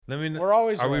We're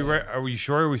always. Are we? Are we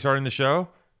sure? Are we starting the show?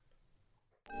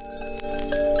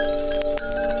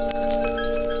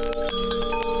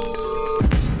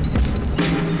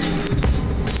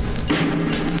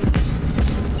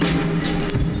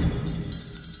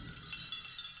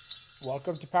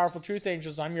 Welcome to Powerful Truth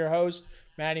Angels. I'm your host,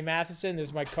 Maddie Matheson. This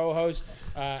is my co-host,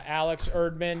 Alex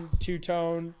Erdman,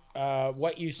 Two-Tone,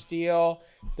 What You Steal,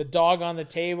 The Dog on the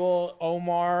Table,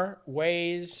 Omar,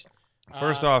 Waze.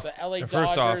 First off, the LA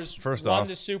Dodgers won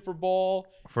the Super Bowl.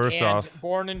 First off,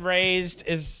 Born and Raised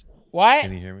is what?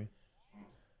 Can you hear me?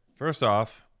 First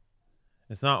off,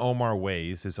 it's not Omar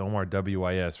Waze. It's Omar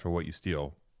WIS for What You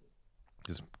Steal.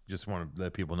 Just want to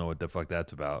let people know what the fuck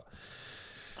that's about.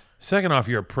 Second off,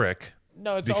 you're a prick.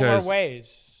 No, it's Omar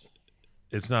Waze.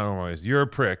 It's not Omar Waze. You're a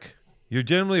prick. You're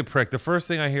generally a prick. The first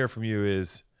thing I hear from you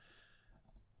is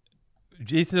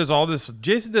Jason does all this.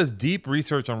 Jason does deep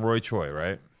research on Roy Choi,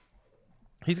 right?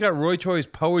 He's got Roy Choi's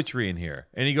poetry in here,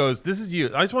 and he goes, "This is you.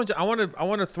 I want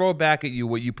to throw back at you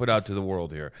what you put out to the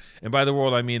world here, and by the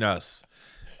world I mean us."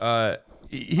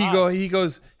 He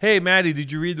goes, "Hey, Maddie,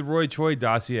 did you read the Roy Choi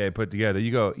dossier I put together?"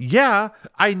 You go, "Yeah,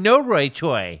 I know Roy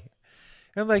Choi."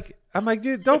 I'm like,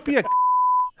 dude, don't be a.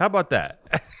 How about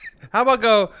that? How about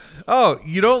go? Oh,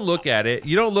 you don't look at it.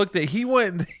 You don't look that he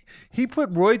put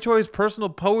Roy Choi's personal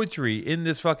poetry in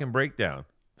this fucking breakdown.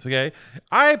 Okay,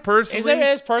 I personally is it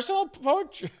his personal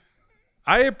poetry?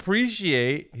 I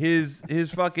appreciate his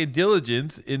fucking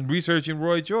diligence in researching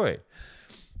Roy Choi.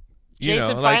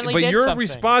 Jason finally did your something.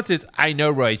 response is, "I know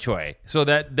Roy Choi," so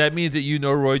that means that you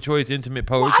know Roy Choi's intimate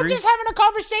poetry. Well, I'm just having a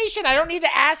conversation. I don't need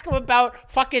to ask him about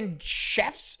fucking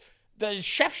the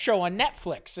chef show on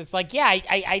Netflix. It's like, yeah,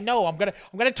 I know. I'm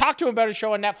gonna talk to him about a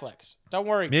show on Netflix. Don't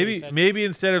worry. Maybe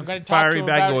instead of firing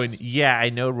back, going, "Yeah, I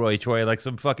know Roy Choi," like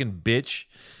some fucking bitch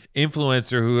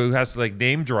influencer who has to like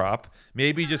name drop.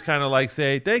 Maybe just kind of like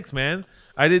say, "Thanks, man.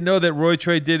 I didn't know that Roy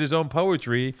Choi did his own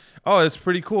poetry. Oh, that's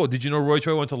pretty cool. Did you know Roy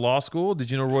Choi went to law school?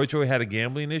 Did you know Roy Choi had a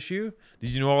gambling issue? Did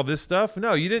you know all this stuff?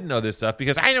 No, you didn't know this stuff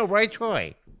because I know Roy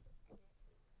Choi.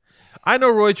 I know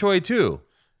Roy Choi too,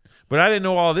 but I didn't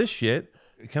know all this shit.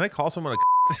 Can I call someone a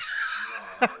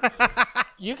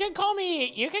You can call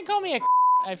me a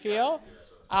I feel.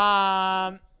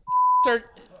 Are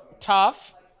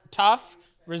tough,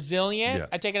 resilient. Yeah.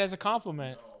 I take it as a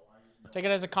compliment. I'm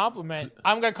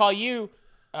going to call you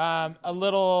a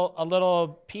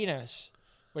little penis,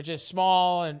 which is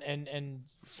small and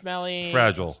smelly,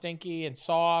 fragile, and stinky and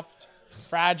soft,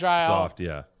 fragile. Soft,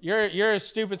 yeah. You're a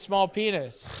stupid small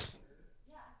penis.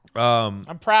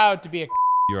 I'm proud to be a.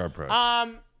 You are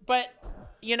proud. But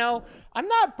I'm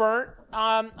not burnt.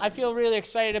 I feel really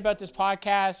excited about this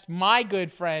podcast. My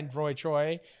good friend Roy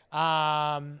Choi.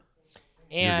 And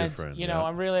yeah.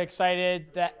 I'm really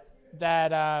excited that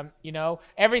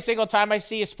every single time I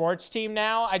see a sports team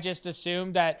now, I just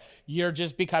assume that you're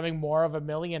just becoming more of a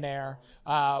millionaire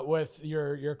with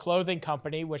your clothing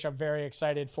company, which I'm very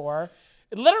excited for.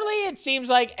 Literally, it seems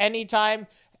like anytime.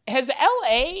 Is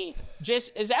LA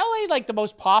like the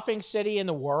most popping city in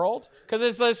the world? Because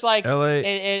it's just like LA.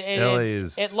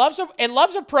 It loves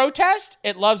a protest.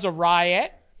 It loves a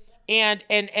riot, and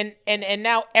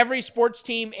now every sports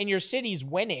team in your city's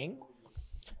winning.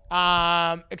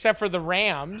 Except for the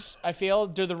Rams, I feel.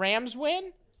 Do the Rams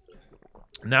win?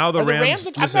 Now the Rams.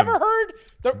 I've never heard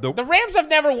the Rams have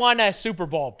never won a Super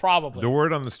Bowl. Probably. The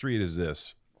word on the street is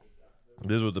this.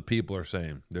 This is what the people are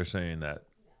saying. They're saying that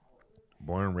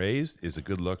Born and Raised is a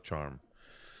good luck charm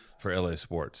for LA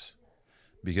sports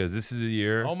because this is a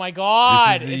year. Oh my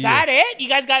God! Is that it? You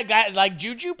guys got like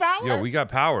juju power? Yeah, we got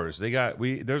powers.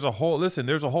 There's a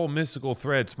whole mystical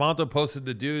thread. Sponto posted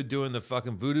the dude doing the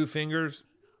fucking voodoo fingers.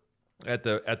 At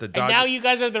the Dodgers. And now you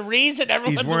guys are the reason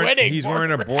everyone's winning. He's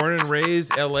wearing a Born and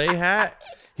Raised LA hat.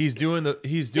 He's doing the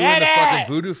fucking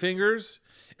voodoo fingers,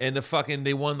 and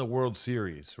they won the World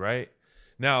Series, right?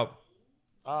 Now,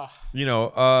 yeah,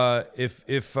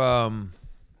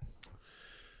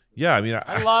 I mean,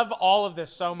 I love all of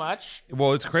this so much.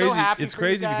 Well, it's crazy. So it's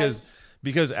crazy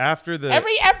because after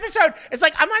every episode, it's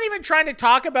like I'm not even trying to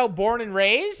talk about Born and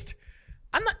Raised.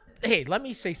 I'm not. Hey, let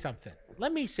me say something.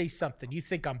 You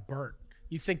think I'm burnt.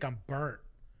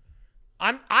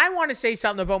 I want to say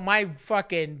something about my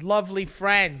fucking lovely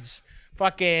friends,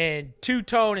 fucking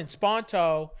Two-Tone and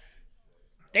Sponto.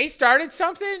 They started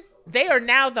something. They are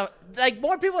now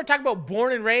more people are talking about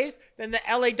Born and Raised than the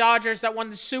LA Dodgers that won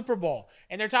the Super Bowl.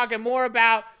 And they're talking more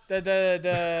about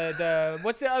the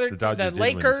what's the other the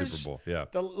Lakers. The Super Bowl. Yeah.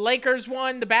 The Lakers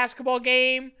won the basketball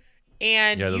game.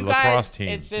 And the you lacrosse guys, team.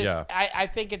 it's just, I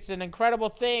think it's an incredible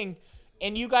thing.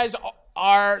 And you guys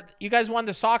you guys won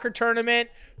the soccer tournament.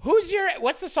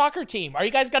 What's the soccer team? Are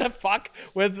you guys gonna fuck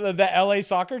with the LA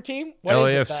soccer team? What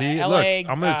is it? LAFC. The Look,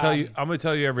 LA, I'm gonna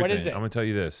tell you everything. what is it? I'm gonna tell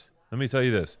you this. Let me tell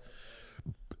you this.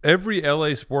 Every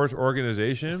LA sports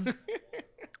organization,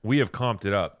 we have comped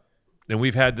it up, and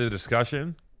we've had the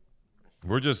discussion.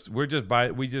 We're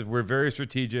very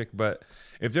strategic, but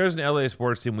if there's an LA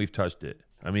sports team, we've touched it.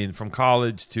 I mean, from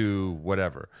college to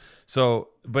whatever. So,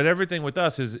 but everything with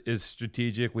us is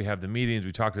strategic. We have the meetings,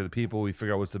 we talk to the people, we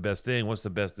figure out what's the best thing, what's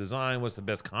the best design, what's the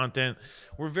best content.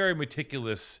 We're very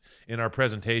meticulous in our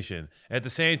presentation. At the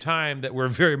same time that we're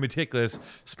very meticulous,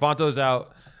 Sponto's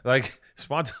out after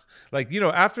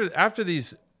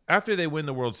they win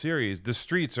the World Series, the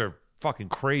streets are fucking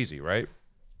crazy, right?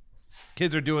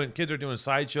 Kids are doing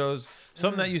sideshows.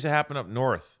 Something that used to happen up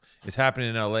north is happening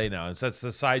in LA now. And so that's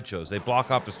the sideshows. They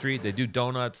block off the street, they do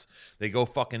donuts, they go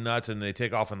fucking nuts, and they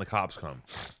take off when the cops come.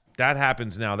 That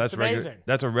happens now. That's amazing.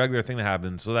 That's a regular thing that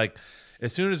happens. So like,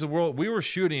 as soon as we're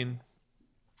shooting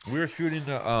when is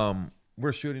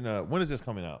this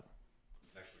coming out?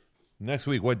 Next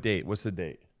week. What date? What's the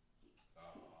date?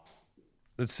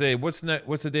 Let's say what's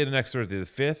the date of next Thursday? The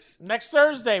 5th? Next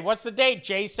Thursday. What's the date,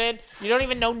 Jason? You don't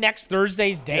even know next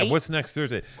Thursday's date? Yeah, what's next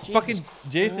Thursday? Jesus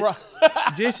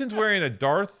Jason's wearing a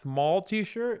Darth Maul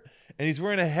t-shirt and he's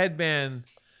wearing a headband.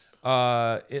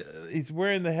 He's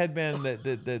wearing the headband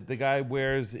that the guy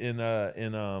wears in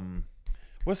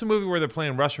what's the movie where they're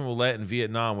playing Russian roulette in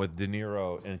Vietnam with De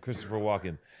Niro and Christopher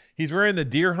Walken? He's wearing the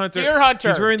Deer Hunter.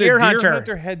 He's wearing the Deer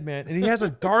Hunter headband, and he has a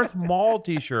Darth Maul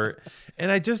t-shirt.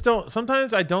 And I just don't.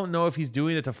 Sometimes I don't know if he's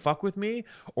doing it to fuck with me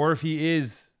or if he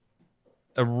is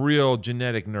a real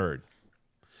genetic nerd,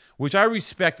 which I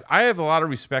respect. I have a lot of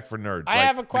respect for nerds. I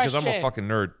have a question because I'm a fucking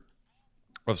nerd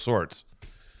of sorts.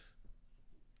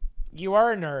 You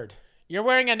are a nerd. You're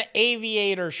wearing an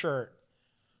aviator shirt.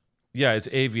 Yeah, it's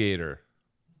Aviator.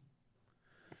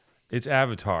 It's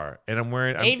Avatar, and I'm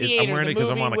wearing it because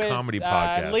I'm on a comedy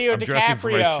podcast. Leo I'm dressing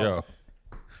for my DiCaprio. show.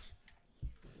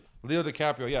 Leo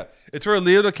DiCaprio, yeah, it's where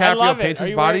Leo DiCaprio I love paints it.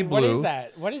 his body What blue. is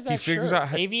that? What is that? He figures shirt?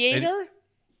 out Aviator.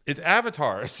 It's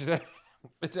Avatar.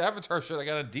 It's Avatar shit. I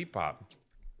got a Depop.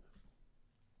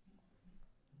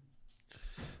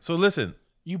 So listen,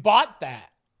 You bought that.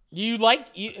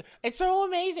 It's so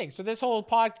amazing. So this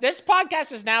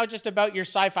podcast is now just about your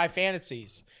sci-fi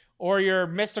fantasies or your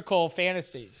mystical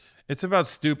fantasies. it's about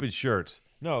stupid shirts.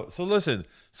 No, so listen.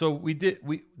 So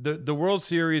the World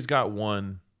Series got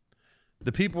won.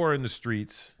 The people are in the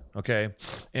streets, okay?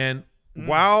 And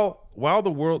while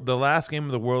the last game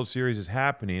of the World Series is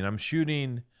happening, I'm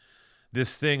shooting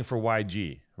this thing for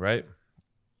YG, right?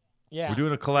 Yeah. We're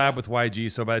doing a collab with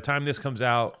YG, so by the time this comes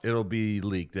out, it'll be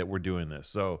leaked that we're doing this.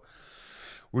 So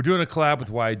we're doing a collab with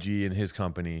YG and his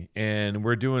company, and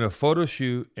we're doing a photo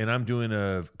shoot, and I'm doing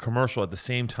a commercial at the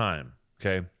same time,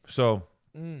 okay? So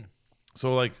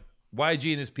like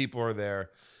YG and his people are there.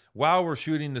 While we're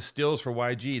shooting the stills for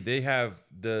YG, they have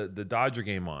the Dodger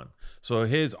game on. So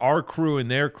our crew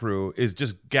and their crew is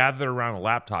just gathered around a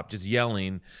laptop, just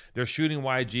yelling. They're shooting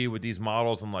YG with these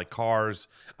models and like cars.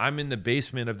 I'm in the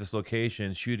basement of this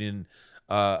location shooting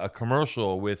a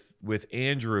commercial with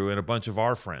Andrew and a bunch of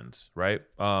our friends, right?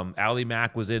 Ali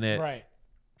Mack was in it. Right.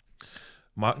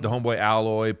 The homeboy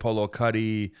Alloy, Polo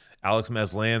Cuddy, Alex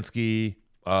Maslansky,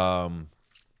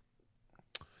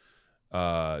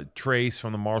 Trace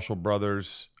from the Marshall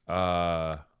Brothers,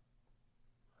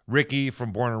 Ricky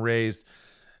from Born and Raised.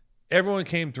 Everyone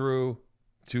came through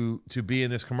to be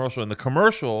in this commercial, and the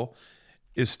commercial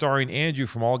is starring Andrew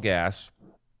from All Gas.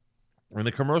 And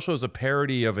the commercial is a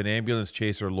parody of an ambulance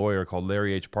chaser lawyer called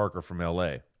Larry H. Parker from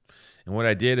LA. And what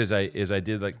I did is I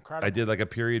did a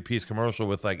period piece commercial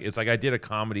with I did a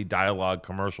comedy dialogue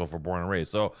commercial for Born and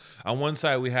Raised. So on one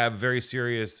side we have very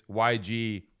serious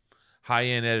YG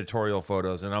high-end editorial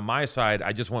photos, and on my side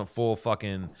I just went full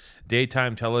fucking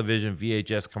daytime television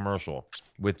VHS commercial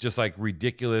with just like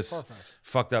ridiculous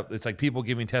fucked up. It's like people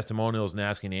giving testimonials and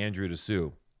asking Andrew to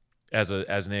sue as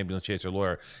an ambulance chaser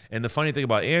lawyer. And the funny thing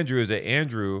about Andrew is that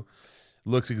Andrew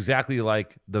looks exactly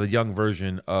like the young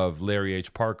version of Larry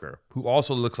H. Parker, who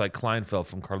also looks like Kleinfeld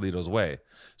from Carlito's Way.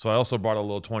 So I also brought a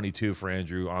little 22 for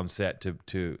Andrew on set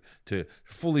to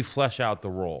fully flesh out the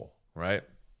role, right?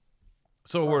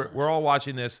 So we're all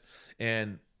watching this,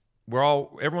 and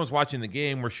everyone's watching the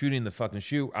game. We're shooting the fucking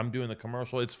shoot. I'm doing the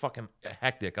commercial. It's fucking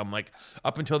hectic. I'm like,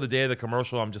 up until the day of the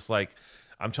commercial, I'm just like,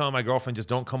 I'm telling my girlfriend, just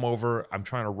don't come over. I'm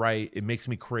trying to write. It makes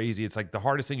me crazy. It's like the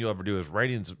hardest thing you'll ever do is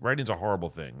writing's a horrible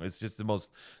thing. It's just the most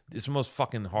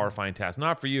fucking horrifying task.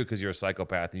 Not for you because you're a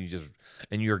psychopath and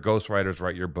you're ghostwriters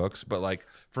write your books, but like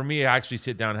for me, I actually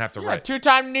sit down and have to write.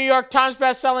 2-time New York Times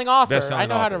best-selling author. Best-selling I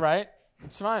know how to author. write.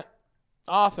 It's fine.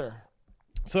 Author.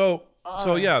 So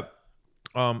yeah.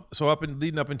 So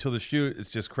leading up until the shoot,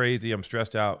 it's just crazy. I'm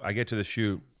stressed out. I get to the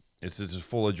shoot. It's just a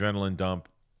full adrenaline dump.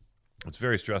 It's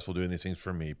very stressful doing these things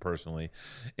for me personally,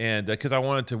 and because I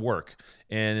wanted to work.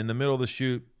 And in the middle of the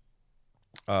shoot,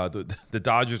 the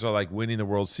Dodgers are like winning the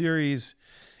World Series,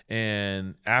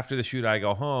 and after the shoot, I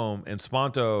go home, and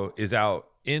Sponto is out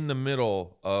in the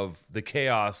middle of the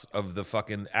chaos of the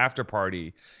fucking after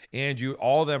party. And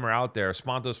all of them are out there.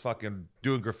 Sponto's fucking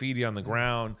doing graffiti on the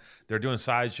ground. They're doing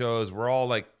sideshows. We're all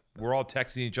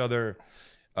texting each other.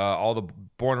 All the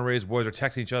born and raised boys are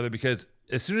texting each other because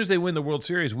as soon as they win the World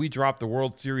Series, we drop the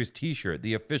World Series t-shirt,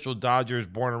 the official Dodgers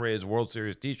born and raised World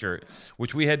Series t-shirt,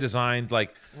 which we had designed.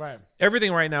 Like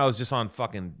everything right now is just on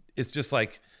fucking, it's just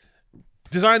like,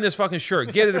 design this fucking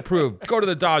shirt, get it approved, go to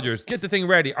the Dodgers, get the thing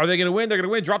ready. Are they going to win? They're going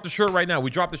to win. Drop the shirt right now. We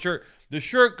drop the shirt. The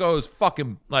shirt goes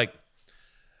fucking like,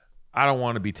 I don't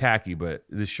want to be tacky, but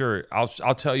the shirt, I'll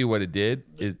tell you what it did.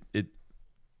 It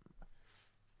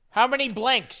How many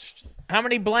blanks?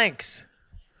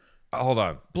 Hold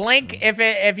on. Blank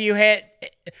if you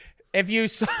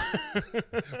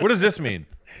What does this mean?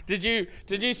 Did you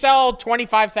sell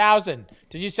 25,000?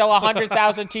 Did you sell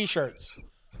 100,000 t-shirts?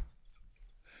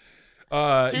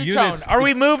 Two-tone. Units, Are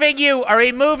we moving you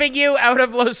out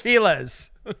of Los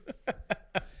Feliz?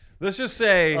 let's just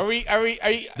say Are you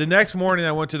the next morning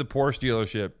I went to the Porsche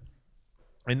dealership,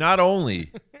 and not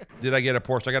only did I get a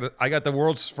Porsche, I got the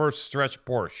world's first stretch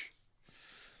Porsche.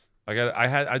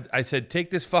 I said,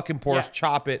 take this fucking Porsche,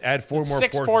 chop it, add 4 more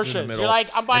six Porsches in the Porsches. middle. You're like,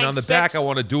 I'm buying and on the 6 back I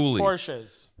want a dually.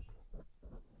 Porsches.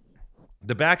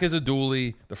 The back is a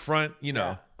dually. The front,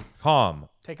 calm.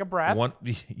 Take a breath.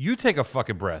 You take a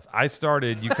fucking breath. I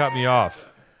started. You cut me off.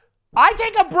 I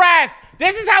take a breath.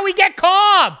 This is how we get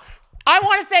calm. I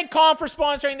want to thank Calm for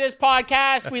sponsoring this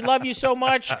podcast. We love you so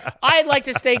much. I'd like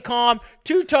to stay calm.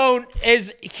 Two-tone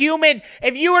is human.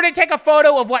 If you were to take a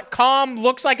photo of what calm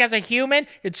looks like as a human,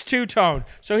 it's two-tone.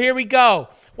 So here we go.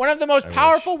 One of the most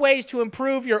powerful ways to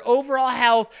improve your overall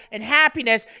health and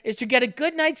happiness is to get a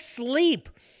good night's sleep.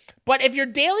 But if your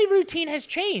daily routine has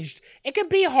changed, it can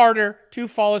be harder to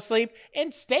fall asleep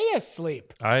and stay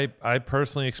asleep. I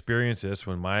personally experience this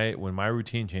when my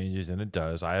routine changes, and it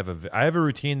does. I have a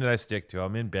routine that I stick to.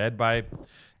 I'm in bed by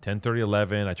 10:30,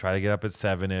 11. I try to get up at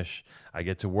 7-ish. I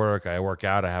get to work. I work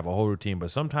out. I have a whole routine.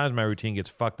 But sometimes my routine gets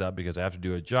fucked up because I have to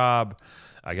do a job.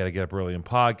 I got to get up early and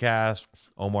podcast.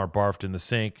 Omar barfed in the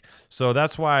sink. So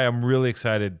that's why I'm really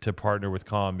excited to partner with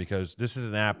Calm, because this is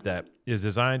an app that is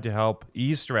designed to help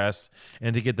ease stress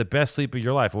and to get the best sleep of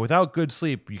your life. And without good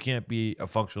sleep, you can't be a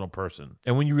functional person.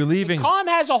 And when you're relieving... Calm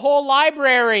has a whole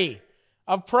library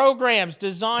of programs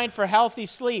designed for healthy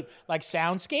sleep, like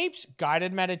soundscapes,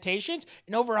 guided meditations,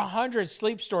 and over 100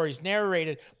 sleep stories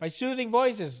narrated by soothing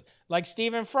voices like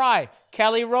Stephen Fry,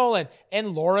 Kelly Rowland, and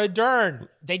Laura Dern.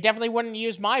 They definitely wouldn't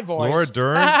use my voice. Laura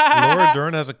Dern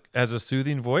has a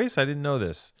soothing voice? I didn't know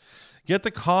this. Get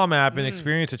the Calm app and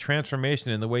experience a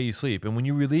transformation in the way you sleep. And when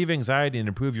you relieve anxiety and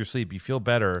improve your sleep, you feel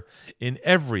better in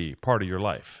every part of your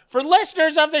life. For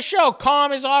listeners of the show,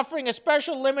 Calm is offering a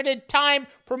special limited time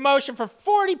promotion for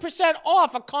 40%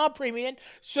 off a Calm Premium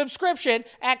subscription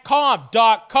at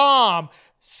calm.com/PTA.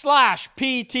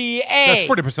 That's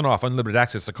 40% off unlimited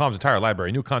access to Calm's entire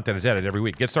library. New content is added every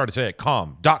week. Get started today at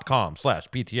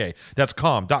calm.com/PTA. That's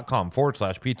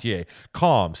calm.com/PTA.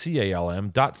 Calm,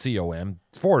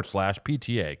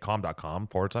 CALM.com/PTA.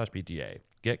 Calm.com/PTA.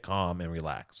 Get calm and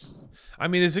relax. I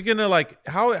mean, is it going to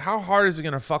how hard is it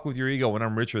going to fuck with your ego when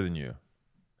I'm richer than you?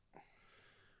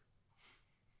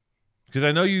 Because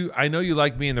I know you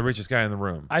like being the richest guy in the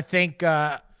room. I think,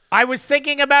 I was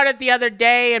thinking about it the other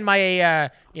day in my,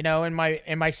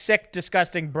 in my sick,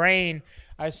 disgusting brain.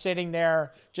 I was sitting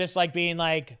there just like being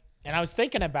like, and I was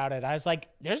thinking about it. I was like,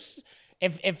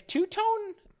 if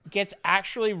Two-Tone gets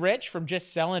actually rich from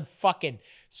just selling fucking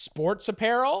sports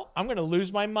apparel, I'm going to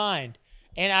lose my mind.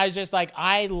 And I was just like,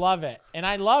 I love it. And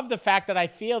I love the fact that I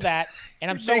feel that,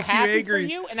 and I'm so happy for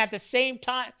you. And at the same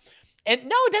time, and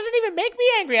no, it doesn't even make me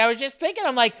angry. I was just thinking,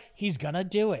 I'm like, he's going to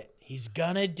do it. He's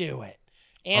going to do it.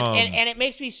 And it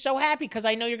makes me so happy because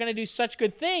I know you're going to do such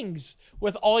good things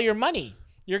with all your money.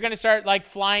 You're going to start like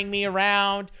flying me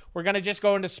around. We're going to just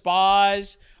go into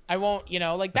spas. I won't,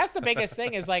 that's the biggest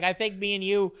thing is like, I think me and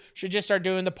you should just start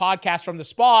doing the podcast from the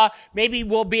spa. Maybe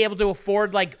we'll be able to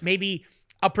afford like maybe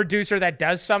a producer that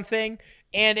does something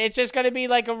and it's just going to be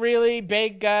like a really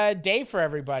big day for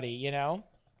everybody, you know?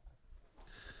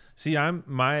 See, I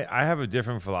have a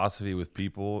different philosophy with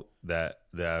people that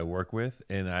I work with,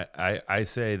 and I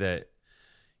say that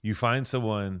you find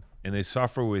someone and they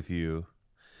suffer with you,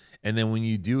 and then when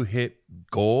you do hit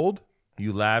gold,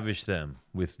 you lavish them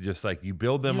with just like you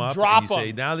build them up Drop and you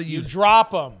say, now that you drop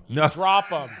them. No. Drop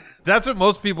them. That's what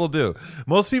most people do.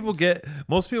 Most people get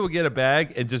a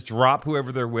bag and just drop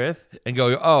whoever they're with and go,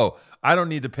 oh, I don't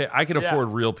need to pay. I can afford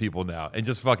real people now, and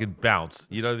just fucking bounce.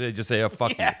 You know, they just say, oh,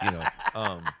 fuck you. You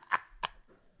know.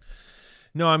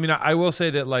 No, I mean, I will say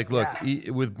that, like, look,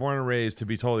 with Born and Raised, to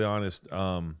be totally honest,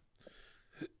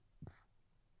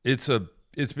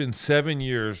 it's been 7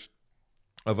 years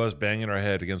of us banging our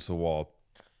head against the wall,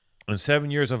 and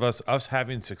 7 years of us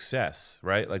having success,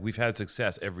 right? Like, we've had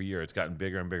success every year. It's gotten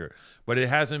bigger and bigger, but it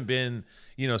hasn't been,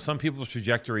 you know, some people's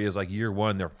trajectory is like year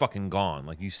one, they're fucking gone.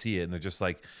 Like, you see it and they're just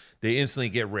like, they instantly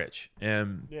get rich.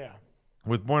 And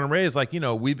with Born and Raised, like, you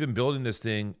know, we've been building this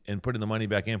thing and putting the money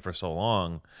back in for so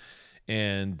long.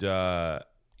 And,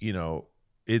 you know,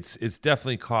 it's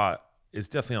definitely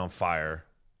on fire,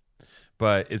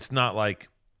 but it's not like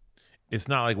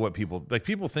what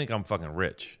people think I'm fucking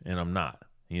rich, and I'm not,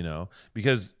 you know,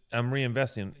 because I'm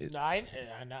reinvesting. I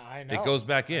know. It goes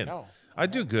back in. I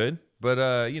do good,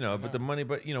 but, you know, but the money,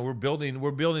 but, you know, we're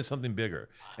building something bigger,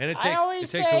 and it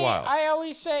takes a while. I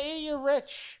always say you're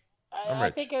rich. I'm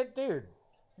rich. I think dude,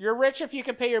 you're rich if you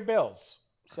can pay your bills.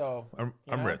 So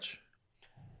I'm rich.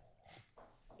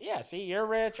 Yeah, see, you're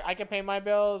rich. I can pay my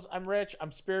bills. I'm rich.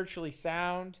 I'm spiritually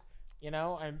sound. You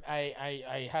know,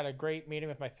 I had a great meeting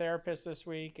with my therapist this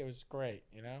week. It was great,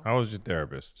 you know? How was your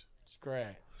therapist? It's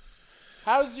great.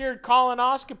 How's your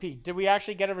colonoscopy? Did we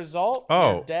actually get a result?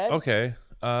 Oh, You're dead? okay.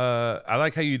 I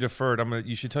like how you deferred.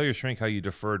 You should tell your shrink how you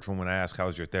deferred from when I asked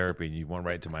how's your therapy, and you went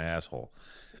right to my asshole.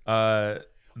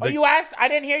 You asked? I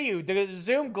didn't hear you. The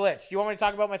Zoom glitched. You want me to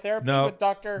talk about my therapy with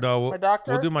doctor? No, my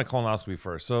doctor? We'll do my colonoscopy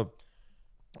first. So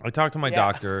I talked to my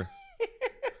doctor.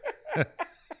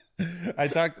 I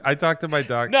talked to my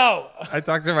doctor. No. I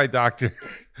talked to my doctor.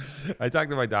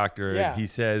 And he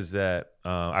says that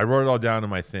I wrote it all down in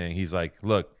my thing. He's like,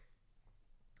 look,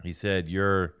 he said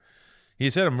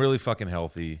I'm really fucking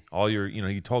healthy. All your, you know,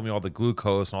 he told me all the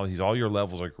glucose and all your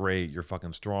levels are great. You're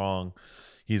fucking strong.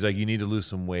 He's like, you need to lose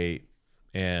some weight.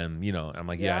 And, you know, I'm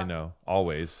like, yeah, I know,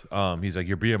 always. He's like,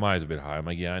 your BMI is a bit high. I'm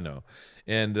like, yeah, I know.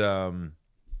 And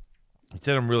he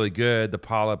said I'm really good. The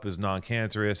polyp is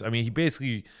non-cancerous. I mean,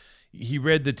 he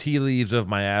read the tea leaves of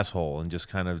my asshole and just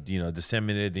kind of, you know,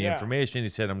 disseminated the information. He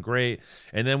said I'm great.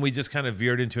 And then we just kind of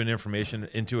veered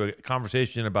into a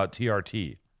conversation about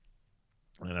TRT.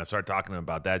 And I started talking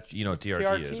about that, you know, what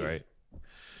TRT is, right?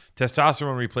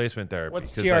 Testosterone replacement therapy.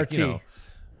 What's TRT? Like, you know,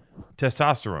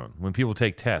 testosterone, when people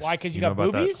take tests. Why? Because you got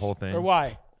boobies? That whole thing? Or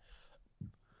why?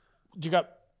 You got...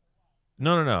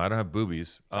 No. I don't have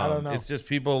boobies. I don't know. It's just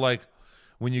people like,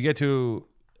 when you get to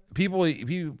people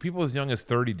as young as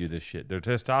 30 do this shit. Their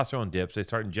testosterone dips. They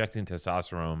start injecting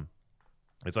testosterone.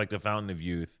 It's like the fountain of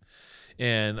youth.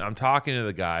 And I'm talking to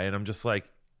the guy, and I'm just like,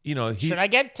 you know, should I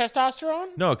get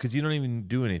testosterone? No, because you don't even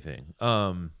do anything.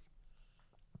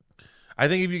 I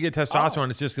think if you get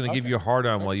testosterone, it's just going to give you a hard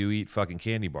on while you eat fucking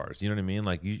candy bars. You know what I mean?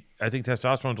 Like, I think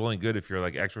testosterone's only good if you're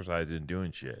like exercising and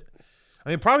doing shit. I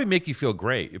mean, it'd probably make you feel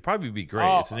great. It'd probably be great.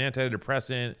 Oh. It's an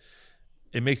antidepressant.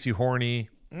 It makes you horny.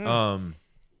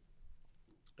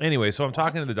 Anyway, so I'm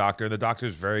talking to the doctor, and the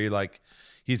doctor's very like,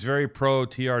 he's very pro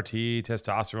TRT,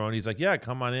 testosterone. He's like, yeah,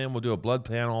 come on in. We'll do a blood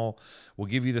panel. We'll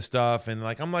give you the stuff. And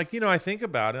like, I'm like, you know, I think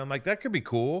about it. I'm like, that could be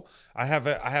cool. I have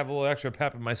a little extra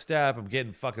pep in my step. I'm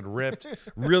getting fucking ripped,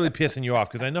 really pissing you off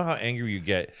because I know how angry you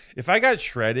get. If I got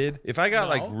shredded, if I got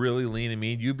like really lean and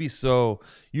mean, you'd be so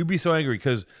angry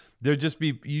because there'd just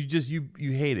be,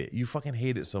 you hate it. You fucking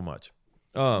hate it so much.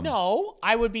 No,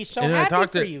 I would be so happy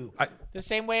for you. The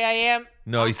same way I am.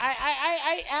 No,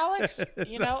 I Alex,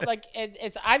 you know, like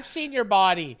it's. I've seen your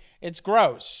body. It's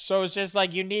gross. So it's just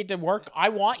like you need to work. I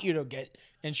want you to get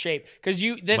in shape because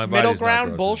this middle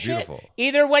ground bullshit.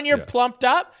 Either when you're plumped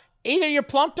up, either you're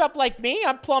plumped up like me.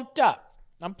 I'm plumped up.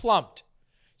 I'm plumped.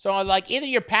 So like either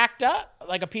you're packed up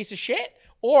like a piece of shit.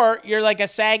 Or you're like a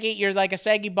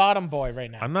saggy bottom boy right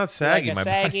now. I'm not saggy. My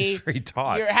body's very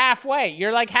taut. You're halfway.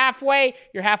 You're like halfway.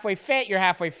 You're halfway fit. You're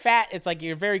halfway fat. It's like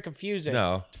you're very confusing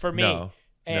for me.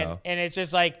 And it's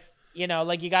just like, you know,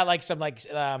 like you got like some like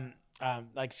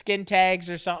skin tags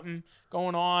or something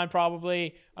going on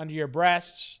probably under your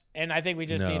breasts. And I think we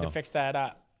just need to fix that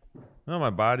up. No,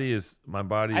 my body is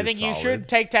I think you solid. should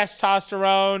take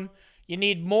testosterone. You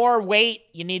need more weight.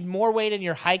 You need more weight in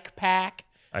your hike pack.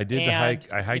 I did the And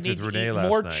hike. I you hiked need with to Renee eat last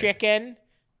more night. chicken.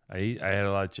 I had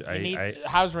a lot.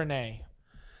 How's Renee?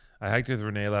 I hiked with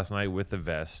Renee last night with the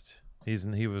vest.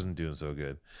 He wasn't doing so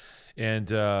good,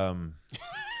 and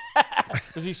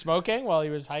Was he smoking while he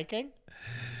was hiking?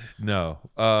 no,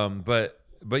 but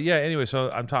yeah. Anyway, so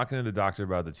I'm talking to the doctor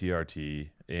about the TRT,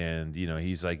 and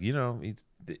he's like, he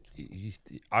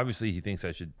obviously he thinks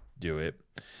I should do it.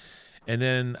 And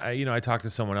then I talked to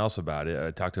someone else about it.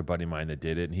 I talked to a buddy of mine that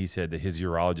did it, and he said that his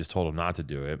urologist told him not to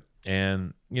do it.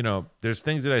 And there's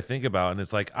things that I think about, and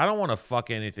it's like I don't want to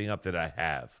fuck anything up that I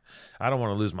have. I don't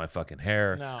want to lose my fucking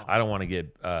hair. No. I don't want to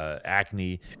get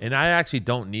acne, and I actually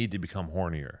don't need to become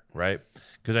hornier, right?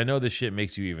 Because I know this shit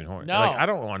makes you even horny. No. Like I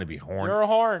don't want to be horny. You're a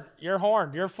horn. You're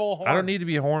horned. You're full horn. I don't need to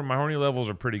be horny. My horny levels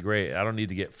are pretty great. I don't need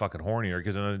to get fucking hornier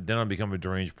because then I'll become a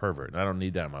deranged pervert. And I don't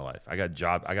need that in my life. I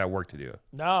got work to do.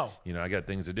 No. I got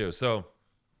things to do. So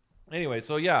anyway,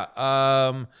 so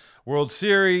yeah, World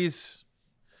Series,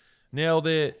 nailed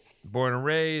it. Born and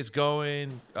raised,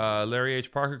 going. Larry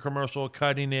H. Parker commercial,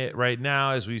 cutting it right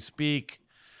now as we speak.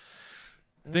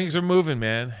 Things are moving,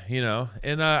 man.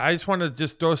 And I just want to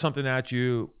just throw something at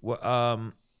you.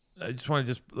 I just want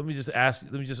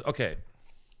to okay.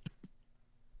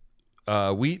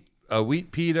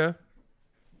 Wheat pita,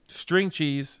 string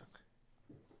cheese,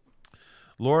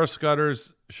 Laura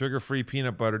Scudder's sugar-free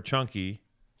peanut butter chunky,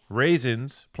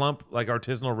 raisins, plump like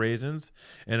artisanal raisins,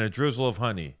 and a drizzle of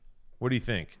honey. What do you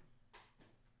think?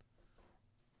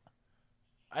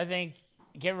 I think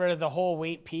get rid of the whole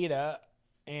wheat pita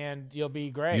and you'll be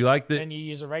great. You like and you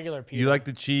use a regular pita. You like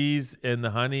the cheese and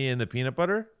the honey and the peanut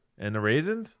butter and the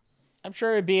raisins? I'm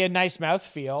sure it'd be a nice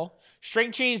mouthfeel.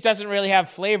 String cheese doesn't really have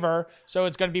flavor, so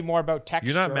it's going to be more about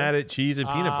texture. You're not mad at cheese and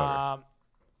peanut butter.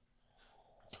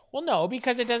 Well, no,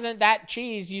 because it doesn't. That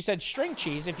cheese, you said string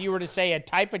cheese. If you were to say a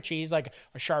type of cheese, like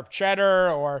a sharp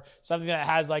cheddar or something that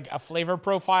has like a flavor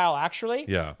profile, actually,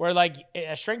 Yeah. where like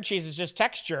a string cheese is just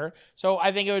texture. So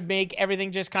I think it would make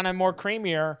everything just kind of more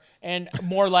creamier and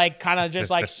more like kind of just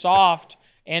like soft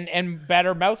and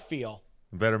better mouthfeel.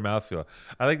 Better mouthfeel.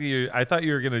 I like that I thought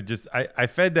you were gonna just. I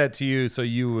fed that to you so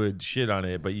you would shit on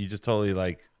it, but you just totally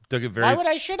like took it very. Why would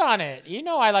I shit on it?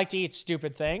 I like to eat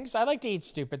stupid things. I like to eat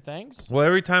stupid things. Well,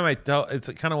 every time it's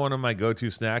kind of one of my go-to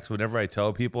snacks. Whenever I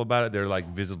tell people about it, they're like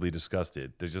visibly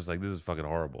disgusted. They're just like, "This is fucking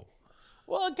horrible."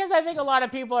 Well, because I think a lot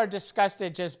of people are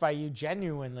disgusted just by you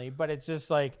genuinely, but it's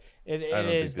just like it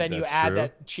is. Then you add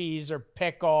that cheese or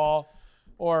pickle.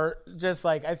 Or just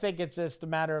like, I think it's just a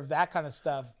matter of that kind of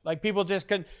stuff. Like people just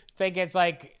could think it's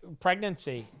like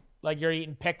pregnancy. Like you're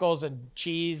eating pickles and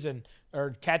cheese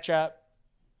or ketchup.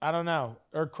 I don't know.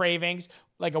 Or cravings,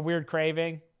 like a weird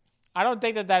craving. I don't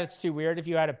think that it's too weird if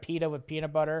you had a pita with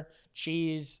peanut butter,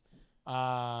 cheese.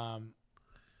 I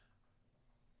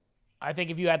think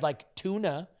if you had like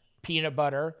tuna, peanut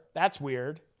butter, that's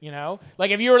weird. Like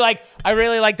if you were like, I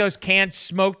really like those canned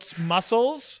smoked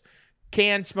mussels,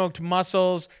 peanut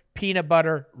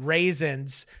butter,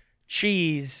 raisins,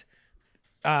 cheese,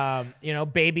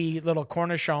 baby little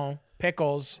cornichon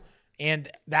pickles,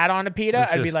 and that on a pita,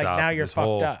 I'd be like, now you're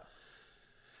fucked up.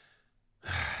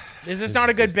 Is this not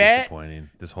a good bit? Disappointing.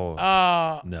 This whole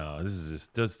no, this is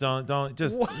just don't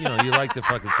you like the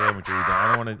fucking sandwich or you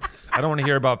don't. I don't want to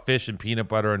hear about fish and peanut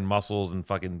butter and mussels and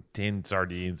fucking tinned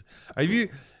sardines.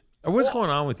 What's going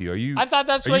on with you? I thought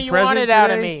that's what you wanted out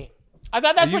of me. I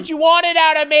thought that's what you wanted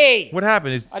out of me. What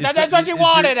happened? I thought that's what you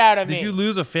wanted out of me. Did you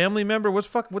lose a family member? What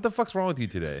the fuck's wrong with you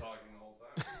today?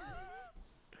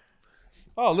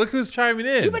 Oh, look who's chiming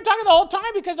in. You've been talking the whole time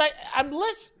because I'm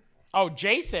listening. Oh,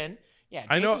 Jason. Yeah,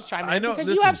 Jason's chiming in because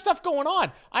you have stuff going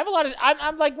on. I have a lot of.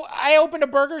 I'm like, I opened a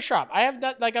burger shop. I have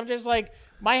not, like, I'm just like,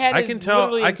 my head is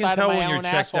literally inside of my own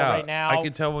asshole right now. I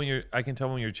can tell when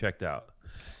you're checked out.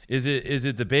 Is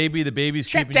it the baby? The baby's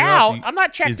checked keeping out. You up? I'm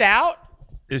not checked out.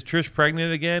 Is Trish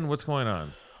pregnant again? What's going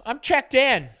on? I'm checked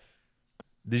in.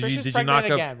 Did you knock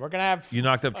up again? We're gonna have. You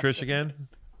knocked up Trish again?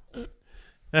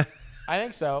 I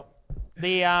think so.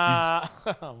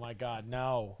 Oh my God,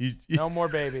 no, no more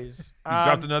babies. You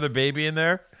dropped another baby in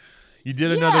there. You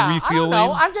did another refueling. I don't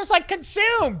know. I'm just like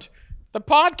consumed. The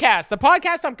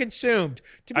podcast, I'm consumed.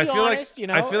 To be honest,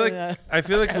 I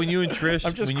feel like when you and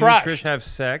Trish, have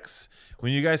sex.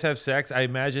 When you guys have sex, I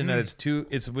imagine that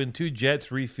it's when two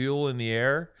jets refuel in the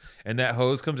air and that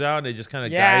hose comes out and it just kind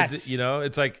of guides it.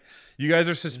 It's like you guys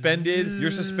are suspended.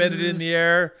 You're suspended in the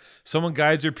air. Someone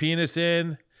guides your penis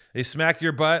in. They smack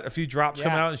your butt. A few drops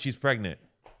come out and she's pregnant.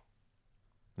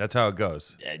 That's how it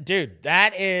goes. Dude,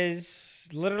 that is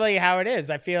literally how it is.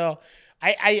 I feel,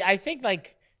 I think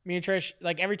like me and Trish,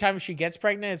 like every time she gets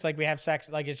pregnant, it's like we have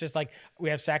sex. Like, it's just like we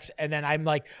have sex. And then I'm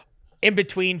like, in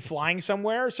between flying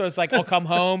somewhere. So it's like I'll come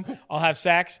home, I'll have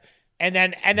sex, and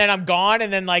then I'm gone,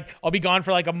 and then like I'll be gone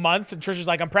for like a month, and Trisha's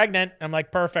like, I'm pregnant. And I'm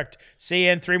like, perfect. See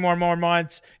you in 3 more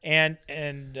months, and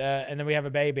then we have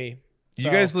a baby. You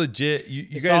So guys legit. You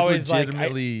it's guys always like,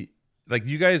 legitimately. Like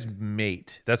you guys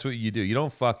mate. That's what you do. You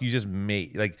don't fuck. You just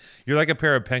mate. Like you're like a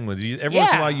pair of penguins. Every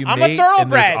once in a while you I'm mate. a thoroughbred.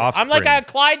 And there's I'm like offspring. a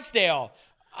Clydesdale.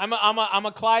 I'm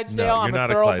a Clydesdale. No, you're I'm not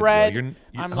a thoroughbred. You're,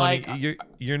 I'm honey, like,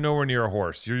 you're nowhere near a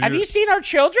horse. have you seen our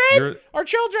children? you're- Our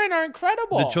children are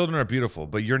incredible. The children are beautiful,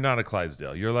 but you're not a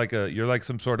Clydesdale. You're like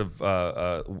some sort of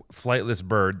flightless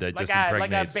bird that like just a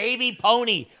impregnates. baby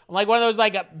pony. I'm like one of those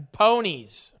like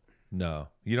ponies. No,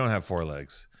 you don't have 4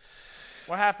 legs.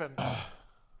 What happened?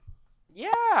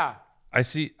 Yeah, I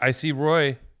see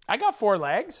Roy. I got 4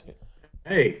 legs.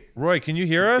 Hey, Roy, can you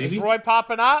hear us? See Is me? Roy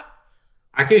popping up?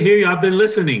 I can hear you. I've been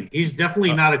listening. He's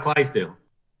definitely not a Clydesdale.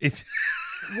 It's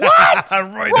What?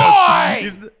 Roy.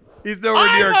 Roy! He's nowhere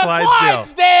I'm near a a Clydesdale.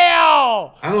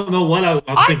 Clydesdale. I don't know what I was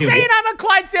I'm thinking. saying I'm a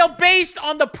Clydesdale based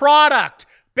on the product.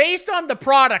 Based on the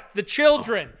product, the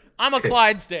children. I'm a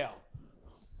Clydesdale.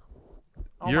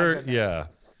 Oh my You're goodness. yeah.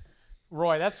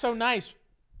 Roy, that's so nice.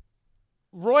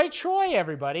 Roy Choi,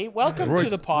 everybody. Welcome Roy- to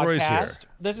the Roy's here. podcast.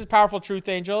 This is Powerful Truth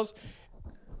Angels.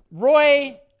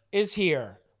 Roy is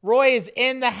here. Roy is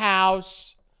in the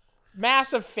house.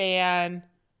 Massive fan.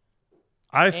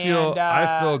 I feel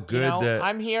And, good that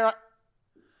I'm here.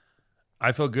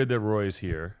 I feel good that Roy is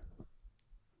here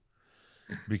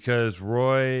because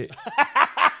Roy.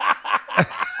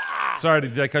 Sorry,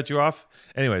 did I cut you off?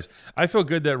 Anyways, I feel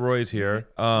good that Roy's here.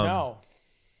 No.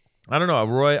 I don't know,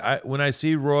 Roy. When I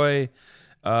see Roy,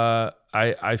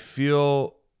 I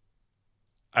feel.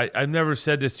 I've never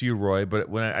said this to you, Roy, but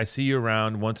when I see you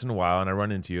around once in a while and I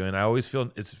run into you, and I always feel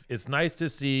it's nice to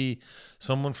see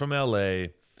someone from LA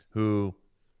who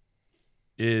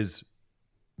is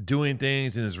doing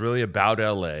things and is really about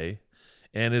LA.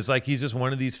 And it's like he's just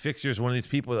one of these fixtures, one of these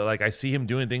people that like I see him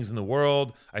doing things in the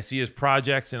world. I see his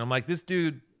projects, and I'm like, this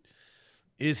dude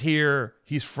is here.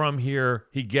 He's from here.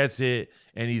 He gets it,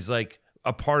 and he's like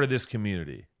a part of this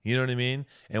community. You know what I mean?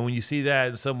 And when you see that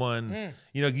in someone,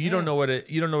 you know, you don't know what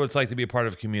it's like to be a part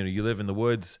of a community. You live in the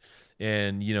woods,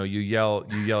 and you know you yell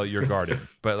at your garden.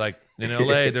 But like in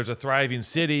LA, there's a thriving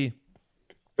city.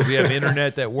 We have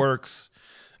internet that works.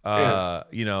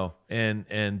 You know,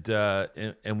 and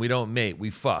we don't mate, we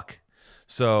fuck.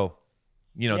 So,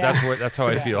 you know, Yeah. that's how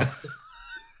I feel.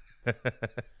 That's how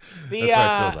I feel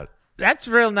about it. That's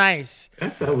real nice.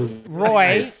 That was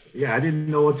Roy. nice. Yeah, I didn't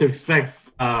know what to expect.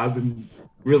 I've been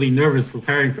really nervous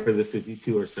preparing for this because you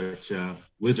two are such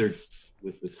wizards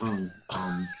with the tongue.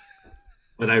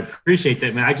 But I appreciate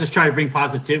that, man. I just try to bring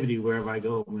positivity wherever I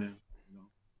go, man.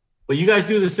 But you guys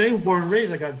do the same. Born and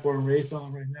raised. I got born and raised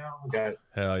on right now.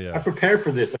 Hell I yeah. prepared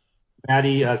for this.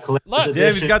 Maddie collector's Look, edition.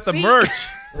 Damn, he's got the See? merch.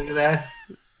 Look at that.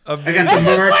 Of I got the- the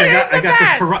merch. What is the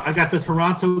best? I got the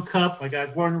Toronto Cup. I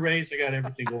got born and raised. I got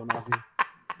everything going on here.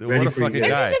 what ready a for you fucking guys.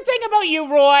 This guy. is the thing about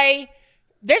you, Roy.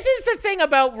 This is the thing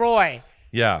about Roy.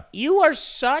 Yeah. You are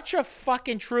such a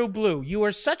fucking true blue. You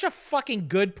are such a fucking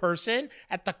good person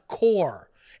at the core.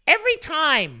 Every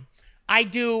time I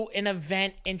do an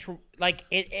event in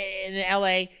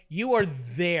LA, you are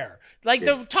there. Like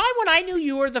the time when I knew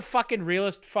you were the fucking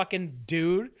realest fucking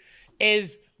dude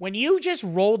is when you just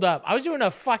rolled up. I was doing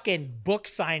a fucking book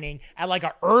signing at like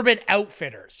a Urban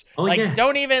Outfitters. Oh, like yeah.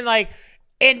 don't even like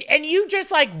and you just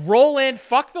like roll in,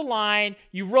 fuck the line,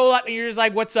 you roll up and you're just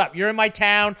like, what's up? You're in my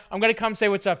town. I'm gonna come say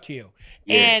what's up to you.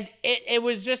 Yeah. And it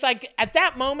was just like at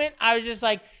that moment, I was just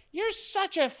like, you're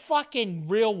such a fucking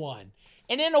real one.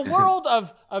 And in a world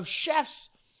of chefs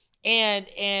and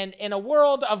in a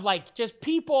world of like just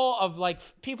people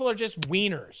are just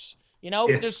wieners. You know,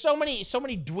 Yeah. there's so many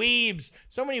dweebs,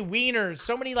 so many wieners,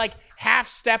 so many like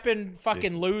half-stepping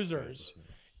fucking losers.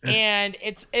 And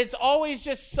it's always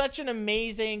just such an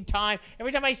amazing time.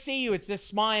 Every time I see you, it's this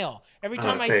smile. Every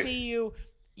time I thanks. see you,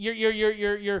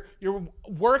 you're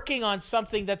working on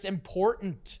something that's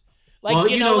important. Like Well,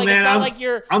 you know, like man, it's not like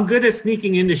you're I'm good at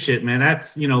sneaking into shit, man.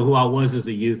 That's who I was as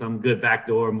a youth. I'm good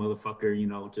backdoor motherfucker.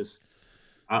 Just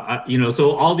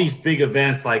so all these big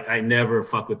events, like I never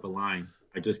fuck with the line.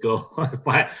 I just go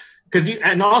because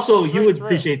and also you would True.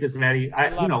 appreciate this, Maddie. I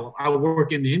love I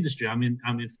work in the industry. I'm in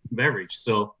food and beverage,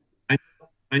 so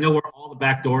I know where all the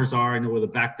back doors are. I know where the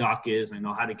back dock is. I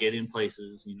know how to get in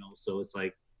places. So it's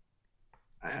like,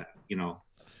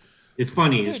 it's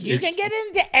funny. Dude, you can get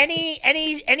into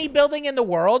any building in the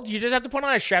world. You just have to put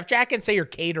on a chef jacket and say you're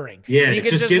catering. Yeah, and you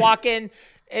can just walk in.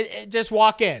 Just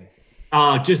walk in.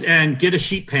 and get a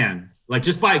sheet pan. Like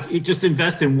just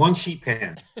invest in one sheet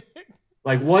pan.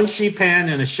 like one sheet pan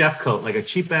and a chef coat, like a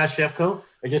cheap ass chef coat.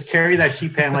 I just carry that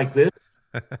sheet pan like this.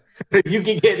 You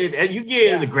can get it, and you get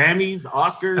it in the Grammys, the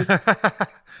Oscars,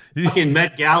 fucking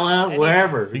Met Gala,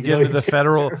 wherever. You get into the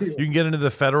federal. You can get into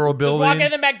the federal building. Walk into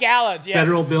the Met Gala. Yes.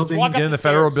 Federal building. Walk Get up in the the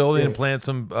federal stairs. building and plant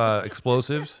some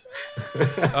explosives.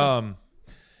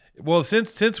 Well,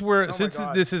 since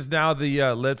God. this is now the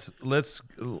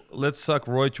let's suck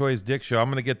Roy Choi's dick show, I'm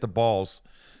gonna get the balls.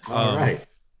 All right.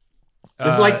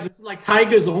 This is like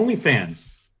Tyga's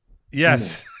OnlyFans.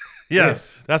 Yes.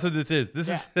 Yes. That's what this is. This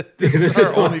is This this is is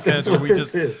our what- OnlyFans that's where what we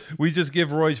this is. just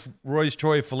give Roy's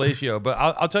Choi fellatio. But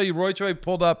I'll tell you, Roy Choi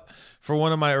pulled up for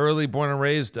one of my early Born and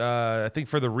Raised, I think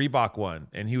for the Reebok one,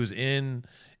 and he was in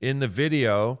the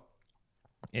video.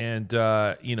 And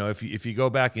if you go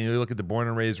back and you look at the Born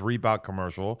and Raised Reebok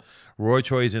commercial, Roy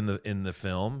Choi's in the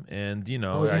film, and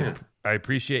Oh, yeah. I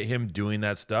appreciate him doing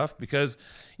that stuff because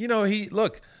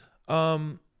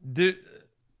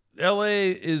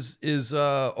LA is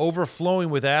overflowing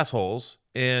with assholes,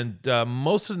 and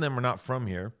most of them are not from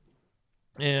here.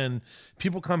 And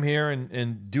people come here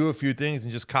and do a few things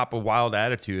and just cop a wild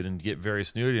attitude and get very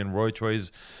snooty. And Roy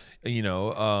Choi's, he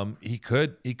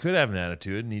could have an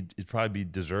attitude, and he probably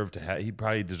deserves to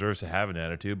have an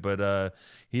attitude, but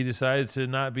he decided to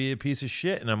not be a piece of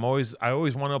shit. And I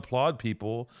always want to applaud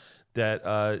people that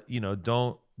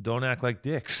don't act like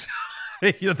dicks.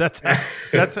 That's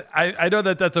I know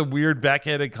that's a weird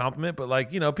backhanded compliment,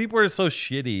 but people are so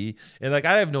shitty, and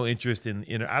I have no interest in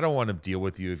I don't want to deal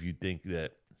with you if you think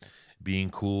that being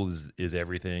cool is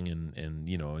everything, and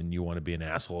you want to be an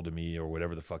asshole to me or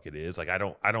whatever the fuck it is. I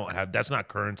don't have, that's not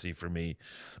currency for me.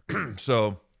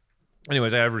 So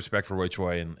anyways, I have respect for Roy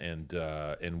Choi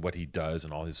and what he does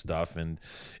and all his stuff, and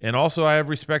also I have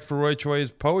respect for Roy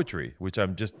Choi's poetry, which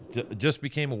I'm just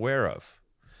became aware of.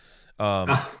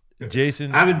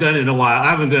 Jason, I haven't done it in a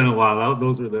while.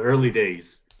 Those were the early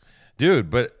days. dude,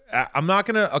 but I'm not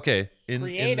gonna. Okay,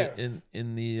 Creative.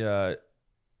 in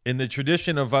the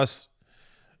tradition of us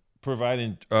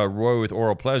providing Roy with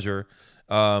oral pleasure,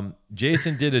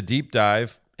 Jason did a deep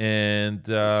dive, and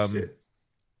Shit.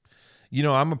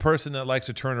 I'm a person that likes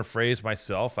to turn a phrase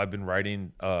myself. I've been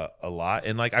writing a lot,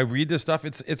 and I read this stuff.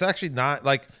 It's actually not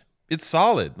it's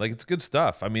solid. It's good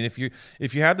stuff. I mean, if you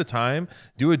have the time,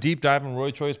 do a deep dive on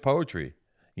Roy Choi's poetry.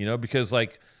 Because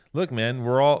look, man,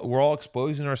 we're all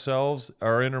exposing ourselves,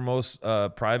 our innermost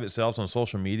private selves on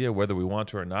social media, whether we want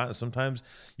to or not. And sometimes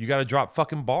you got to drop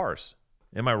fucking bars.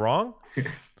 Am I wrong?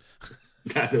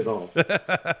 Not at all.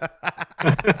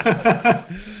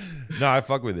 No, I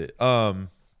fuck with it.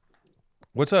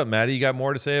 What's up, Maddie? You got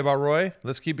more to say about Roy?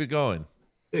 Let's keep it going.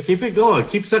 Yeah, keep it going.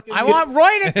 Keep sucking. I want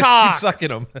Roy to Keep talk. sucking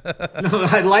them. No,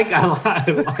 I like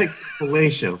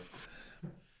fellatio.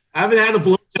 I haven't had a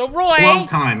blow So in a long Roy,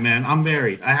 time, man. I'm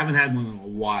married. I haven't had one in a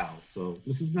while, so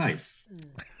this is nice.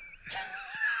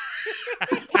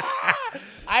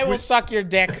 I will suck your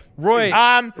dick. Roy,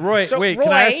 so wait,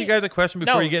 can I ask Roy- you guys a question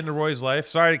before No. you get into Roy's life?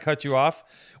 Sorry to cut you off.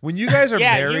 When you guys are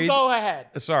Yeah, married, you go ahead.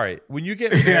 sorry, when you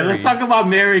get married, Yeah, let's talk about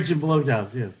marriage and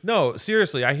blowjobs. Yes. no,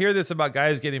 seriously, I hear this about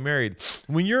guys getting married.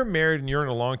 When you're married and you're in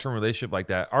a long-term relationship like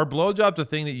that, are blowjobs a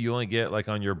thing that you only get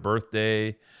on your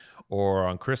birthday or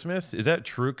on Christmas? Is that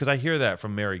true? Because I hear that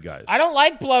from married guys. I don't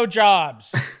like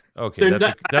blowjobs. Okay,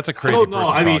 that's a I crazy don't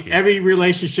know. person I mean, talking. every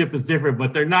relationship is different,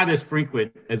 but they're not as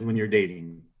frequent as when you're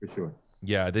dating, for sure.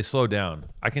 Yeah, they slow down.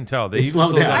 I can tell. They They even slow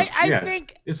slow down. down. I Yeah.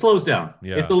 think It slows down.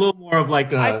 Yeah. It's a little more of I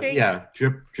think-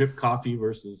 drip coffee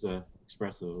versus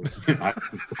espresso.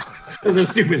 That's a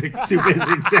stupid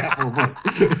example, but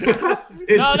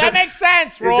no, that makes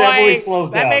sense, it definitely Roy.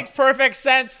 slows That down. makes perfect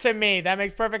sense to me.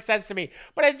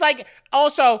 But it's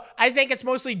also, I think it's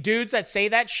mostly dudes that say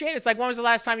that shit. It's when was the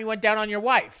last time you went down on your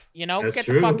wife? That's Get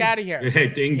true. the fuck out of here. Yeah,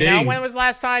 ding You know, ding. when was the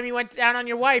last time you went down on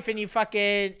your wife and you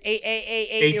fucking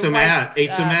ate your Some wife's, ass.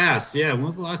 Ate some ass. Yeah. When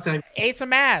was the last time? ate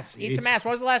some ass. Eat some ass.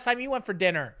 When was the last time you went for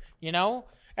dinner?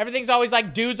 Everything's always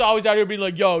dudes always out here being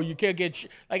like, yo, you can't get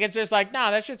it's just nah,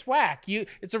 that shit's whack.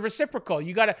 It's a reciprocal.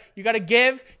 You gotta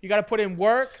give, you gotta put in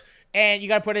work, and you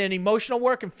gotta put in emotional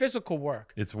work and physical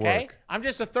work. It's okay? work. I'm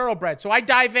just a thoroughbred. So I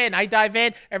dive in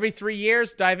every 3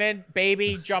 years,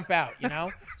 baby, jump out,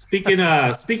 Speaking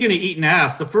of eating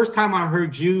ass, the first time I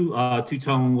heard you,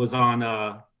 Two-Tone, was on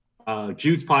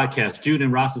Jude's podcast, Jude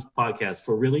and Ross's podcast,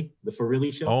 the For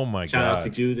Really show. Oh my Shout out God. to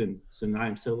Jude and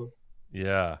Sanaim Silla.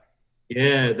 Yeah.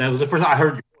 Yeah, that was the first time I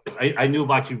heard your voice. I knew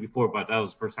about you before, but that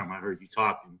was the first time I heard you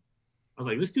talk. And I was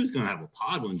like, this dude's gonna have a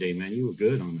pod one day, man. You were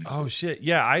good on that. Oh shit.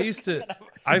 Yeah, I used to.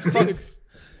 I fuck.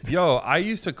 Yo, I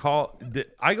used to call.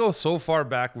 I go so far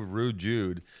back with Rude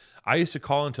Jude. I used to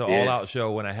call into All Out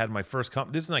Show when I had my first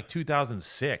company. This is like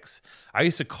 2006. I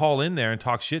used to call in there and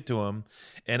talk shit to him,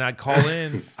 and I'd call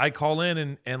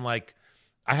in. And like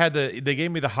I had they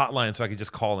gave me the hotline so I could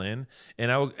just call in,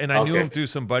 and I knew him through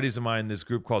some buddies of mine in this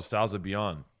group called Styles of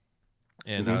Beyond.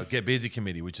 And Get Busy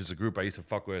Committee, which is a group I used to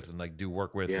fuck with and like do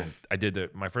work with. Yeah. And I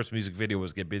did my first music video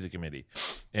was Get Busy Committee,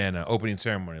 and opening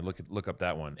ceremony. Look up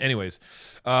that one. Anyways,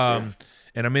 and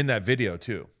I'm in that video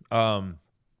too.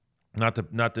 Not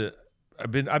to.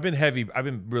 I've been heavy. I've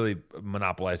been really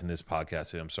monopolizing this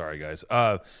podcast. I'm sorry, guys.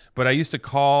 But I used to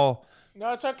call.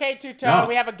 No, it's okay, Two-Tone. No.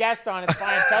 We have a guest on. It's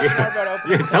fine. Tell us more about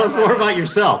opening. Tell us more about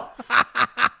yourself.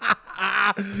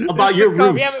 About your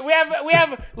roots. We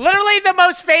have literally the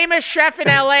most famous chef in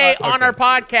LA on our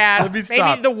podcast,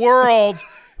 maybe the world.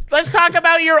 Let's talk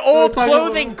about your old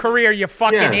clothing career, you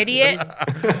fucking idiot.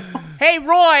 Hey,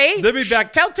 Roy. Let me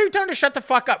back. Tell Two-Tone to shut the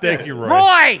fuck up. Thank you, Roy.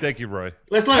 Roy. Thank you, Roy.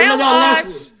 Let's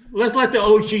let the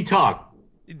OG talk.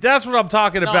 That's what I'm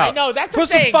talking about. I know. That's the Put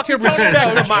thing. Put some fucking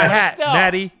respect on my hat,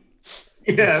 Maddie.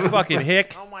 Yeah. Fucking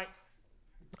hick. Oh my.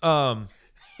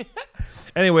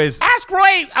 Anyways. Ask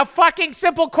Roy a fucking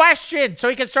simple question so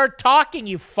he can start talking,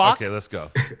 you fuck. Okay, let's go.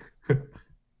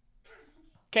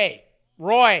 Okay,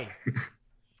 Roy.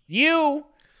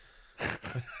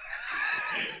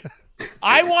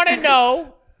 I want to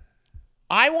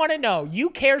know. You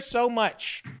care so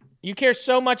much. You care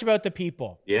so much about the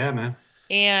people. Yeah, man.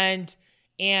 And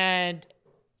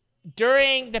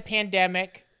during the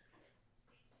pandemic,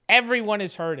 everyone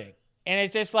is hurting. And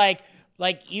it's just like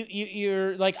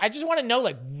you're like, I just want to know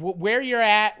like where you're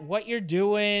at, what you're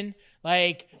doing.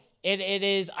 Like it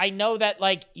is, I know that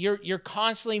like you're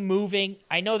constantly moving.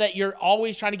 I know that you're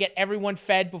always trying to get everyone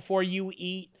fed before you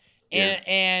eat.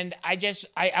 And I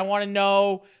want to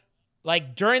know,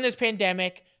 like, during this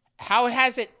pandemic, how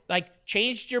has it like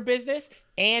changed your business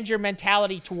and your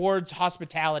mentality towards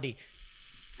hospitality?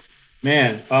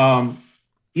 Man, like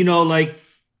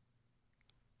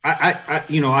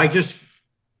I just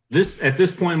at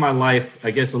this point in my life,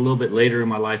 I guess a little bit later in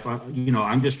my life,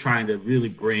 I'm just trying to really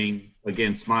bring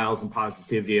again smiles and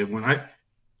positivity. When I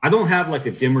don't have like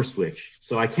a dimmer switch,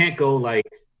 so I can't go like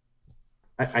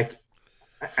I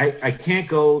can't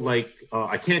go like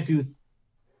I can't do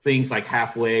things like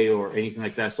halfway or anything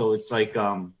like that. So it's like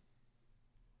I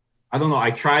don't know.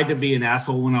 I tried to be an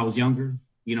asshole when I was younger,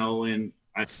 and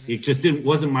it just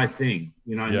wasn't my thing.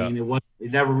 You know what I mean?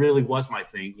 It never really was my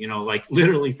thing. Like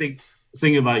literally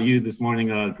thinking about you this morning,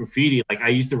 graffiti. Like I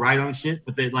used to write on shit,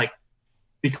 but then like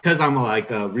because I'm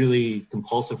a really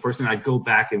compulsive person, I'd go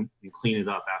back and clean it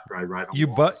up after I write on.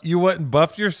 You went and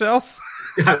buffed yourself?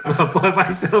 I buffed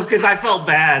myself because I felt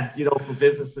bad, for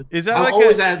businesses. Is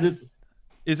that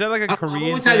Is that like a Korean? I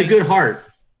always had a good heart,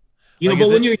 but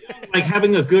when you're like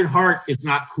having a good heart, it's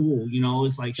not cool.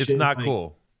 It's like it's shit, not like,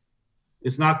 cool.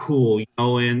 It's not cool,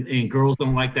 and girls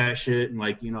don't like that shit. And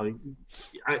like,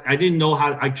 I didn't know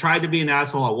how. I tried to be an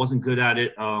asshole. I wasn't good at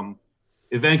it.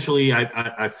 Eventually,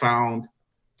 I found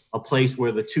a place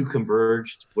where the two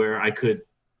converged, where I could,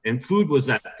 and food was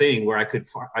that thing where I could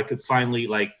finally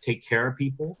like take care of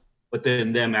people, but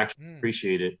then them actually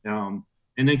appreciate it.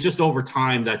 And then just over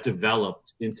time that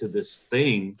developed into this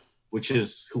thing, which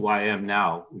is who I am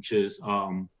now, which is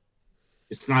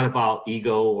it's not about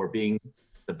ego or being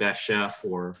the best chef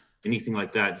or anything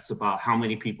like that. It's about how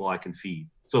many people I can feed.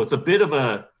 So it's a bit of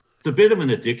an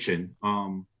addiction,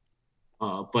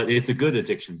 but it's a good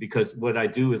addiction because what I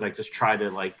do is I just try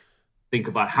to like think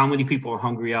about how many people are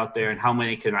hungry out there and how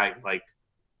many can I like.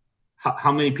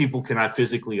 How many people can I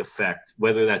physically affect,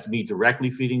 whether that's me directly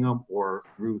feeding them or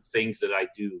through things that I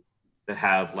do that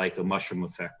have like a mushroom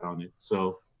effect on it.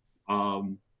 So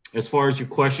as far as your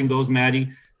question goes, Maddie,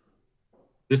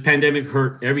 this pandemic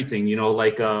hurt everything. We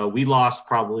lost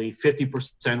probably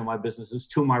 50% of my businesses.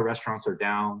 2 of my restaurants are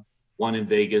down, 1 in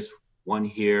Vegas, 1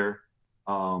 here.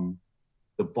 The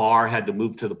bar had to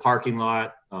move to the parking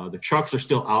lot. The trucks are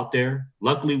still out there.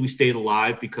 Luckily, we stayed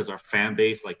alive because our fan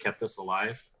base like kept us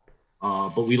alive.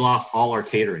 But we lost all our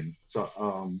catering.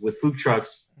 So with food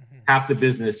trucks, half the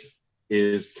business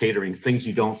is catering, things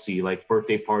you don't see, like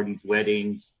birthday parties,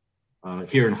 weddings.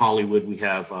 Here in Hollywood, we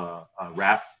have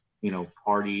rap,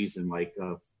 parties and like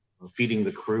feeding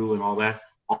the crew and all that.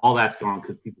 All that's gone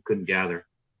because people couldn't gather.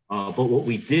 But what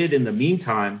we did in the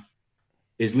meantime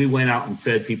is we went out and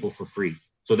fed people for free.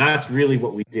 So that's really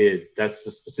what we did. That's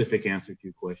the specific answer to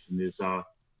your question is I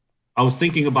was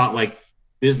thinking about like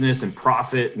business and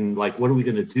profit and like, what are we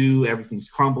going to do? Everything's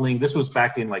crumbling. This was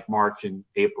back in like March and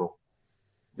April.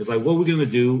 It's like, what are we going to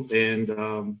do?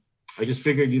 And I just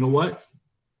figured, you know what?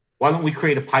 Why don't we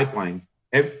create a pipeline?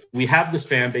 We have this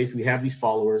fan base. We have these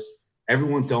followers.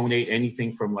 everyone donate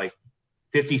anything from like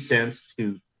 50 cents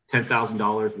to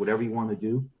 $10,000, whatever you want to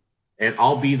do. And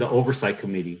I'll be the oversight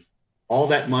committee. All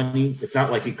that money, it's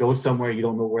not like it goes somewhere, you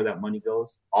don't know where that money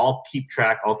goes. I'll keep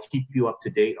track. I'll keep you up to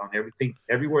date on everything.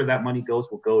 Everywhere that money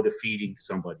goes will go to feeding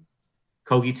somebody.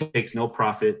 Kogi takes no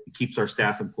profit. It keeps our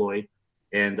staff employed.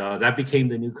 And that became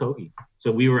the new Kogi.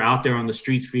 So we were out there on the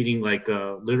streets feeding like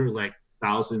literally like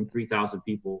 1,000, 3,000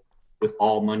 people with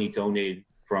all money donated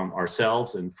from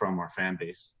ourselves and from our fan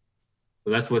base. So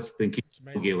that's what's been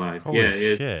keeping Kogi alive. Holy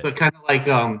it's shit. kind of like,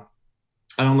 I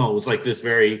don't know, it was like this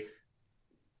very,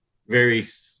 very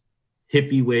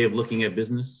hippie way of looking at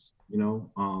business, you know?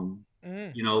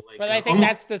 Like, but I think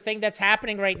that's the thing that's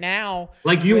happening right now.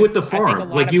 Like you with the farm,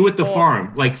 like you with the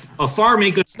farm, like a farm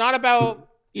ain't gonna, it's not about,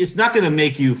 it's not going to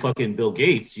make you fucking Bill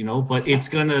Gates, you know, but it's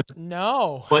going to,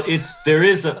 no, but there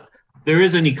is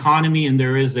an economy and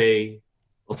there is a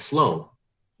flow.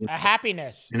 A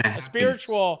happiness, And a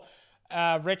spiritual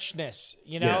richness,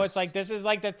 you know. Yes. It's like this is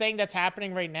like the thing that's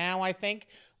happening right now, I think,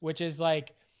 which is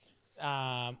like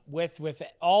with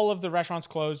all of the restaurants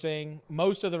closing,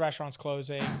 most of the restaurants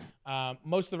closing,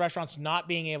 most of the restaurants not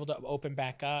being able to open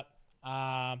back up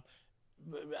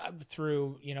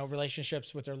through, you know,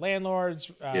 relationships with their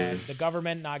landlords, the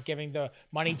government not giving the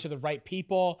money to the right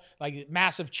people, like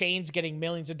massive chains getting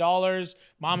millions of dollars,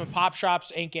 mom and pop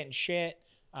shops ain't getting shit.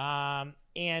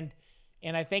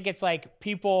 And I think it's like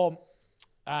people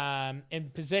in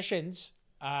positions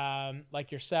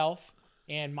like yourself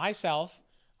and myself,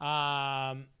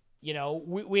 you know,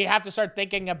 we have to start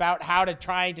thinking about how to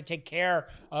try to take care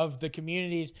of the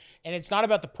communities. And it's not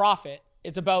about the profit.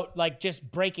 It's about like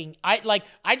just breaking. I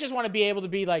just want to be able to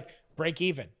be like break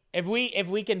even. If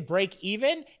we can break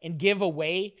even and give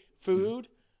away food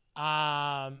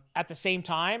at the same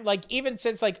time, like even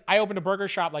since like I opened a burger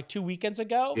shop like 2 weekends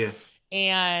ago,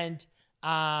 and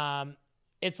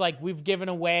it's like we've given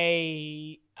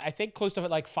away I think close to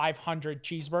like 500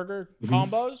 cheeseburger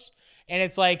combos, and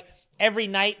it's like every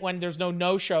night when there's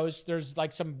no shows, there's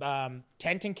like some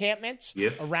tent encampments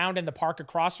around in the park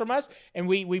across from us, and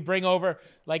we bring over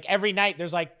like every night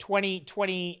there's like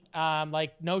 20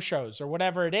 like no shows or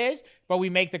whatever it is, but we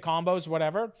make the combos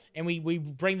whatever, and we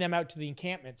bring them out to the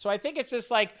encampment. So I think it's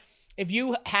just like if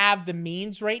you have the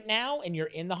means right now and you're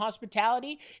in the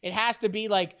hospitality, it has to be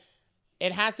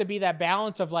that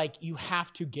balance of like you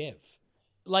have to give,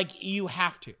 like you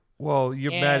have to. Well,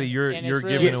 Maddie, you're really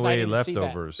giving away exciting to see that.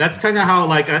 leftovers. That's kind of how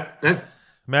like that's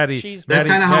Maddie. Cheese- that's Maddie,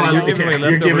 kind of how I you're look giving away at it.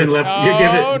 You're leftovers. giving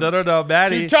you're giving. No,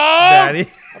 Maddie. Two-tone! Maddie.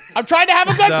 I'm trying to have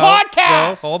a good No,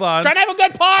 podcast. no, hold on. Trying to have a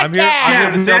good podcast. I'm here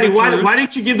Yeah, to tell Maddie, the truth. why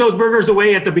didn't you give those burgers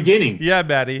away at the beginning? Yeah,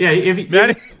 Maddie. Yeah, if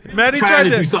Maddie trying tried to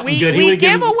do to something good, he we would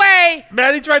give give away.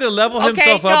 Maddie tried to level Okay,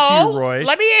 himself up no. to you, Roy.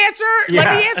 Let me answer.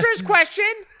 Let me answer his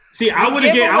question. See, I would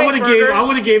have give away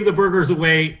burgers. gave the burgers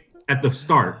away at the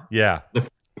start. Yeah. The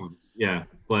first ones. Yeah,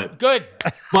 but Good.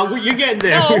 you're getting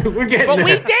there. No, We're getting but there.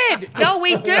 we did. No,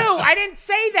 we do. I didn't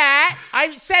say that.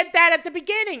 I said that at the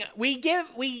beginning. We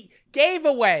gave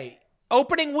away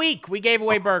opening week. We gave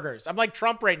away burgers. I'm like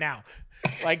Trump right now,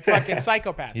 like fucking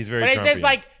psychopath. He's very But it's just Trumpy.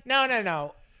 like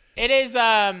no. It is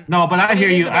No, but I hear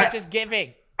it is you. about just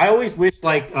giving. I always wish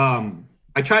like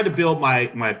I tried to build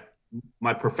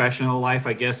my professional life,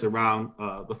 I guess, around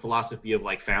the philosophy of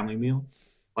like family meal.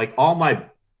 Like all my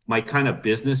kind of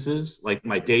businesses, like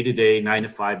my day-to-day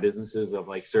 9-to-5 businesses of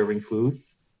like serving food.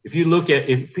 If you look at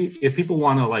if people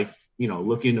want to like, you know,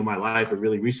 look into my life or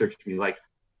really research me, like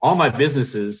all my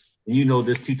businesses, and you know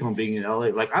this two-tone being in LA,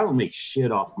 like I don't make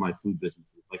shit off my food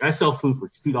businesses. Like I sell food for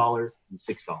 $2 and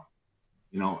 $6,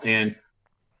 you know, and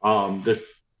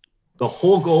the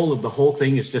whole goal of the whole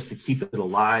thing is just to keep it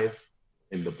alive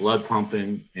and the blood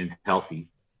pumping and healthy.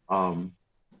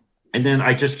 And then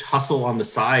I just hustle on the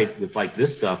side with like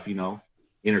this stuff, you know,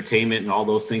 entertainment and all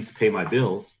those things to pay my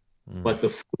bills. But the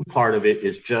food part of it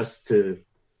is just to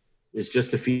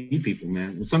feed people, man.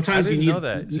 And I sometimes didn't you need know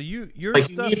that. So you're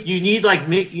like stuff. you need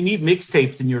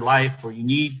mixtapes in your life, or you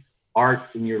need art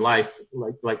in your life.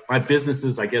 Like my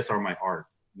businesses, I guess, are my art.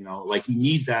 You know, like you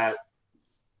need that.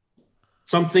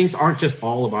 Some things aren't just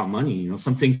all about money. You know,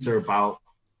 some things are about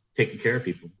taking care of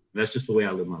people. That's just the way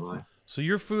I live my life. So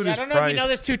your food Yeah, I is don't know priced. if you know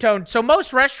this two-tone. So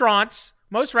most restaurants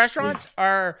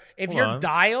are, if Hold you're on.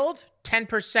 dialed,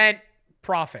 10%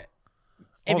 profit.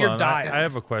 If Hold you're on, dialed. I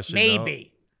have a question.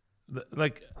 Maybe. though.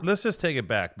 Like, let's just take it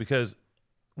back, because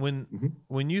when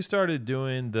you started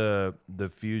doing the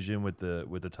fusion with the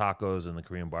tacos and the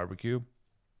Korean barbecue,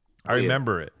 I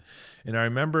remember it, and I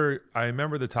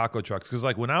remember the taco trucks, because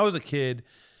like when I was a kid,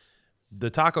 the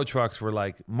taco trucks were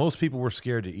like, most people were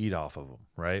scared to eat off of them,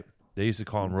 right? They used to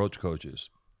call them roach coaches.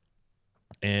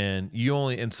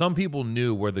 and some people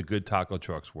knew where the good taco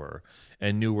trucks were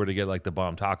and knew where to get like the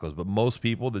bomb tacos, but most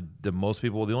people,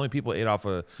 the only people ate off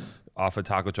a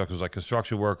taco truck was like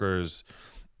construction workers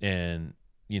and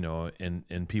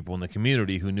and people in the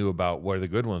community who knew about where the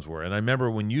good ones were. And I remember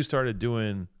when you started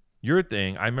doing your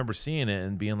thing, I remember seeing it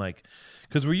and being like,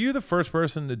 because were you the first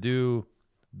person to do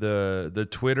the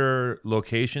Twitter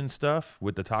location stuff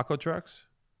with the taco trucks?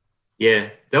 Yeah,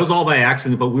 that was all by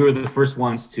accident, but we were the first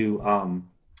ones to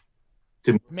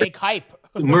Make hype.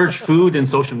 merge food and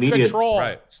social media. Control.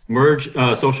 Right. Merge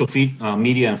social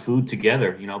media and food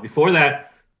together. Before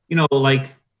that,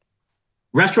 like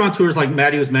restaurateurs, like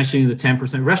Maddie was mentioning, the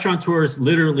 10%. Restaurateurs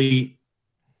literally,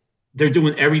 they're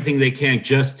doing everything they can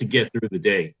just to get through the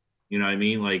day. You know what I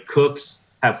mean? Like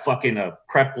cooks have fucking a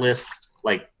prep list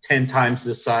like 10 times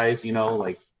this size.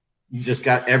 Like you just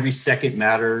got every second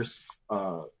matters.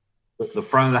 The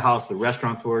front of the house, the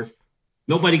restaurateurs,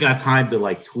 nobody got time to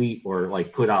like tweet or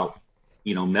like put out,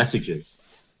 messages.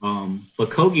 But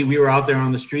Kogi, we were out there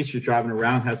on the streets, just driving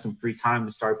around, had some free time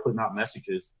to start putting out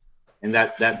messages. And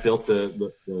that built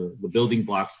the building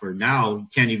blocks for now. You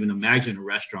can't even imagine a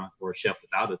restaurant or a chef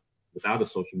without a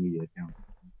social media account.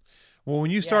 Well,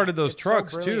 when you started those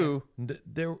trucks so too,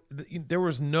 there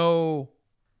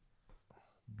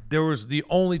was the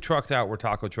only trucks out were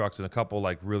taco trucks and a couple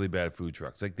like really bad food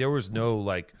trucks. Like there was no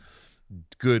like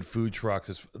good food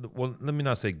trucks. Well, let me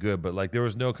not say good, but like there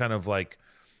was no kind of like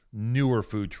newer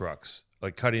food trucks,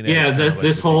 like cutting edge. Yeah, this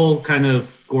this whole kind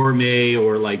of gourmet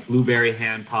or like blueberry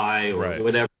hand pie or Right.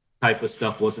 whatever type of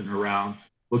stuff wasn't around.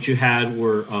 What you had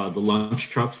were the lunch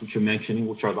trucks, which you're mentioning,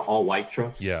 which are the all white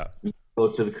trucks. Yeah. Go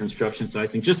to the construction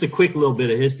sites. And just a quick little bit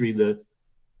of history, the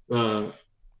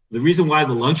reason why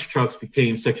the lunch trucks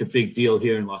became such a big deal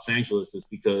here in Los Angeles is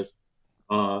because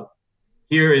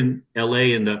here in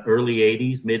LA in the early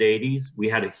 80s, mid 80s, we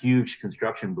had a huge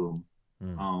construction boom.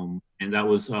 And that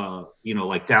was,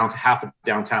 like half of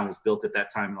downtown was built at that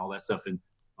time and all that stuff. And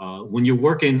when you're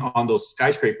working on those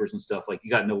skyscrapers and stuff, like you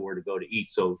got nowhere to go to eat.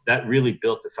 So that really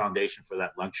built the foundation for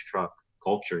that lunch truck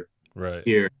culture Right.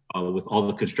 here with all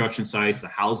the construction sites, the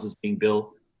houses being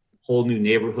built, whole new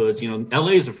neighborhoods.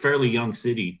 LA is a fairly young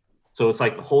city. So it's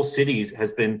like the whole city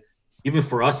has been, even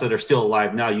for us that are still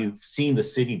alive now, you've seen the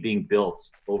city being built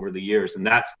over the years, and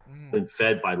that's been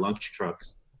fed by lunch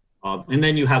trucks. And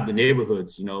then you have the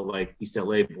neighborhoods, like East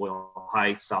LA, Boyle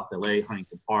Heights, South LA,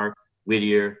 Huntington Park,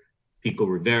 Whittier, Pico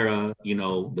Rivera,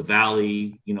 the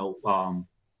Valley,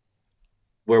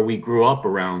 where we grew up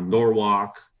around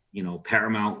Norwalk,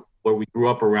 Paramount, where we grew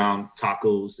up around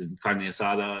tacos and carne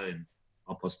asada and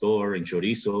al pastor and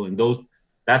chorizo, and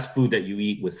that's food that you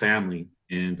eat with family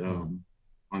and on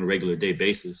a regular day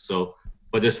basis. So,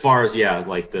 but as far as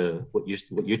like what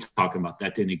you're talking about,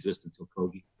 that didn't exist until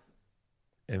Kogi.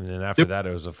 And then after that,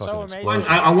 it was a fucking amazing. explosion.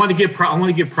 I want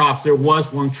to give props. There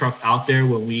was one truck out there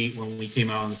when we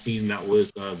came out on the scene. That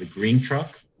was the green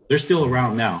truck. They're still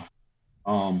around now.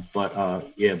 But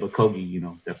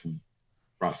Kogi, definitely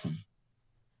brought some.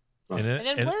 And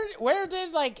And then where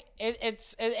did like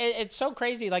it's so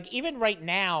crazy. Like even right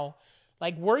now,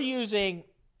 like we're using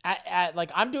at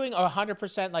like I'm doing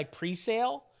 100% like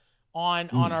pre-sale on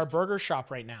our burger shop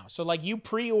right now. So like you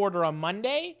pre-order on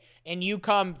Monday and you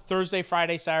come Thursday,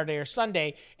 Friday, Saturday, or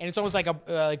Sunday, and it's almost like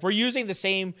like we're using the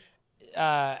same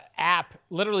app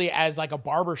literally as like a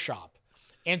barber shop.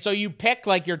 And so you pick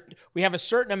like we have a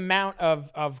certain amount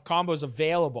of combos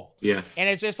available. Yeah. And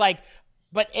it's just like,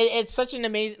 but it's such an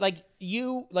amazing, like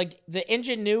the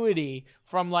ingenuity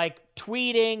from like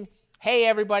tweeting, hey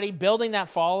everybody, building that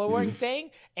following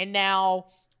thing, and now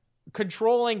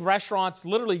controlling restaurants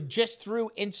literally just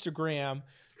through Instagram.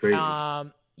 It's crazy.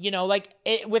 Like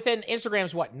within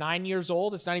Instagram's 9 years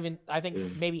old? It's not even, I think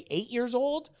maybe 8 years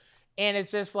old. And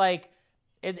it's just like,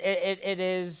 it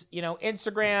is,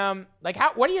 Instagram, like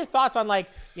what are your thoughts on like,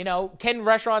 can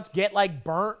restaurants get like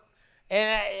burnt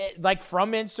and like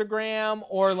from Instagram,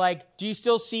 or like, do you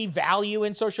still see value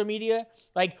in social media?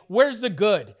 Like, where's the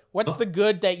good? What's the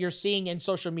good that you're seeing in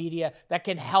social media that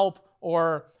can help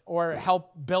or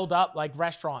help build up like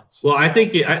restaurants? Well, I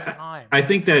think I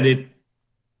think that it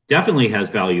definitely has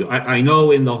value. I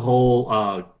know in the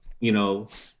whole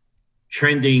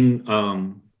trending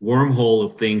wormhole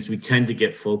of things, we tend to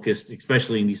get focused,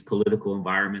 especially in these political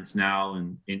environments now,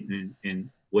 and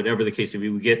whatever the case may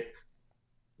be,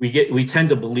 we tend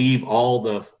to believe all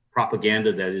the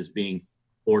propaganda that is being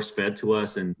force fed to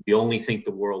us, and we only think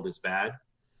the world is bad.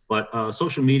 But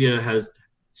social media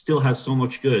still has so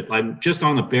much good. I'm just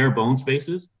on a bare bones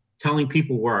basis, telling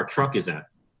people where our truck is at.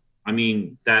 I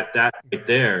mean, that right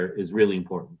there is really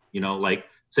important. Like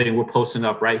saying we're posting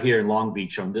up right here in Long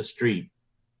Beach on this street,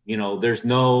 there's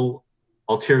no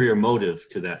ulterior motive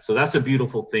to that. So that's a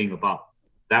beautiful thing about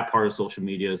that part of social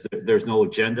media is there's no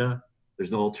agenda.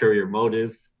 There's no ulterior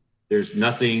motive. There's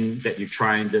nothing that you're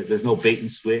there's no bait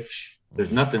and switch.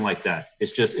 There's nothing like that.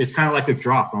 It's kind of like a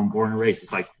drop on Born and Raised.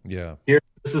 It's like, here,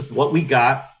 this is what we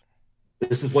got.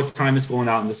 This is what time it's going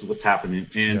out and this is what's happening.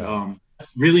 And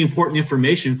it's really important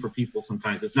information for people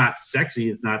sometimes. It's not sexy.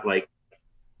 It's not like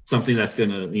something that's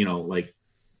going to, like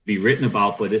be written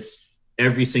about, but it's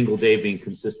every single day being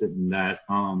consistent in that,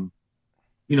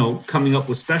 coming up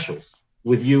with specials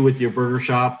with your burger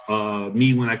shop,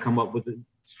 me, when I come up with a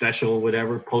special or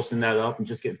whatever, posting that up and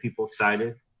just getting people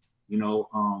excited,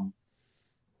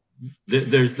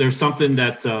 there's something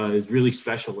that is really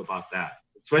special about that,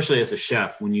 especially as a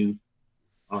chef, when you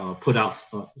put out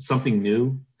something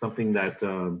new, something that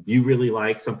you really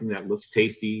like, something that looks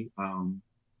tasty,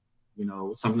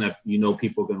 something that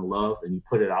people are going to love, and you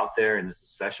put it out there and it's a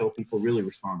special, people really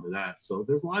respond to that. So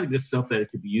there's a lot of good stuff that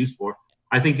it could be used for.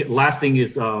 I think the last thing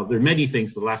is, there are many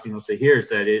things, but the last thing I'll say here is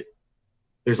that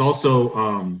there's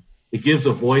also, it gives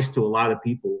a voice to a lot of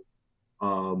people,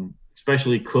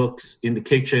 especially cooks in the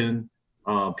kitchen,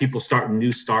 people starting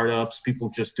new startups, people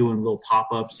just doing little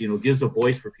pop-ups, gives a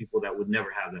voice for people that would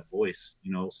never have that voice,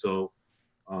 so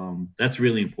that's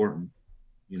really important.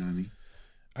 You know what I mean?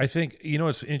 I think,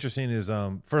 what's interesting is,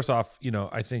 first off,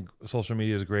 I think social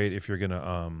media is great if you're going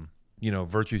to,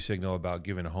 virtue signal about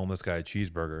giving a homeless guy a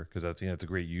cheeseburger, because I think that's a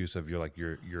great use of your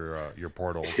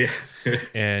portal. Yeah.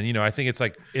 And, I think it's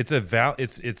like,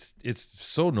 it's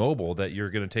so noble that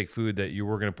you're going to take food that you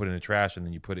were going to put in the trash and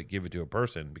then you give it to a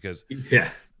person, because,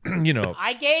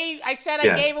 I said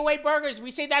I gave away burgers.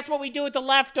 We say that's what we do with the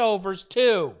leftovers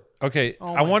too. Okay.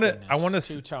 I want to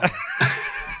two-tone.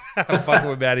 I'm fucking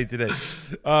with Maddie today.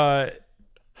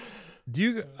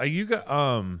 There's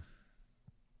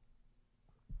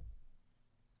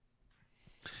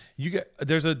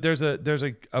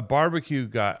a barbecue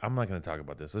guy. I'm not going to talk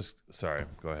about this. Sorry,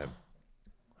 go ahead.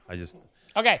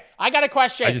 Okay, I got a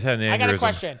question. I just had an aneurysm. I got a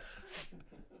question.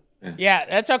 Yeah,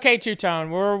 that's okay,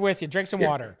 Two-Tone. We're with you. Drink some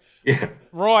water. Yeah.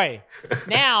 Roy,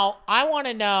 now I want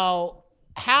to know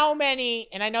how many,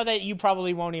 and I know that you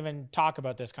probably won't even talk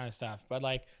about this kind of stuff, but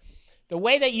like the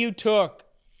way that you took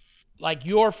like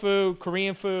your food,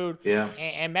 Korean food,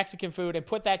 and Mexican food, and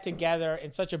put that together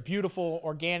in such a beautiful,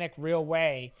 organic, real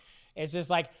way. It's just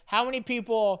like, how many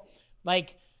people,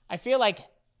 like, I feel like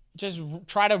just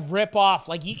try to rip off,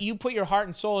 like you put your heart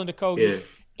and soul into Kogi,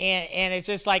 and it's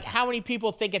just like, how many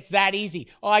people think it's that easy?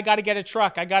 Oh, I got to get a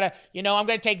truck. I got to, I'm going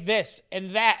to take this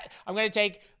and that. I'm going to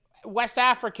take West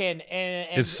African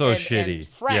and it's so shitty. And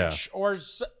French or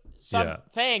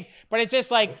something, but it's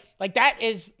just like that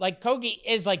is like Kogi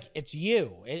is like, it's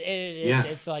you.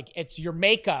 It's like, it's your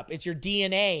makeup, it's your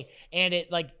DNA, and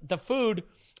it like the food.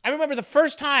 I remember the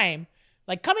first time,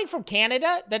 like coming from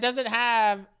Canada, that doesn't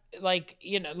have like,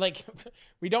 like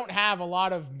we don't have a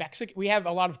lot of Mexican. We have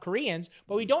a lot of Koreans,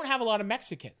 but we don't have a lot of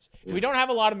Mexicans. We don't have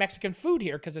a lot of Mexican food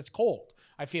here because it's cold.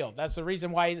 I feel that's the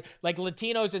reason why like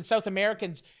Latinos and South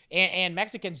Americans and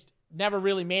Mexicans never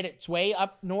really made its way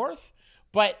up north.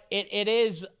 But it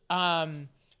is the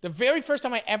very first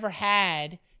time I ever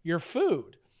had your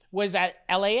food was at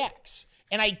LAX.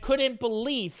 And I couldn't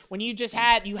believe when you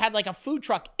had like a food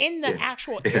truck in the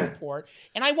actual airport.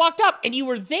 And I walked up and you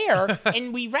were there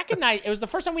and we recognized, it was the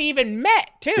first time we even met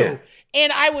too. Yeah.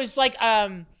 And I was like,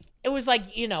 it was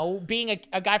like, being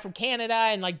a guy from Canada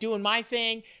and like doing my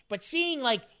thing, but seeing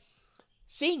like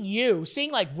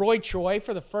Roy Choi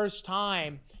for the first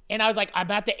time. And I was like, I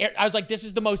was like, this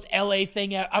is the most LA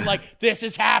thing ever. I'm like, this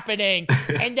is happening.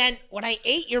 And then when I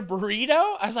ate your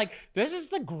burrito, I was like, this is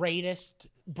the greatest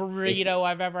burrito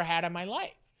I've ever had in my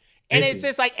life. And it's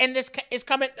just like, and this is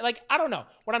coming, like, I don't know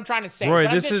what I'm trying to say. Roy,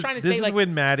 but this is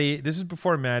when Maddie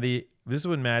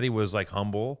was like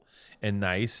humble and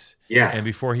nice. Yeah. And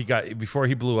before he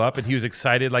blew up and he was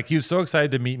excited, like he was so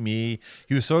excited to meet me.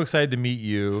 He was so excited to meet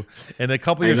you. And a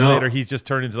couple years later, he's just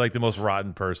turned into like the most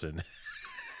rotten person.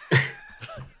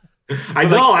 I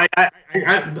know. I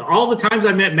all the times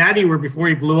I met Maddie were before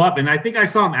he blew up, and I think I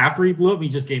saw him after he blew up. He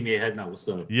just gave me a head nod. What's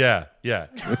up? Yeah.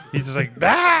 He's just like,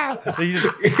 ah! He just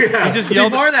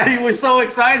yelled. Before that, he was so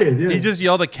excited. Yeah. He just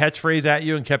yelled a catchphrase at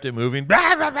you and kept it moving.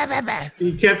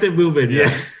 He kept it moving.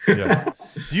 Yeah.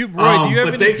 Do you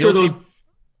have any guilty?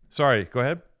 Sorry, go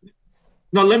ahead.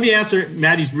 No, let me answer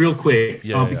Maddie's real quick.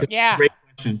 Great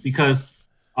question, because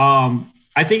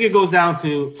I think it goes down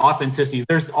to authenticity.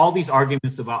 There's all these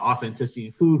arguments about authenticity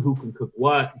in food, who can cook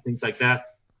what, and things like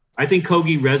that. I think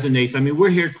Kogi resonates. I mean, we're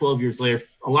here 12 years later.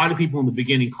 A lot of people in the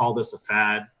beginning called us a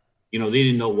fad. They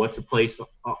didn't know what to place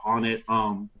on it.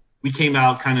 we came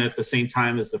out kind of at the same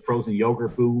time as the frozen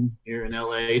yogurt boom here in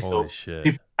LA. So shit.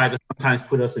 people try to sometimes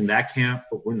put us in that camp,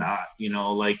 but we're not,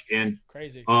 and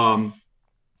Crazy.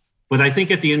 But I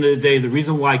think at the end of the day, the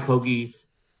reason why Kogi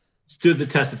stood the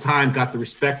test of time, got the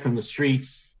respect from the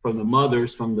streets, from the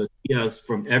mothers, from the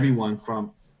from everyone,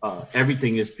 from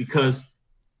everything, is because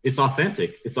it's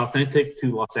authentic. It's authentic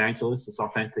to Los Angeles. It's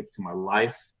authentic to my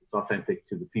life. It's authentic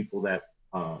to the people that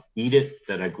eat it,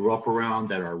 that I grew up around,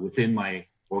 that are within my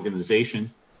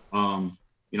organization. I'm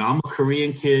a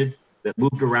Korean kid that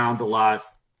moved around a lot,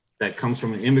 that comes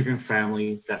from an immigrant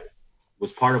family, that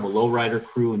was part of a lowrider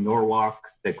crew in Norwalk,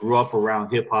 that grew up around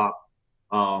hip hop.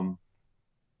 I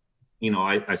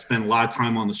spent a lot of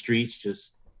time on the streets,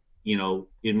 just,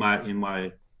 in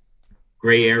my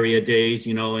gray area days,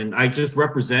 and I just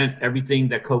represent everything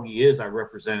that Kogi is. I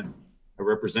represent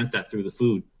that through the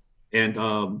food. And,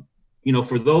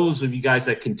 for those of you guys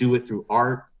that can do it through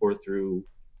art or through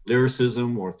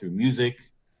lyricism or through music,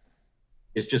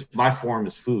 it's just my form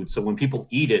is food. So when people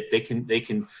eat it, they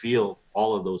can feel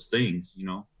all of those things.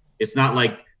 It's not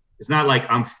like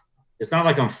I'm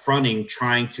fronting,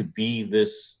 trying to be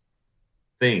this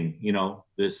thing,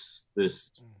 this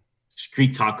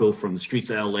street taco from the streets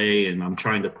of LA, and I'm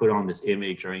trying to put on this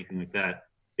image or anything like that.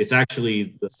 It's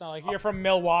actually it's not like you're from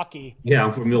Milwaukee. Yeah,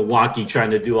 I'm from Milwaukee,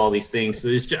 trying to do all these things. So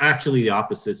it's actually the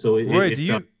opposite. So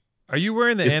are you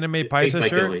wearing the Anime Paisa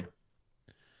shirt? LA.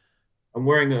 I'm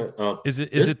wearing a. Is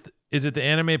it the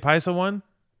Anime Paisa one?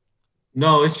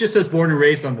 No, it just says born and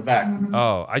raised on the back.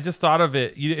 Oh, I just thought of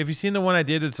it. Have you seen the one I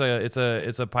did? It's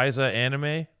a Paisa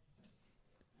anime.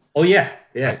 Oh yeah.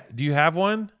 Do you have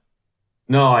one?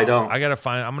 No, I don't.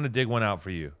 I'm gonna dig one out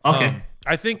for you. Okay.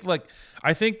 I think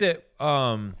that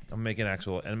I'm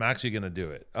actually gonna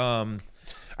do it.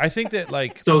 I think that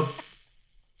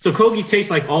So Kogi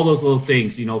tastes like all those little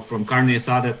things, from carne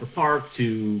asada at the park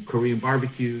to Korean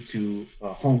barbecue to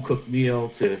a home cooked meal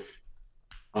to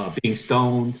being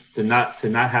stoned to not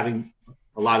having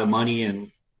a lot of money,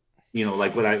 and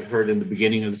like what I heard in the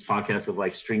beginning of this podcast of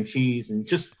like string cheese, and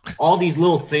just all these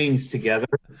little things together,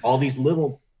 all these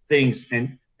little things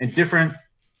and different.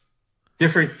 A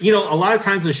lot of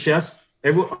times the chefs,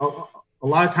 a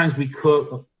lot of times we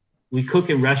cook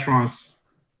in restaurants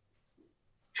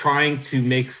trying to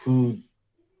make food,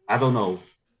 I don't know,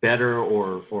 better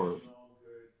or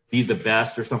be the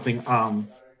best or something.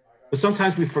 But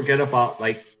sometimes we forget about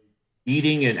like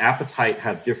eating and appetite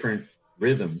have different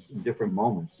rhythms and different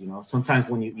moments. Sometimes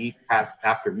when you eat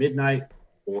after midnight,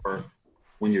 or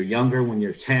when you're younger, when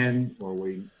you're 10, or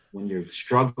when you're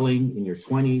struggling in your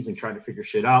 20s and trying to figure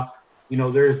shit out,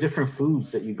 there's different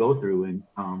foods that you go through.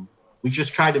 And we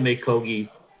just try to make Kogi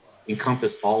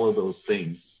encompass all of those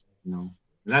things, And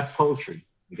that's poetry,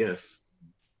 I guess.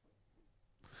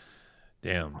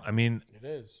 Damn. I mean, it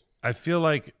is. I feel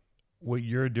like what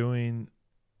you're doing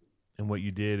and what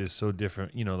you did is so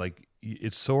different.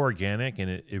 It's so organic, and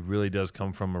it really does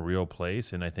come from a real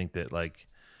place. And I think that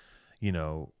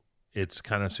it's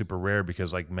kind of super rare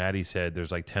because like Maddie said,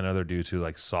 there's like 10 other dudes who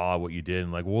like saw what you did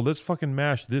and like, well, let's fucking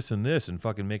mash this and this and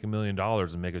fucking make $1 million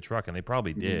and make a truck. And they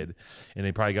probably did. And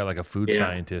they probably got like a food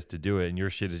scientist to do it. And your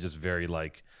shit is just very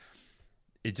like,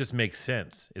 it just makes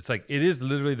sense. It's like, it is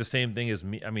literally the same thing as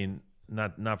me. I mean,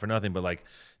 not for nothing, but like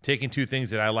taking two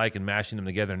things that I like and mashing them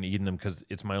together and eating them because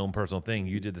it's my own personal thing.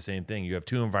 You did the same thing. You have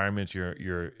two environments.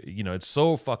 You're it's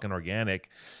so fucking organic.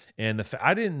 And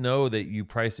I didn't know that you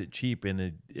priced it cheap and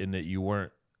that you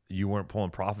weren't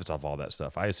pulling profits off all that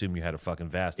stuff. I assume you had a fucking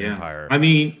vast empire. I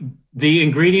mean, the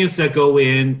ingredients that go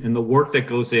in and the work that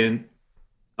goes in,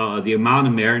 the amount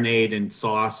of marinade and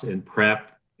sauce and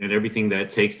prep and everything that it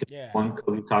takes to make one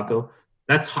Kogi taco.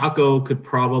 That taco could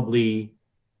probably,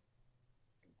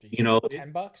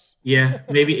 $10. Yeah,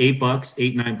 maybe $8,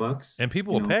 $9. And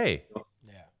people will pay. So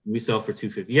we sell for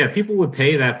 $250. Yeah, people would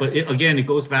pay that, but it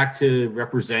goes back to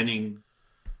representing.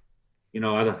 I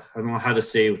don't know how to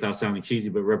say it without sounding cheesy,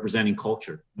 but representing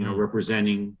culture.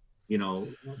 Representing.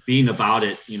 Being about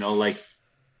it. Like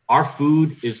our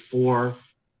food is for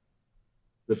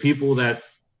the people that,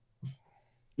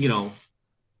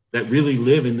 that really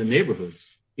live in the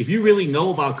neighborhoods. If you really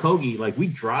know about Kogi, like we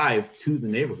drive to the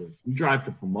neighborhoods. We drive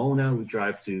to Pomona. We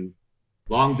drive to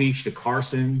Long Beach, to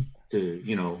Carson, to,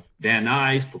 Van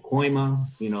Nuys, Pacoima,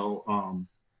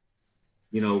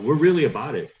 we're really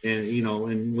about it. And,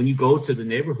 and when you go to the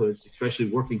neighborhoods, especially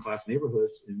working class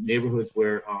neighborhoods, and neighborhoods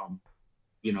where,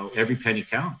 every penny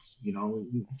counts,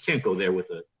 you can't go there with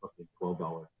a fucking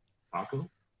 $12 taco.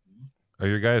 Are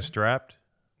your guys strapped?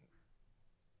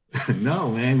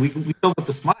 No, man, we go with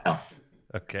the smile.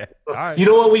 Okay. All right. You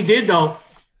know what we did though?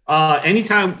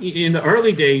 Anytime in the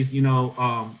early days,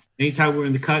 anytime we're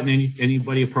in the cut and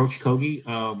anybody approached Kogi,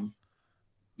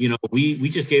 you know, we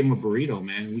just gave him a burrito,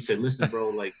 man. We said, listen, bro,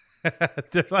 like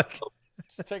they're like,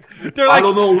 I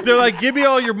don't know. They're like, give me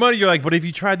all your money. You're like, but if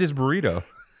you tried this burrito,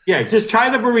 yeah, just try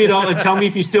the burrito and tell me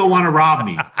if you still want to rob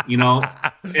me, you know?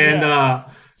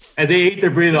 And they ate the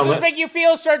burrito. Does this make you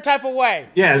feel a certain type of way?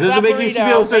 Yeah, does it make you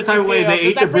feel a certain type of way? They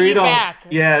ate the burrito.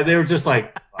 Yeah, they were just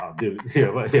like, oh, dude.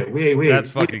 Yeah, wait. That's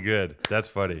fucking good. That's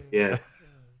funny. Yeah.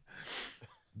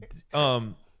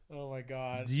 Oh my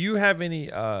god. Do you have any?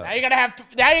 Now you're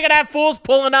gonna have fools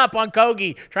pulling up on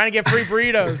Kogi trying to get free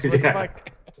burritos. What the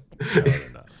fuck?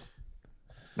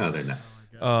 No, they're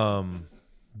not.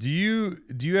 Do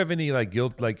you have any like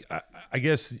guilt? Like I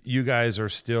guess you guys are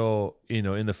still, you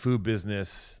know, in the food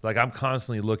business. Like I'm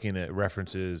constantly looking at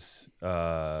references,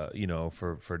 you know,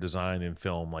 for design and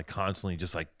film, like constantly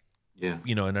just like, yeah,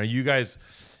 you know. And are you guys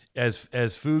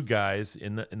as food guys,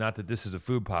 and not that this is a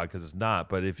food pod because it's not,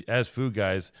 but if as food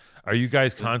guys, are you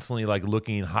guys constantly like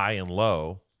looking high and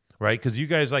low, right? Because you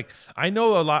guys like, I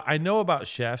know about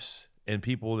chefs and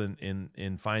people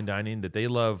in fine dining that they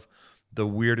love the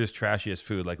weirdest, trashiest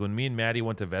food. Like when me and Maddie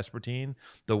went to Vespertine,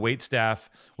 the wait staff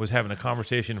was having a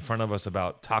conversation in front of us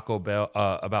about Taco Bell,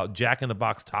 about Jack in the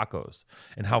Box tacos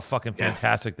and how fucking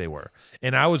fantastic they were.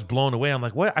 And I was blown away. I'm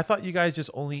like, what? I thought you guys just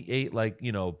only ate like,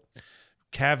 you know,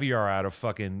 caviar out of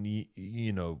fucking,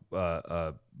 you know,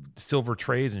 silver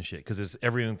trays and shit. Because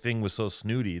everything was so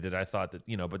snooty that I thought that,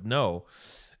 you know, but no.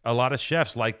 A lot of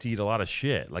chefs like to eat a lot of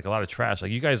shit, like a lot of trash.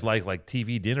 Like you guys like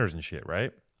TV dinners and shit,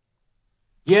 right?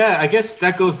 Yeah, I guess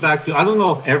that goes back to, I don't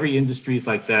know if every industry is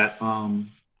like that,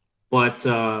 but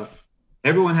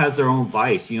everyone has their own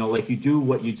vice. You know, like you do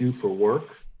what you do for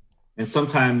work, and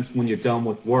sometimes when you're done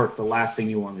with work, the last thing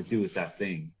you want to do is that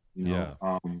thing. You know,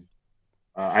 yeah.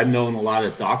 I've known a lot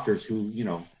of doctors who, you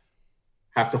know,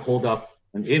 have to hold up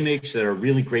an image, that are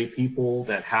really great people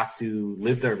that have to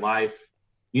live their life,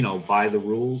 you know, by the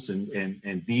rules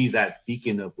and be that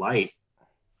beacon of light.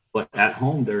 But at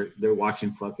home, they're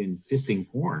watching fucking fisting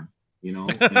porn, you know.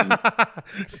 And, you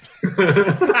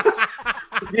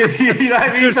know what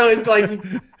I mean? So it's like you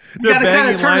gotta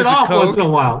kind of turn it off once in a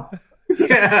while.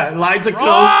 Yeah, lines of coke.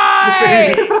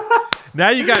 Now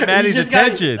you got Maddie's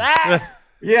attention.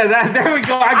 Yeah, there we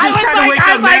go. I'm just trying to wake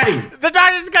up Maddie. The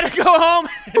doctor's gonna go home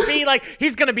and be like,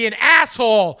 he's gonna be an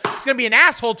asshole. He's gonna be an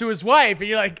asshole to his wife, and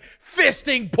you're like,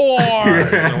 fisting porn.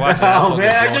 Oh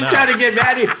man, I'm just trying to get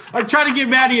Maddie. I'm trying to get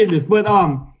Maddie in this, but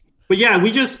yeah, I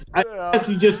guess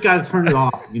you just gotta turn it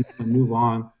off, you know, and move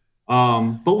on.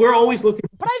 But we're always looking.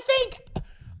 But I think,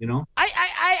 you know,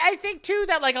 I think too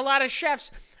that like a lot of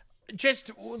chefs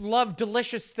just love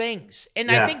delicious things.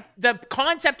 And I think the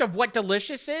concept of what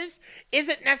delicious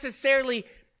isn't necessarily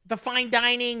the fine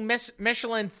dining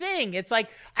Michelin thing. It's like,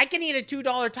 I can eat a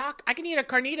 $2 taco. I can eat a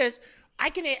carnitas. I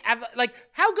can have, like,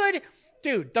 how good,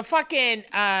 dude, the fucking,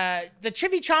 the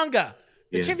chimichanga.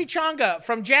 The chimichanga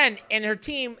from Jen and her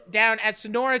team down at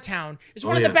Sonora Town is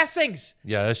one of the best things.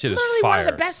 Yeah, that shit is literally fire. One of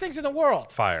the best things in the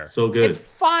world. Fire. So good. It's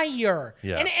fire.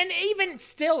 Yeah. And even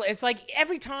still, it's like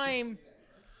every time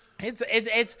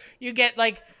it's you get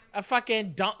like a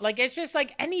fucking dump, like it's just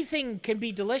like anything can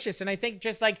be delicious. And I think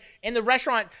just like in the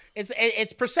restaurant,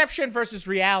 it's perception versus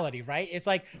reality, right? It's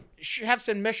like chefs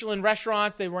in Michelin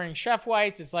restaurants, they're wearing chef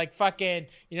whites. It's like fucking,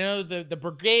 you know, the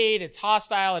brigade, it's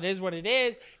hostile, it is what it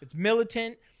is, it's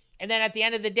militant. And then at the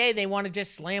end of the day, they want to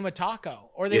just slam a taco,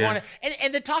 or they want to,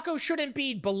 and the taco shouldn't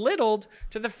be belittled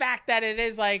to the fact that it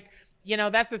is like, you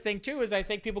know, that's the thing too, is I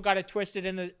think people got it twisted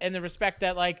in the respect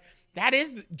that like, that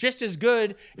is just as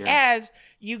good as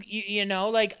you know,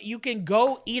 like you can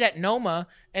go eat at Noma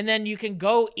and then you can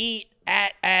go eat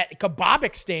at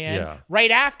Kebabistan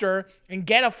right after and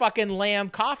get a fucking lamb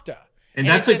kofta. And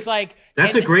that's just like,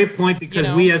 that's a great point, because you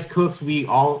know, we as cooks, we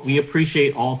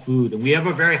appreciate all food, and we have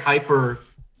a very hyper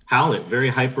palate, very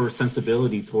hyper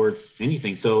sensibility towards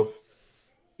anything. So,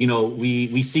 you know,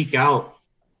 we seek out.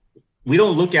 We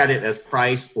don't look at it as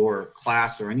price or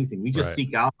class or anything. We just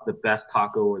seek out the best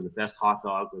taco or the best hot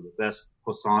dog or the best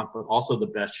croissant, but also the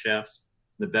best chefs,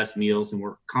 the best meals. And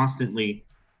we're constantly,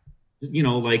 you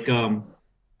know, like,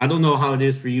 I don't know how it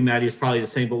is for you, Maddie. It's probably the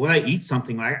same. But when I eat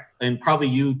something, like, and probably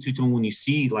you, Tutone, when you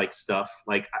see like stuff,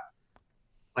 like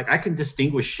I can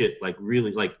distinguish shit like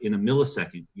really like in a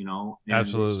millisecond, you know? And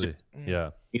absolutely. You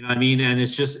know what I mean? And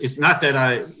it's not that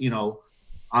I, you know,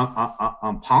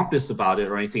 I'm pompous about it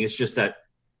or anything. It's just that,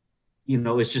 you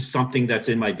know, it's just something that's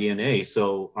in my DNA.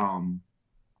 So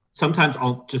sometimes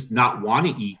I'll just not want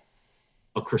to eat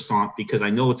a croissant because I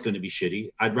know it's going to be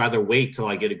shitty. I'd rather wait till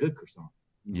I get a good croissant.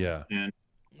 Yeah. And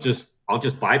I'll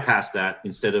just bypass that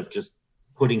instead of just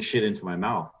putting shit into my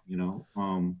mouth, you know?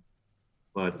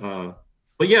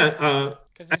 But yeah,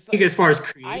 Because I it's think like as far as I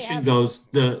creation have goes,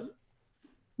 the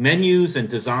menus and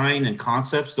design and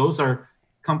concepts, those are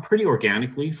come pretty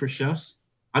organically for chefs.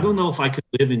 I don't know if I could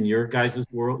live in your guys'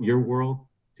 world, your world,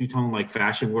 two-tone like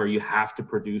fashion, where you have to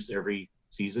produce every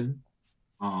season.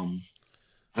 Um,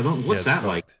 I don't. Yeah, What's it's that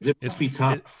like? fucked. It must be It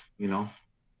tough, you know.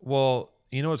 well,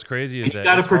 you know what's crazy is And you that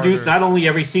got to it's produce harder. not only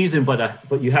every season, but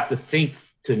you have to think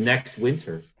to next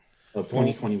winter of Well,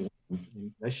 2021.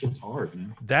 That shit's hard,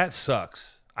 man. that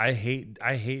sucks. I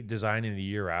hate designing a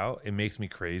year out. It makes me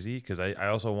crazy because I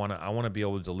also want to be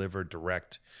able to deliver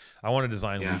direct. I want to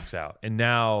design Yeah, weeks out. And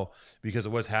now because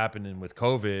of what's happening with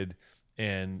COVID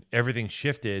and everything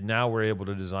shifted, now we're able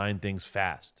to design things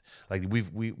fast. Like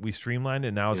we streamlined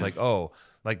it. Now it's yeah, like, oh,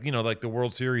 like like the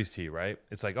World Series tee, right?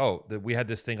 It's like, oh, we had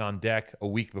this thing on deck a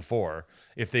week before.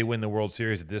 If they win the World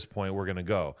Series at this point, we're gonna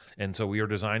go. And so we were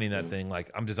designing that thing. Like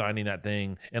I'm designing that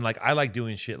thing, and like I like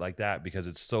doing shit like that because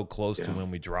it's so close to yeah. when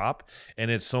we drop,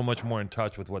 and it's so much more in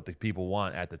touch with what the people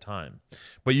want at the time.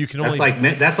 But you can That's only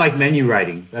like that's like menu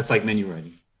writing. That's like menu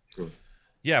writing. Sure.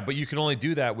 yeah, but you can only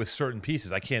do that with certain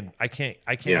pieces. I can't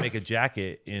Yeah, make a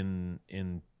jacket in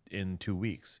 2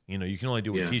 weeks. You can only do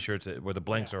it with yeah. t-shirts where the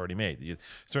blanks are already made.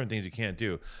 Certain things you can't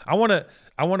do. I want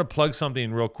to plug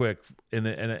something real quick, and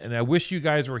I wish you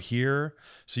guys were here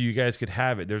so you guys could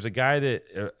have it. There's a guy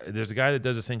that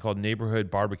does this thing called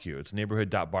Neighborhood Barbecue. It's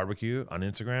neighborhood.barbecue on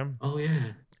Instagram, Oh yeah.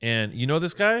 and you know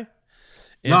this guy. No,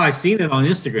 And I've seen it on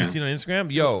you Instagram. seen it on Instagram?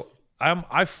 Looks, Yo,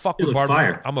 I fuck it with looks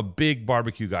barbecue. fire. I'm a big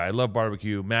barbecue guy. I love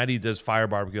barbecue. Maddie does fire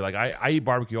barbecue. Like I eat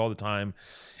barbecue all the time.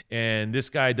 And this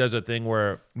guy does a thing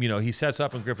where, he sets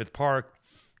up in Griffith Park.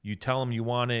 You tell him you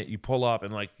want it, you pull up,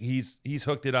 and like he's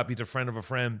hooked it up. He's a friend of a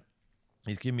friend.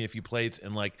 He's giving me a few plates,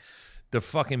 and like the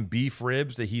fucking beef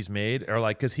ribs that he's made are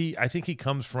like, because I think he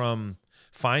comes from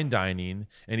fine dining,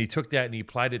 and he took that and he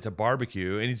applied it to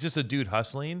barbecue, and he's just a dude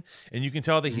hustling, and you can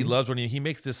tell that he loves when he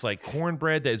makes this like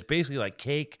cornbread that is basically like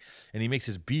cake, and he makes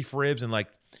his beef ribs, and like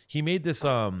he made this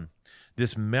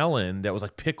melon that was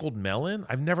like pickled melon.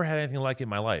 I've never had anything like it in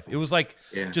my life. It was like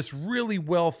Yeah. just really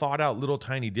well thought out little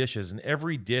tiny dishes, and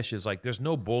every dish is like there's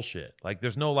no bullshit. Like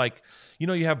there's no like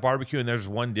you have barbecue and there's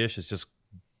one dish that's just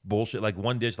bullshit. Like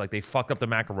one dish like they fucked up the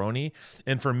macaroni,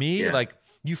 and for me Yeah. like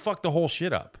you fuck the whole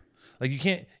shit up. Like you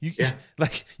Yeah.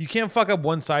 like you can't fuck up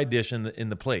one side dish in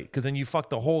the plate because then you fuck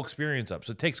the whole experience up.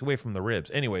 So it takes away from the ribs.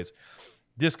 Anyways,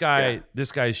 this guy's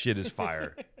shit is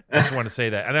fire. I just want to say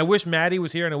that. And I wish Maddie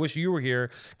was here and I wish you were here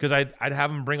because I'd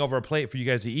have him bring over a plate for you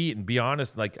guys to eat. And be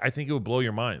honest, like I think it would blow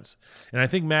your minds. And I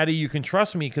think, Maddie, you can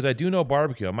trust me because I do know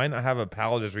barbecue. I might not have a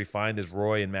palate as refined as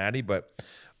Roy and Maddie, but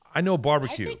I know I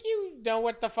barbecue. think you know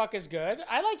what the fuck is good.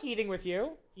 I like eating with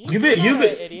you. You've been You're not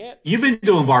an idiot. you've been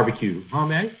doing barbecue, huh,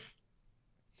 man?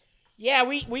 Yeah,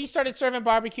 we started serving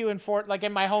barbecue in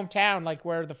in my hometown, like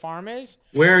where the farm is.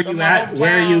 Where are From you my at?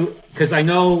 Where are hometown. you? Because I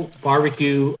know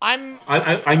barbecue. I'm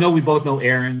I know we both know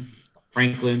Aaron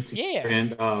Franklin. Yeah.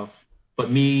 And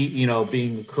but me,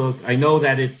 being the cook, I know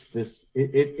that it's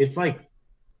it's like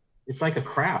a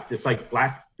craft. It's like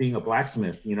being a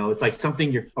blacksmith. It's like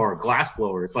something or a glass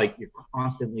blower. It's like you're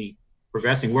constantly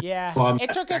progressing. Yeah. On It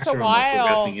that took us a spectrum of while.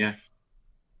 progressing, yeah.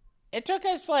 It took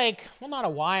us not a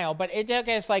while, but it took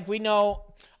us we know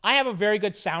I have a very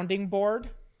good sounding board.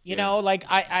 You know, like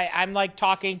I'm like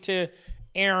talking to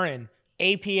Aaron,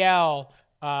 APL,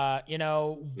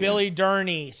 Billy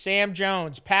Durney, Sam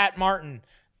Jones, Pat Martin,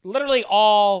 literally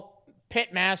all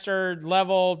pitmaster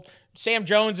level. Sam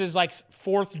Jones is like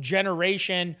 4th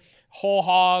generation whole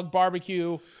hog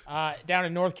barbecue down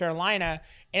in North Carolina.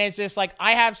 And it's just like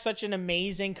I have such an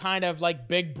amazing kind of like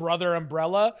big brother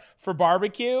umbrella for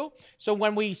barbecue. So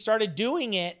when we started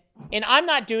doing it, and I'm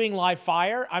not doing live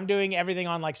fire, I'm doing everything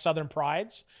on like Southern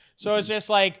Prides. So it's just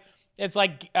like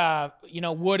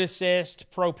wood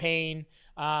assist, propane.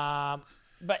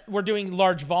 But we're doing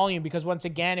large volume because once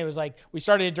again, it was like we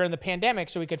started it during the pandemic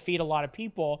so we could feed a lot of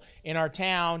people in our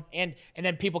town, and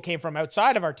then people came from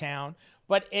outside of our town.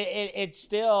 But it's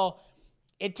still.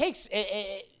 It takes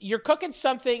you're cooking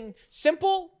something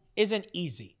simple isn't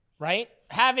easy, right?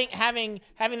 Having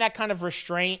that kind of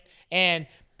restraint, and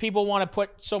people want to put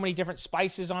so many different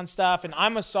spices on stuff, and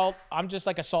I'm just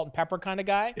like a salt and pepper kind of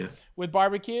guy with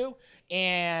barbecue,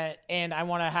 and I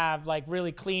want to have like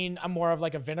really clean. I'm more of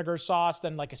like a vinegar sauce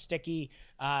than like a sticky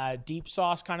deep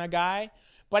sauce kind of guy.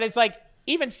 But it's like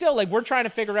even still, like we're trying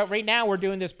to figure out right now. We're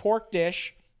doing this pork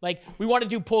dish. Like, we want to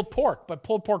do pulled pork, but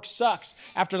pulled pork sucks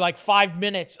after like 5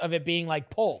 minutes of it being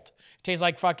like pulled. It tastes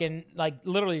like fucking, like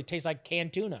literally it tastes like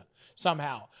canned tuna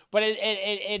somehow. But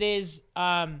it is,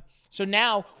 so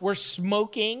now we're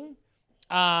smoking,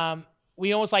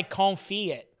 we almost like confit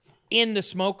it. in the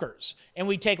smokers. And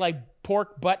we take like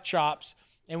pork butt chops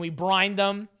and we brine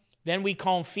them. Then we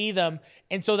confit them.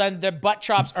 And so then the butt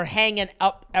chops are hanging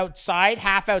up outside,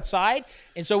 half outside.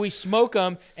 And so we smoke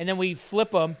them and then we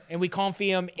flip them and we confit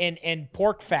them in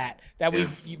pork fat that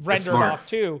we've rendered off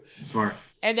too. Smart.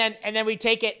 And then we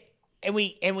take it and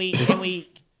we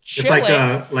chill it's like it.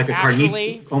 A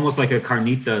carnita, almost like a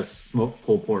carnita smoked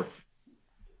pulled pork.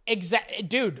 Exactly,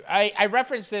 dude. I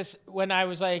referenced this when I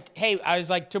was like, hey, I was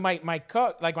like to my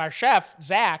cook, like my chef,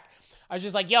 Zach. I was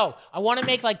just like, yo, I want to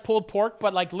make like pulled pork,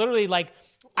 but like literally like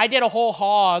I did a whole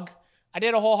hog. I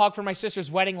did a whole hog for my sister's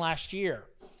wedding last year.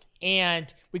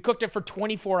 And we cooked it for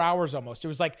 24 hours almost. It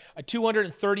was like a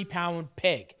 230-pound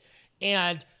pig.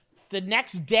 And the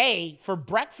next day for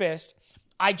breakfast,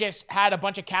 I just had a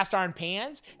bunch of cast iron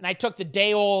pans and I took the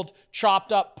day old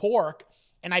chopped up pork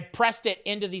and I pressed it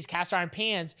into these cast iron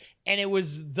pans and it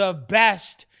was the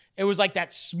best. It was like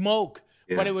that smoke,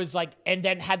 but it was like, and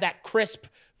then had that crisp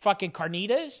fucking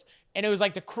carnitas. And it was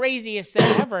like the craziest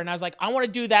thing ever. And I was like, I want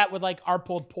to do that with like our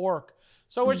pulled pork.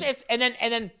 So we're just, and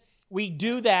then we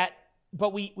do that,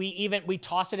 but we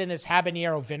toss it in this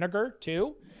habanero vinegar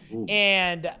too. Ooh.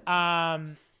 And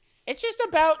it's just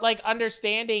about like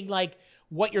understanding like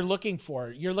what you're looking for.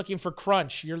 You're looking for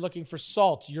crunch. You're looking for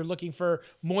salt. You're looking for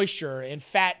moisture and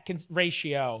fat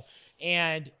ratio.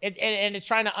 And it's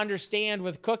trying to understand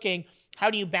with cooking, how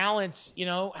do you balance,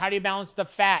 how do you balance the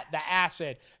fat, the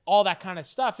acid, all that kind of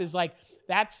stuff is like,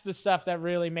 that's the stuff that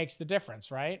really makes the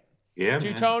difference, right? Yeah,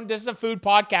 Two-Tone, this is a food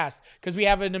podcast because we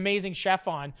have an amazing chef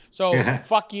on. So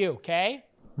fuck you, okay?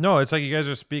 No, it's like you guys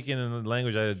are speaking in a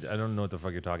language I don't know what the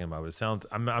fuck you're talking about. But it sounds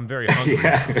I'm very hungry.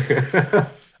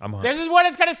 I'm hungry. This is what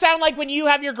it's gonna sound like when you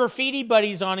have your graffiti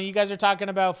buddies on and you guys are talking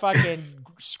about fucking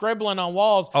scribbling on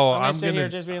walls. Oh, I'm gonna here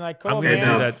just being like, cool, I'm man.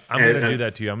 gonna do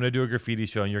that to you. I'm gonna do a graffiti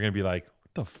show and you're gonna be like,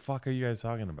 what the fuck are you guys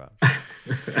talking about?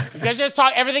 You guys just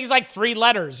talk. Everything's like 3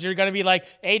 letters. You're gonna be like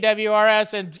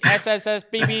AWRS and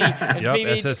SSSBB and yep,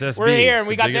 SSSB, we're here and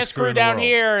we got this crew down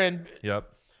here and yep.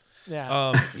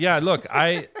 Yeah. Yeah. Look,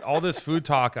 all this food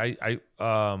talk. God,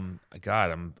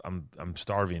 I'm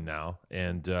starving now,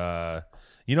 and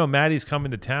Maddie's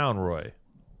coming to town. Roy,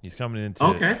 he's coming to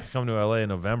LA in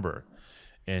November,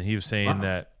 and he was saying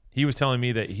that he was telling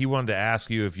me that he wanted to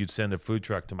ask you if you'd send a food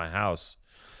truck to my house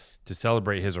to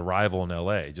celebrate his arrival in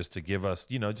LA, just to give us,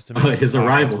 just to make his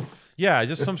arrival. Yeah,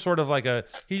 just some sort of like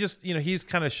he's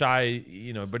kind of shy,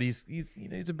 but he's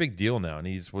a big deal now,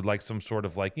 and would like some sort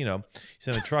of like,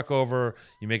 send a truck over,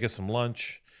 you make us some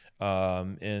lunch,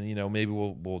 and maybe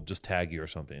we'll just tag you or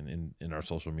something in our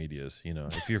social medias,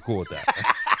 if you're cool with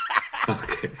that.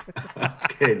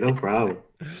 Okay, no problem.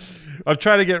 I'm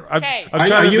trying to get.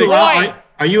 Are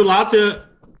you allowed to?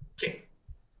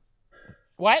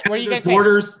 What? Where are you guys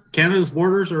saying? Canada's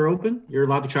borders are open. You're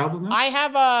allowed to travel now. I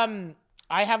have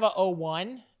a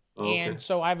O1, and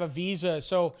so I have a visa.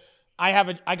 So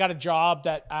I got a job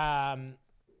that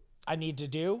I need to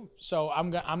do. So I'm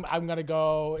gonna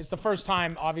go. It's the first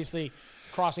time, obviously,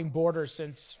 crossing borders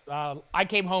since I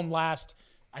came home last.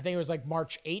 I think it was like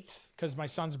March 8th because my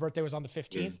son's birthday was on the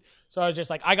 15th. So I was just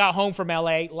like, I got home from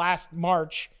LA last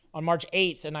March on March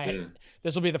 8th, and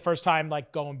this will be the first time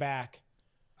like going back.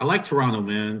 I like Toronto,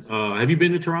 man. Have you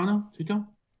been to Toronto, Tito?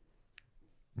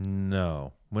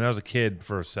 No. When I was a kid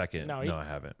for a second. No, I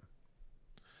haven't.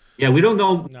 Yeah, we don't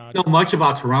know much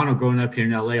about Toronto growing up here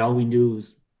in LA. All we knew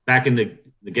was back in the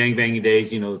gangbanging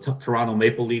days, Toronto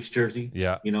Maple Leafs jersey.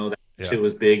 Yeah. That shit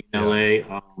was big in LA.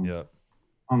 Yeah.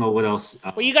 I don't know what else.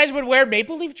 Well, you guys would wear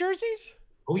Maple Leaf jerseys?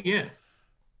 Oh, yeah.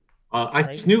 I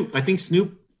think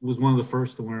Snoop was one of the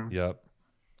first to wear them. Yep.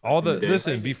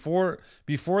 Before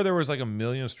there was like a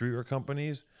million streetwear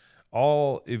companies,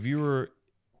 if you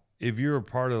were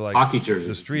part of like hockey jerseys,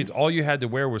 the streets, all you had to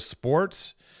wear was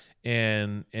sports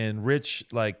and rich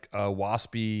like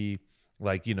waspy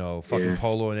like fucking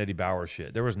Polo and Eddie Bauer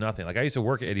shit. There was nothing. Like I used to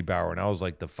work at Eddie Bauer and I was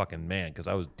like the fucking man because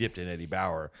I was dipped in Eddie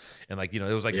Bauer and like it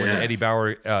was like when the Eddie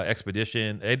Bauer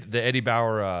expedition, the Eddie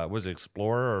Bauer was it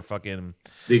Explorer or fucking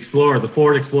the Explorer, the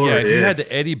Ford Explorer. Yeah, if you had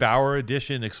the Eddie Bauer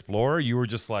edition Explorer, you were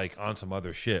just like on some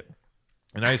other shit.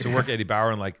 And I used to work at Eddie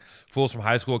Bauer and like fools from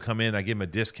high school come in, I give them a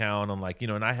discount on like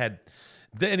and I had.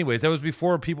 Anyways, that was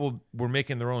before people were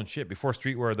making their own shit. Before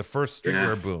streetwear, the first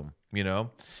streetwear boom,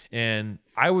 And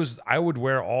I would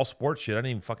wear all sports shit. I didn't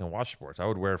even fucking watch sports. I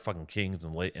would wear fucking Kings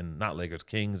and not Lakers,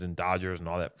 Kings and Dodgers and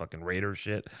all that fucking Raiders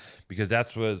shit because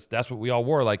that's what we all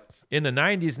wore. Like in the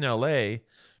 '90s in LA,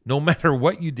 no matter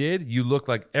what you did, you looked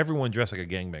like everyone dressed like a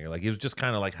gangbanger. Like it was just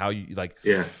kind of like how you like.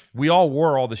 Yeah. We all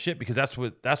wore all the shit because that's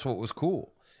what was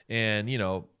cool. And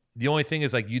the only thing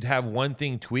is like you'd have one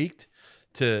thing tweaked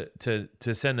to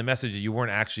send the message that you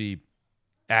weren't actually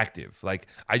active. Like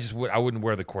I wouldn't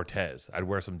wear the Cortez. I'd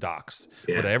wear some Docs.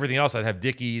 Yeah. But everything else, I'd have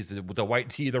Dickies, the white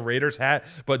tee, the Raiders hat,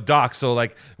 but Docs. So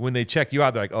like when they check you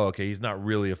out, they're like, oh, okay, he's not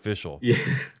really official. Yeah.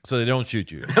 So they don't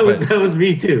shoot you. That was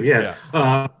me too. Yeah.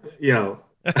 Yeah.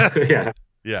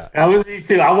 Yeah. That was me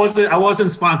too. I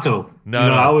wasn't Sponto. No, you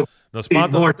know, no. I was No,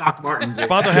 Sponto, more Doc Martin.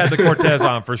 Sponto had the Cortez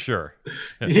on for sure.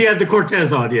 He had the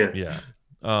Cortez on. Yeah. Yeah.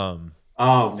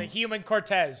 It's a human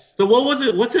Cortez. So what was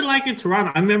it? What's it like in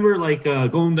Toronto? I remember like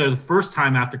going there the first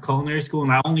time after culinary school,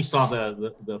 and I only saw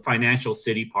the financial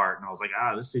city part, and I was like,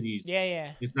 this city's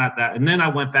it's not that. And then I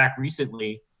went back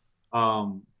recently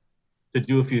to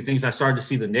do a few things. I started to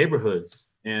see the neighborhoods,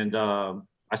 and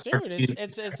I started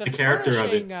it's a the character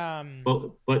of it.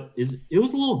 But it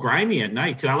was a little grimy at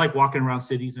night too. I like walking around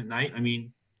cities at night. I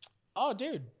mean, oh,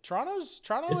 dude, Toronto is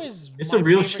it's my a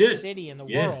real favorite shit city in the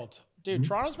world. Dude,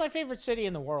 Toronto's my favorite city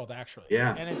in the world, actually.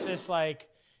 Yeah. And it's just like,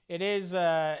 it is,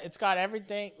 it's got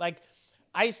everything. Like,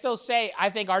 I still say, I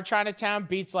think our Chinatown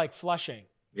beats like Flushing.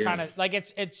 Yeah. Kind of like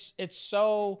it's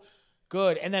so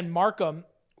good. And then Markham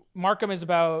is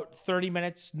about 30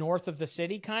 minutes north of the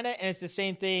city, kind of. And it's the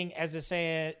same thing as the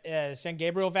San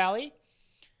Gabriel Valley.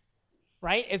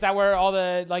 Right? Is that where all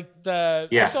I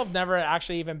still have never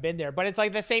actually even been there, but it's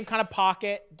like the same kind of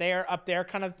pocket there, up there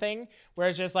kind of thing, where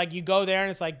it's just like you go there and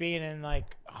it's like being in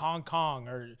like Hong Kong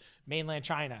or mainland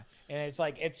China. And it's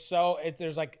like, it's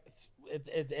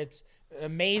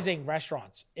amazing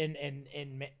restaurants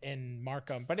in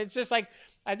Markham, but it's just like,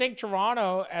 I think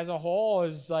Toronto as a whole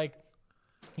is like,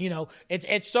 you know,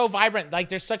 it's so vibrant. Like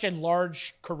there's such a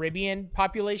large Caribbean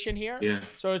population here. Yeah.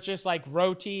 So it's just like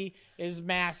roti is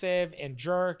massive and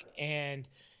jerk. And,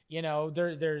 you know,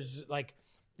 there's like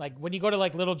when you go to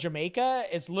like Little Jamaica,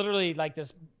 it's literally like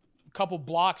this couple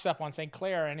blocks up on St.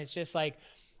 Clair. And it's just like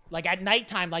at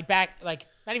nighttime, not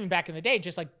even back in the day,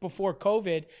 just like before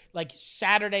COVID, like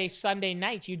Saturday, Sunday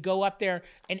nights, you'd go up there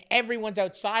and everyone's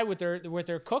outside with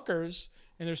their cookers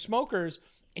and their smokers.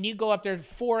 And you go up there at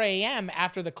 4 a.m.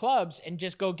 after the clubs and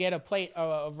just go get a plate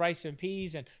of rice and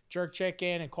peas and jerk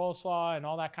chicken and coleslaw and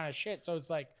all that kind of shit. So it's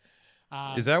like,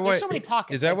 is that why? There's so many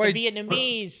pockets. Is that why the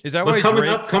Vietnamese? Is that why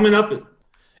coming up?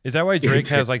 Is that why Drake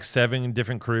has like 7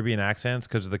 different Caribbean accents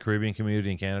because of the Caribbean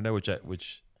community in Canada?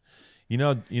 Which, you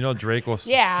know, Drake will.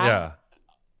 Yeah.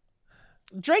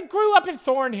 Drake grew up in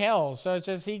Thornhill, so it's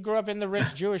just he grew up in the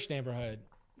rich Jewish neighborhood.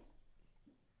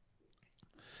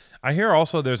 I hear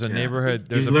also there's a neighborhood.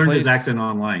 There's he a learned place, his accent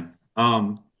online.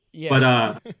 Yeah.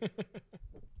 But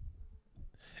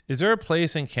is there a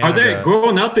place in Canada? Are there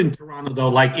growing up in Toronto though?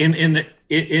 Like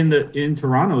in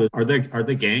Toronto, are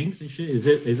there gangs and shit? Is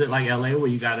it like LA where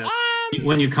you gotta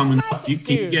when you're coming up? Can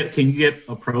you get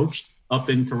approached up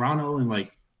in Toronto and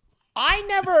like?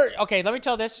 Okay, let me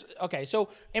tell this. Okay, so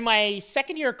in my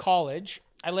second year of college,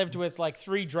 I lived with like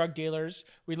 3 drug dealers.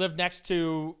 We lived next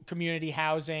to community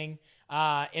housing.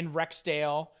 In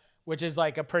Rexdale, which is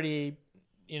like a pretty,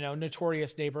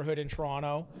 notorious neighborhood in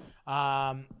Toronto.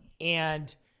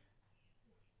 And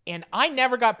I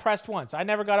never got pressed once. I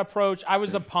never got approached. I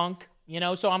was a punk,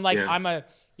 so I'm like, I'm a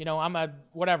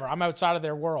whatever. I'm outside of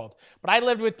their world. But I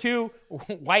lived with 2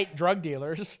 white drug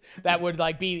dealers that would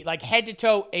like be like head to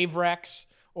toe Averex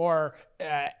or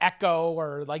Echo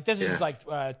or like, this is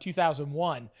like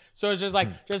 2001. So it's just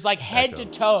like head to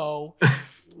toe.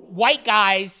 White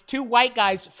guys, 2 white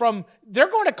guys they're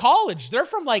going to college. They're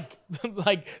from like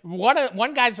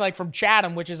one guy's like from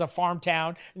Chatham, which is a farm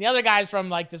town, and the other guy's from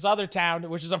like this other town,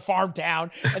 which is a farm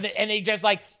town, and they just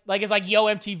like it's like Yo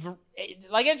MTV,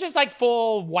 like it's just like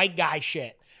full white guy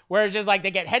shit, where it's just like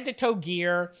they get head to toe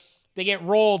gear, they get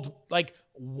rolled like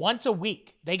once a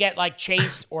week, they get like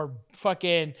chased or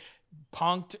fucking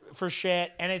punked for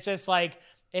shit, and it's just like.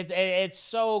 It's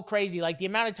so crazy. Like the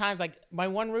amount of times, like my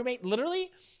one roommate,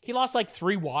 literally, he lost like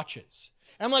 3 watches.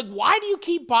 And I'm like, why do you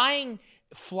keep buying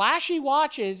flashy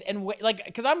watches? And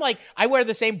because I'm like, I wear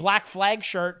the same Black Flag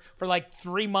shirt for like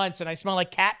 3 months and I smell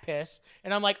like cat piss.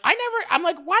 And I'm like, I'm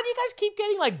like, why do you guys keep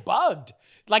getting like bugged?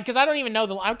 Like, cause I don't even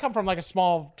know I come from like a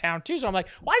small town too. So I'm like,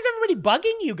 why is everybody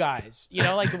bugging you guys?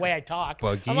 Like the way I talk.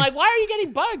 Buggy. I'm like, why are you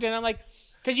getting bugged? And I'm like,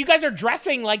 because you guys are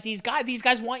dressing like these guys. These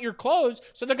guys want your clothes,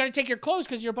 so they're going to take your clothes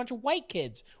because you're a bunch of white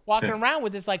kids walking around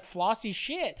with this like flossy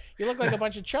shit. You look like a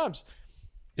bunch of chumps.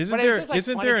 Isn't there a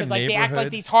neighborhood? Like, they act like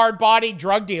these hard-bodied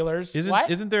drug dealers.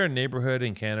 Isn't there a neighborhood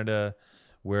in Canada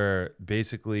where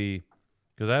basically,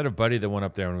 because I had a buddy that went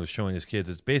up there and was showing his kids,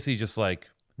 it's basically just like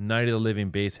Night of the Living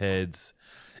Baseheads.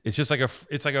 It's just like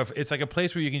it's like a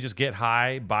place where you can just get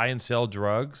high, buy and sell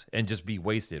drugs, and just be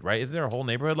wasted, right? Isn't there a whole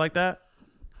neighborhood like that?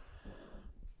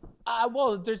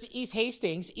 Well, there's East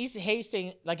Hastings. East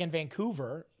Hastings, like in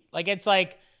Vancouver, like it's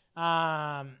like,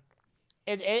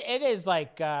 it is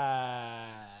like,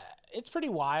 it's pretty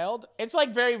wild. It's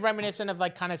like very reminiscent of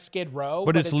like kind of Skid Row,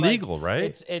 But it's legal, like,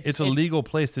 right? It's a legal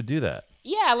place to do that.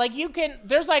 Yeah, like you can.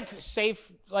 There's like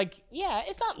safe, like yeah,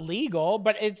 it's not legal,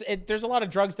 but there's a lot of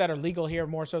drugs that are legal here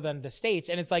more so than the States,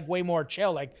 and it's like way more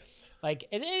chill. Like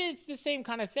it's the same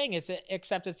kind of thing.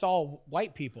 Except it's all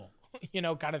white people.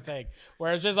 Kind of thing.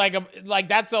 Where it's just like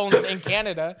that's the only in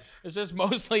Canada. It's just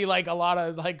mostly like a lot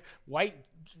of like white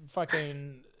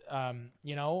fucking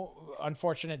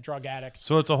unfortunate drug addicts.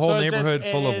 So it's a whole neighborhood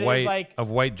full of white like,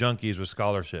 junkies with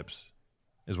scholarships,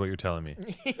 is what you're telling me.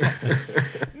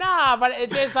 Nah, but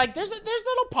there's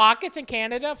little pockets in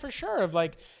Canada for sure of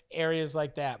like areas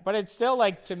like that. But it's still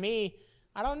like, to me,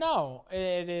 I don't know.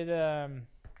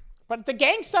 But the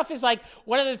gang stuff is like,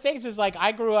 one of the things is like,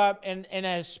 I grew up in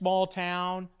a small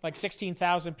town, like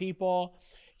 16,000 people.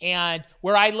 And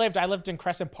where I lived in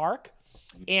Crescent Park.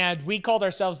 And we called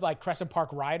ourselves like Crescent Park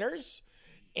Riders.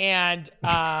 And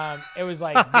it was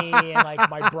like me and like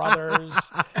my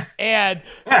brothers. And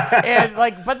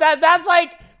like, but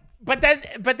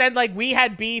then like we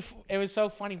had beef. It was so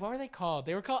funny. What were they called?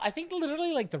 They were called, I think,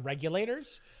 literally like the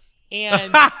Regulators.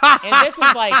 And this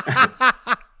is like...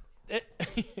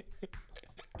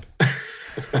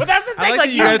 But that's the thing, like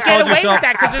you get away with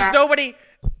that because there's nobody.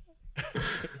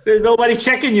 There's nobody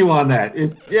checking you on that.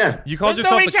 You called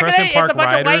yourself the Crescent Park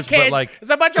Riders, but like it's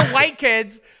a bunch of white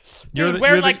kids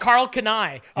wearing like Karl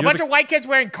Kani. A bunch of white kids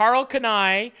wearing Karl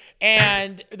Kani,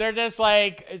 and they're just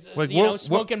like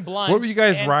smoking blunts. What were you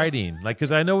guys riding? Like,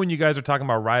 because I know when you guys are talking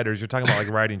about riders, you're talking about like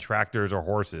riding tractors or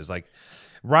horses. Like,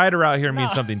 rider out here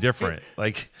means something different.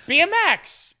 Like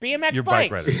BMX your bikes.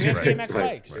 Bike riders. We have Right. BMX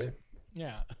bikes. Right.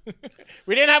 Yeah.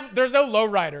 There's no low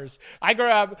riders. I grew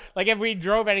up, like if we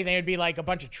drove anything, it'd be like a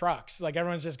bunch of trucks. Like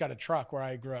everyone's just got a truck where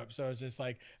I grew up. So it's just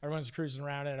like everyone's cruising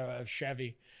around in a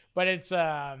Chevy. But it's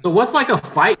so what's like a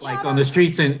fight like on the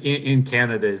streets in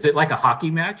Canada? Is it like a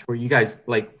hockey match where you guys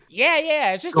like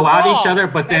it's just go at each other,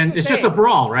 but then it's just a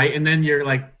brawl, right? And then you're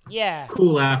like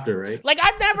cool after, right? Like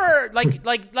I've never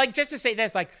like just to say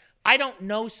this, like I don't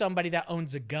know somebody that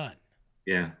owns a gun.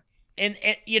 Yeah. And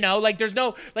like there's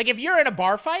no, like if you're in a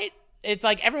bar fight, it's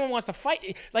like everyone wants to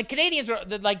fight. Like Canadians are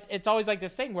like, it's always like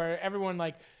this thing where everyone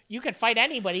like, you can fight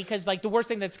anybody because like the worst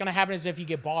thing that's going to happen is if you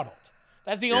get bottled.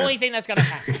 That's the only thing that's going to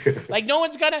happen. Like no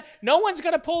one's going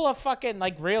to pull a fucking,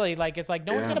 like really, like it's like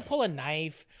no one's going to pull a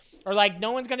knife or like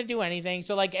no one's going to do anything.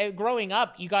 So like growing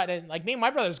up, you got in, like me and my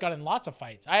brothers got in lots of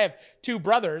fights. I have two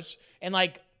brothers and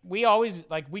like we always,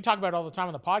 like we talk about it all the time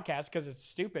on the podcast because it's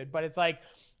stupid, but it's like,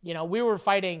 we were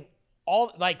fighting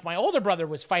like my older brother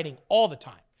was fighting all the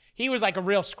time. He was like a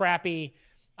real scrappy.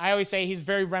 I always say he's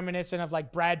very reminiscent of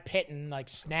like Brad Pitt and like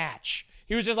Snatch.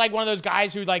 He was just like one of those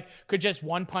guys who like could just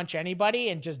one punch anybody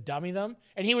and just dummy them.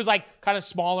 And he was like kind of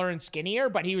smaller and skinnier,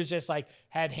 but he was just like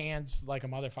had hands like a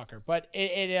motherfucker. But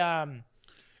and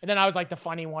then I was like the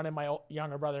funny one, and my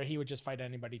younger brother, he would just fight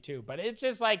anybody too. But it's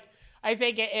just like, I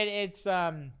think it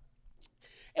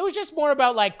was just more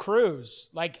about like crews.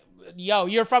 Like, yo,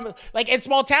 you're from, like in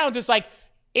small towns, it's like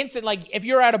instant, like if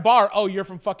you're at a bar, oh, you're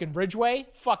from fucking Ridgeway?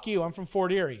 Fuck you, I'm from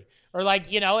Fort Erie. Or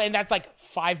like, and that's like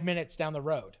 5 minutes down the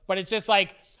road. But it's just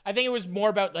like, I think it was more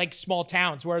about like small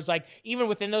towns, whereas like even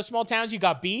within those small towns, you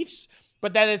got beefs.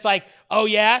 But then it's like, oh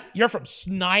yeah, you're from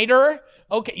Snyder?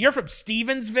 Okay, you're from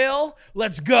Stevensville?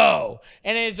 Let's go.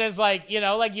 And it's just like,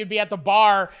 like you'd be at the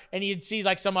bar and you'd see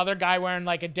like some other guy wearing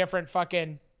like a different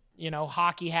fucking,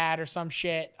 hockey hat or some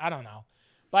shit. I don't know.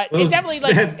 But it definitely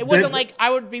like, it wasn't like I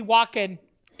would be walking.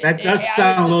 That does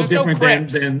sound a little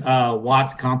different than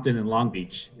Watts, Compton, and Long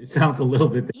Beach. It sounds a little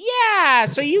bit. Yeah.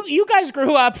 So you guys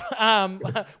grew up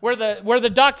where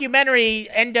the documentary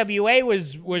NWA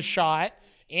was shot.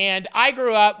 And I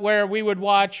grew up where we would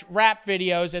watch rap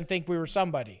videos and think we were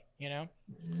somebody,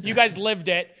 You guys lived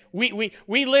it. We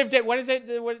lived it. What is it?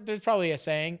 There's probably a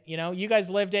saying, You guys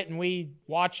lived it and we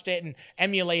watched it and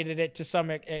emulated it to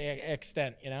some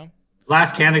extent,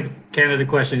 Last Canada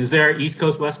question. Is there East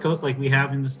Coast, West Coast like we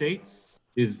have in the States?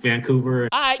 Is Vancouver?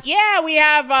 Yeah, we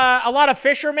have a lot of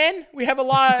fishermen. We have a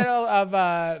lot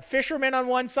of fishermen on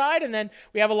one side, and then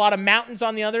we have a lot of mountains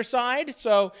on the other side.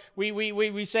 So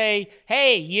we say,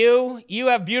 hey, you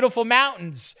have beautiful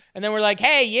mountains. And then we're like,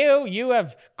 hey, you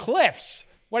have cliffs.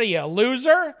 What are you, a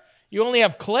loser? You only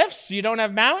have cliffs? You don't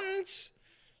have mountains?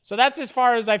 So that's as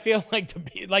far as I feel like to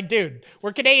be. Like, dude,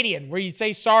 we're Canadian, where you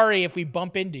say sorry if we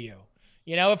bump into you.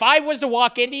 If I was to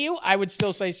walk into you, I would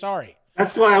still say sorry.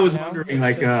 That's why I was wondering,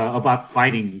 like, about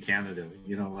fighting in Canada.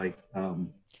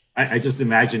 I just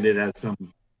imagined it as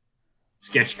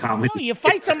sketch comedy. Oh, you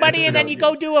fight somebody and then you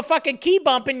go do a fucking key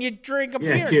bump and you drink a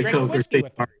beer, drink Coke or whiskey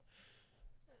with them.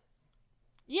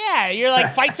 Yeah, you're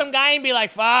like fight some guy and be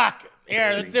like, fuck,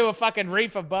 here, let's do a fucking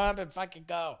reef of bump and fucking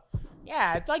go.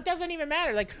 Yeah, it's like doesn't even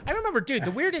matter. Like I remember, dude,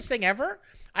 the weirdest thing ever.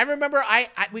 I remember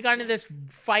we got into this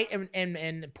fight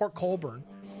in Port Colborne,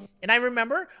 and I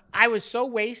remember I was so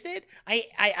wasted. I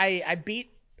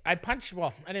punched.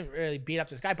 Well, I didn't really beat up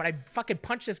this guy, but I fucking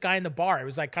punched this guy in the bar. It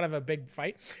was like kind of a big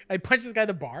fight. I punched this guy in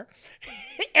the bar,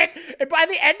 and by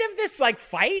the end of this like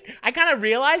fight, I kind of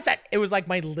realized that it was like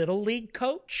my little league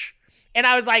coach. And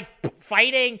I was like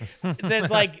fighting this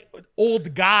like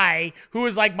old guy who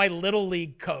was like my little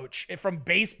league coach from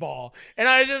baseball. And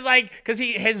I was just like, cause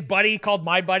his buddy called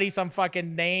my buddy some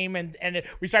fucking name. And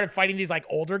we started fighting these like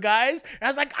older guys. And I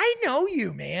was like, I know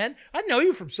you, man. I know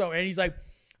you from so. And he's like,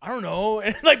 I don't know.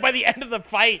 And like by the end of the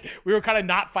fight, we were kind of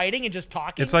not fighting and just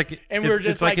talking. It's like, and we were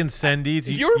just it's like Incendies.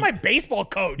 You were my baseball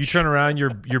coach. You turn around,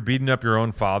 you're beating up your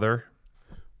own father.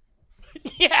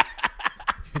 Yeah.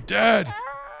 Dad.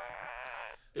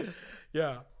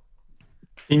 Yeah.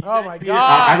 Oh my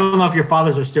God. I don't know if your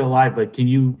fathers are still alive, but can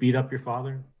you beat up your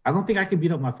father? I don't think I can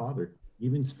beat up my father,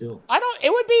 even still. It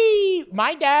would be,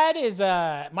 my dad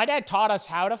taught us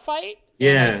how to fight.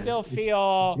 Yeah. I still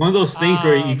feel one of those things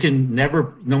where you can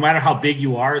never, no matter how big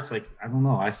you are, it's like, I don't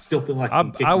know. I still feel like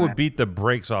I would beat the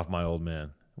brakes off my old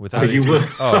man. Without you would?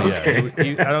 Oh,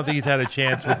 Okay. yeah. I don't think he's had a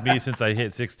chance with me since I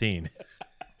hit 16.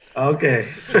 Okay.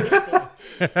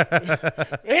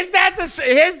 His dad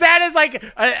is like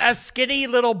a skinny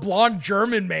little blonde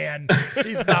German man.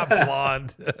 He's not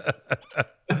blonde.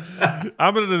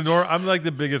 I'm like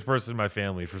the biggest person in my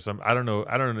family for some. I don't know.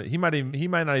 He might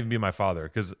not even be my father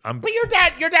because I'm. But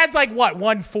your dad's like what,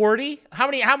 140?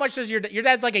 How much does your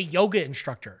dad's like a yoga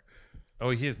instructor?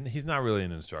 Oh, he's not really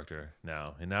an instructor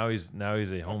now, and now he's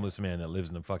a homeless man that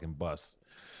lives in a fucking bus.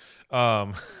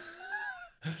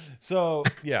 So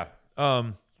yeah.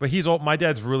 But he's old. My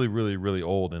dad's really, really, really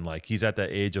old, and like he's at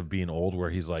that age of being old where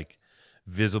he's like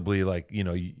visibly like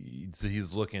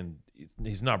he's looking.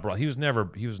 He's not broad. He was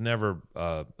never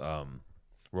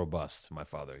robust. My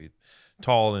father, he's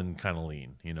tall and kind of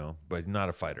lean, but not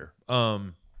a fighter.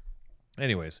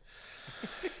 Anyways,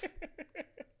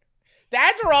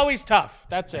 dads are always tough.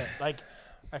 That's it. Like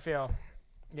I feel.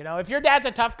 If your dad's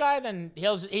a tough guy, then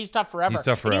he's tough forever. He's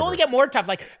tough forever. And you only get more tough.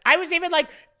 Like I was even like,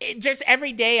 just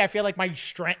every day, I feel like my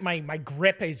strength, my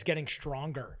grip is getting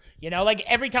stronger. Like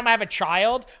every time I have a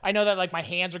child, I know that like my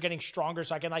hands are getting stronger,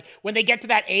 so I can like when they get to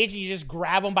that age, and you just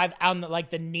grab them on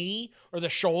like the knee or the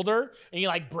shoulder, and you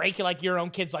like break like your own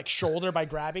kid's like shoulder by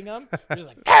grabbing them. You're just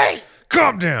like, hey,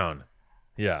 calm down.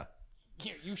 Yeah.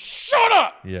 You shut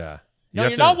up. Yeah.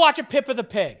 You're not watching Pippa the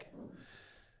Pig.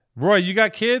 Roy, you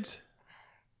got kids?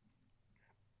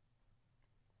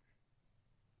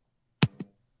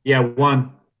 Yeah,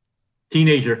 one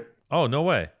teenager. Oh, no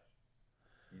way.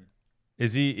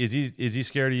 Is he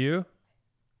scared of you?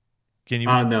 Can you?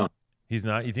 No. He's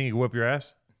not. You think he can whip your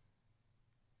ass?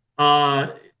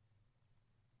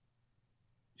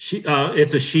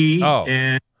 It's a she. Oh.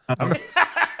 And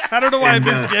I don't know why I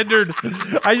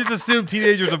misgendered. I just assumed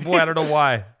teenager's a boy. I don't know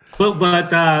why.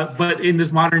 But in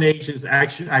this modern age, it's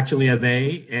actually a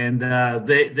they, and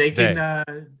they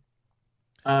can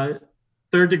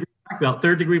third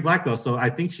degree black belt. So I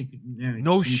think she could. Yeah,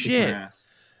 no she shit. Can ass.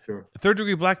 Sure. Third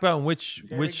degree black belt in which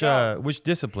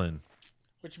discipline?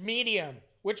 Which medium?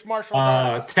 Which martial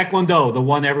arts? Taekwondo, the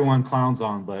one everyone clowns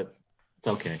on, but it's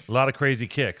okay. A lot of crazy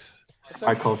kicks.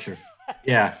 Our culture.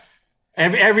 Yeah.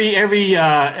 Every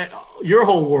your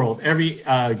whole world, every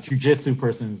jujitsu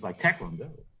person is like Taekwondo.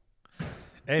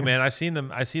 Hey man, I see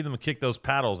them kick those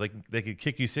paddles. They could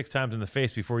kick you 6 times in the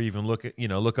face before you even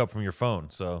look up from your phone.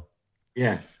 So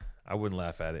yeah, I wouldn't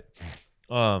laugh at it.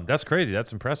 That's crazy.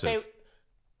 That's impressive. Okay.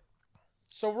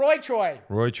 So Roy Choi.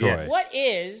 Yeah. What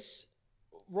is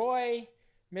Roy,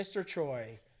 Mr.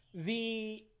 Choi?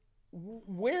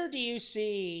 Where do you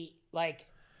see the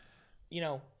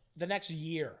next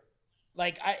year?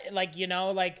 What's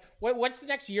the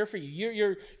next year for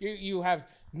you? You have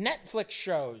Netflix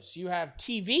shows, you have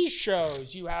TV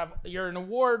shows, you're an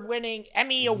award-winning,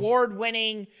 Emmy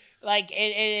award-winning.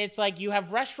 It's like you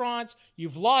have restaurants,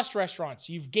 you've lost restaurants,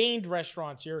 you've gained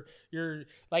restaurants. You're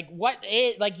like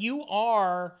you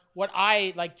are what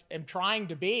I am trying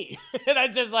to be, and I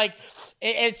just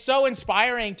it's so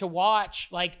inspiring to watch.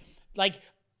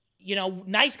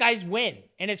 Nice guys win,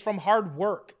 and it's from hard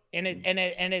work. And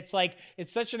it's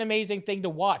it's such an amazing thing to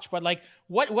watch. But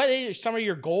what is some of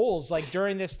your goals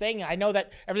during this thing? I know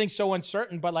that everything's so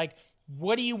uncertain, but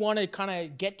what do you want to kind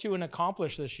of get to and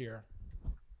accomplish this year?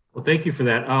 Well, thank you for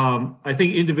that. I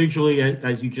think individually,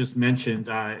 as you just mentioned,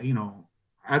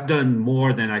 I've done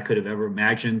more than I could have ever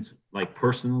imagined, like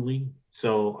personally.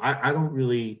 So I don't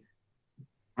really,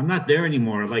 I'm not there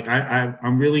anymore. Like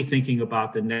I'm really thinking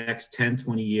about the next 10,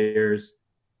 20 years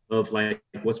of like,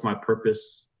 what's my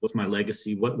purpose? What's my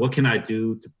legacy? What can I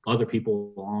do to other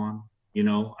people on?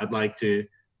 I'd like to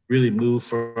really move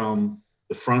from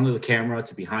the front of the camera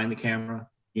to behind the camera,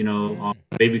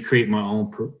 maybe create my own,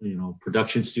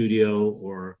 production studio,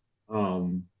 or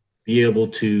be able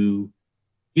to,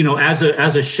 as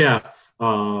a chef,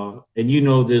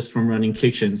 and this from running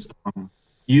kitchens,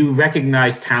 you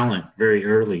recognize talent very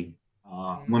early.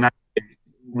 When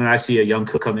I see a young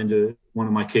cook come into one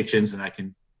of my kitchens, and I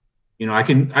can,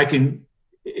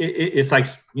 it's like,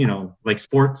 like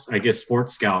sports, I guess,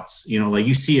 sports scouts, like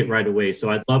you see it right away. So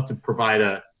I'd love to provide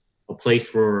a place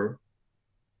for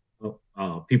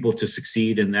people to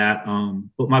succeed in that.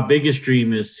 But my biggest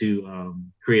dream is to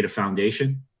create a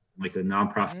foundation, like a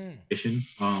nonprofit foundation.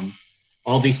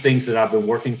 All these things that I've been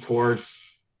working towards,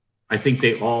 I think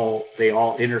they all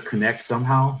interconnect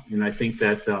somehow. And I think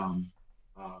that,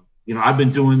 I've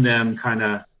been doing them kind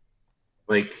of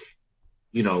like,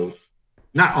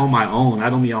 not on my own. I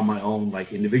don't mean on my own,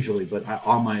 like individually, but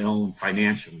on my own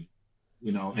financially,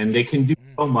 and they can do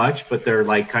so much, but they're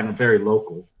like kind of very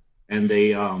local, and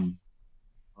they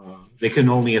can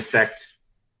only affect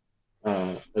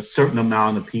a certain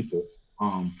amount of people.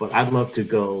 But I'd love to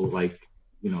go like,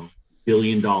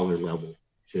 billion-dollar level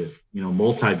shit,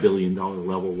 multi-billion-dollar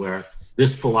level, where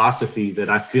this philosophy that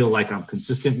I feel like I'm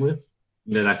consistent with,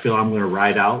 that I feel I'm going to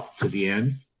ride out to the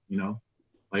end,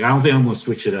 like I don't think I'm going to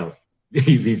switch it up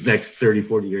these next 30,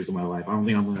 40 years of my life. I don't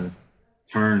think I'm going to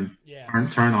turn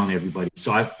on everybody.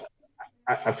 So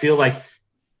I feel like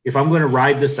if I'm going to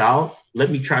ride this out, let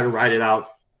me try to ride it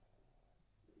out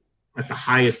at the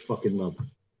highest fucking level,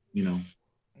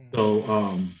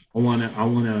 So I want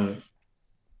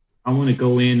to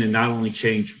go in and not only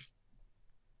change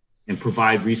and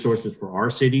provide resources for our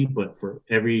city, but for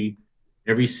every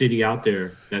city out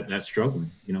there that's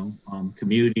struggling.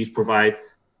 Communities provide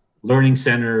learning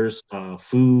centers,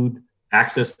 food,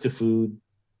 access to food,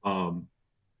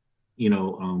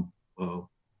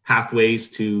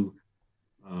 pathways to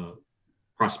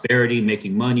prosperity,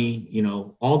 making money,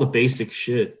 all the basic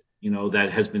shit,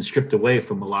 that has been stripped away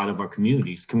from a lot of our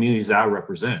communities that I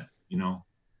represent,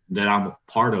 that I'm a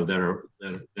part of, that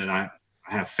I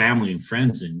have family and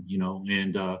friends in,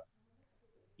 and,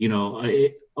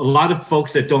 a lot of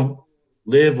folks that don't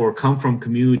live or come from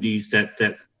communities that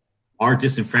are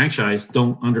disenfranchised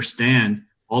don't understand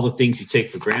all the things you take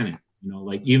for granted,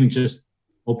 like even just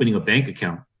opening a bank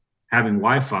account, having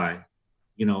Wi-Fi,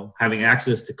 having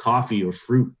access to coffee or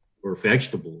fruit or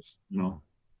vegetables,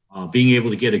 being able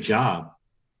to get a job,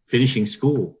 finishing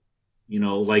school,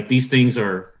 like these things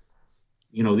are,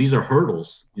 these are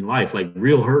hurdles in life, like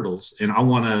real hurdles. And I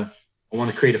want to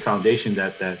create a foundation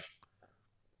that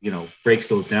breaks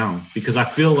those down, because I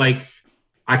feel like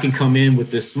I can come in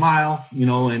with this smile,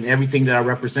 and everything that I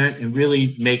represent, and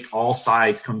really make all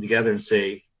sides come together and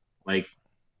say, like,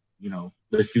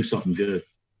 let's do something good.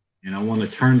 And I want to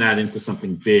turn that into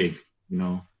something big.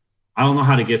 I don't know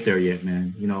how to get there yet,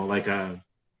 man. Like I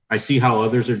see how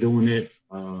others are doing it.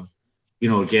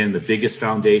 Again, the biggest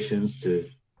foundations to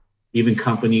even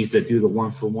companies that do the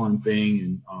 1-for-1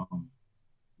 thing.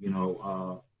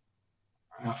 And,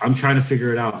 I'm trying to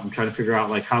figure it out. I'm trying to figure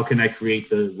out, like, how can I create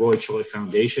the Roy Choi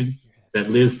Foundation that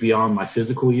lives beyond my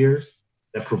physical years,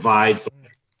 that provides,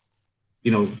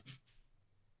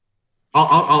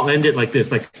 I'll end it like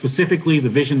this. Like, specifically, the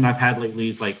vision I've had lately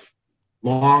is like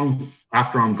long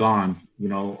after I'm gone,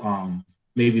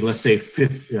 maybe let's say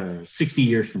 60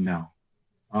 years from now,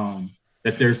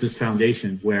 that there's this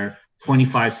foundation where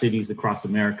 25 cities across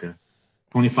America,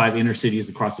 25 inner cities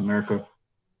across America,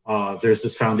 there's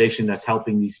this foundation that's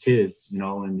helping these kids,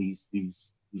 and these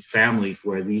families,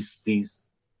 where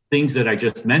these things that I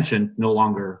just mentioned no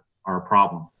longer are a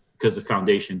problem, because the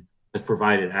foundation has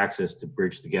provided access to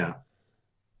bridge the gap.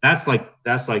 That's like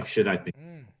shit, I think,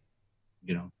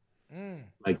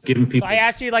 like giving people. So I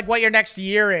asked you like what your next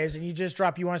year is, and you just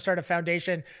drop, you want to start a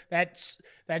foundation that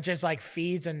just like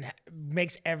feeds and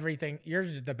makes everything. You're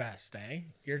the best, eh?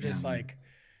 You're just like.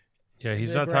 Yeah, he's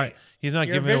not talking. He's not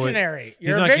You're giving visionary. away.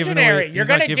 You're a visionary. You're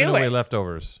gonna do do away it.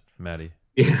 leftovers, Maddie.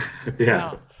 Yeah.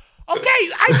 No. Okay,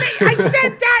 I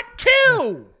said that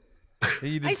too.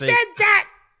 I said that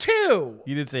too.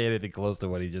 You didn't say anything close to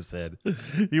what he just said.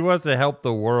 He wants to help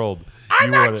the world.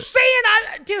 I'm not saying,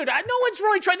 dude. No one's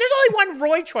Roy Choi. There's only one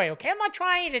Roy Choi. Okay, I'm not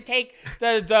trying to take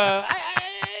the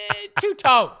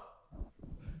two-tone.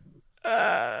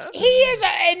 He is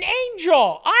an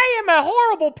angel. I am a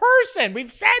horrible person.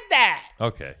 We've said that.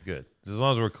 Okay, good. As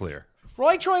long as we're clear.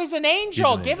 Roy Choi is an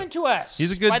angel He's an given to us. He's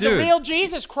a good by dude. the real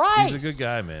Jesus Christ. He's a good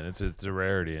guy, man. It's a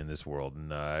rarity in this world,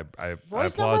 and I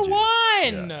Roy's applaud number you.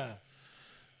 one. Yeah.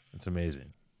 It's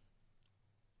amazing.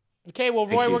 Okay, well,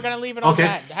 Roy, Thank you. we're gonna leave it on Okay.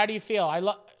 that. How do you feel?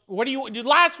 What do you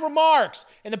last remarks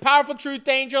in the Powerful Truth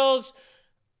Angels?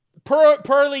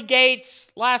 Pearly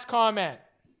Gates. Last comment.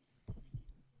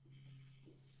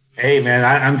 Hey, man,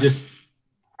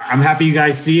 I'm happy you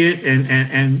guys see it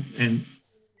and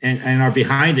are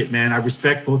behind it, man. I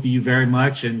respect both of you very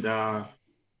much, and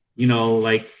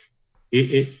like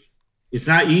it's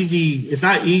not easy. It's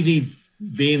not easy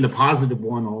being the positive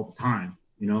one all the time.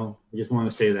 I just want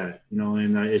to say that,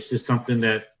 and it's just something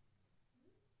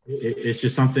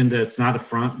that's not a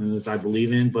front, and as I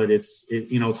believe in, but it's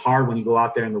hard when you go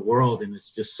out there in the world, and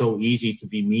it's just so easy to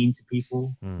be mean to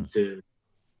people,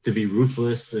 to be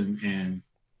ruthless and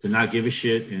to not give a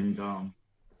shit. And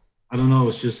I don't know.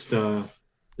 It's just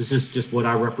this is just what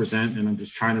I represent, and I'm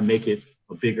just trying to make it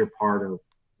a bigger part of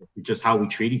just how we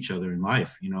treat each other in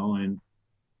life, and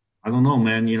I don't know,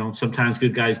 man, sometimes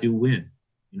good guys do win,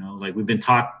 like we've been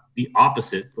taught the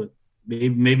opposite, but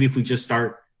maybe if we just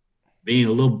start being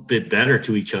a little bit better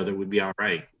to each other, would be all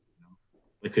right.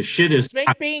 Because shit is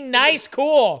Make being nice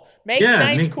cool. Make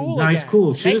nice cool. Nice again.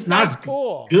 cool. Shit Make is not nice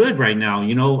cool. good right now.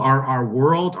 Our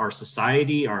world, our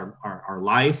society, our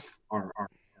life, our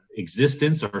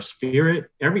existence, our spirit,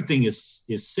 everything is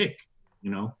sick.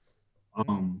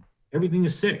 Everything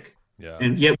is sick. Yeah.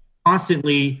 And yet we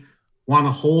constantly want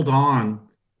to hold on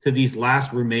to these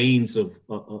last remains of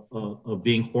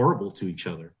being horrible to each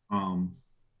other.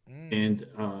 And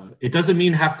it doesn't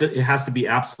mean it has to be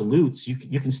absolutes.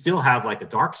 You can still have like a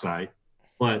dark side,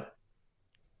 but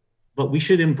we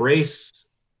should embrace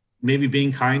maybe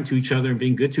being kind to each other and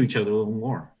being good to each other a little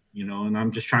more, and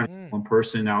I'm just trying to be one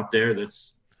person out there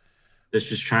that's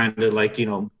just trying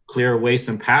to clear away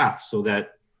some paths so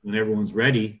that when everyone's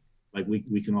ready, like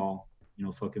we can all,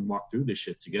 fucking walk through this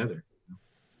shit together.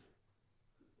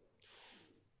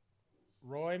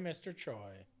 Roy, Mr. Choi.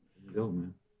 There you go,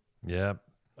 man. Yeah.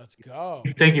 Let's go.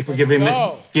 Thank you for giving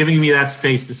me that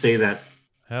space to say that.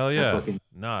 Hell yeah. fucking-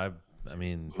 No, I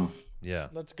mean, yeah.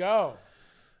 Let's go.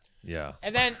 Yeah.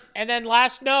 And then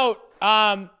last note,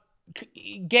 how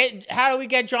do we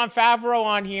get Jon Favreau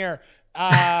on here?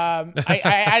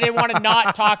 I didn't want to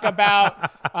not talk about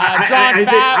Jon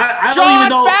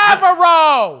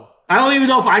Favreau. I don't even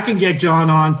know if I can get John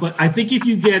on, but I think if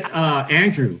you get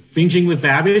Andrew Binging with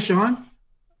Babish on,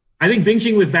 I think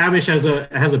Binging with Babish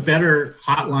has a better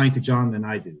hotline to John than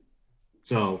I do.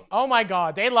 So, oh my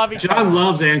God, they love each other. John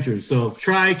loves Andrew, so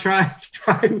try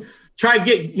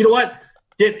get, you know what?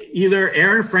 Get either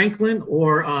Aaron Franklin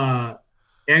or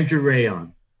Andrew Ray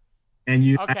on, and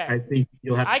Okay. I think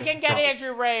you'll have. I can get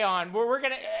Andrew Ray on. We're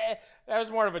gonna. That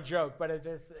was more of a joke, but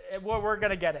we're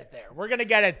gonna get it there. We're gonna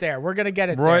get it there. We're gonna get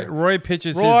it there. Roy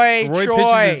pitches Roy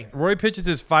Choi. Roy pitches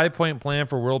his 5-point plan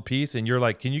for world peace, and you're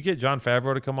like, can you get Jon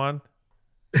Favreau to come on?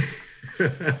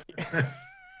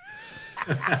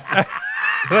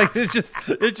 Like it's just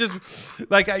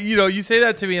like you say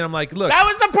that to me, and I'm like, look, That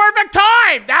was the perfect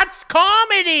time. That's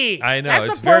comedy. I know, That's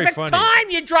it's the very perfect funny. time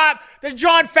you drop the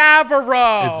Jon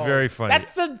Favreau. It's very funny.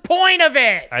 That's the point of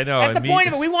it. I know, That's and the point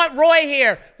of it. We want Roy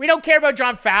here. We don't care about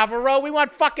Jon Favreau. We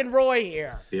want fucking Roy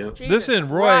here. Yep. Jesus listen,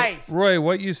 Christ. Roy,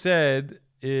 what you said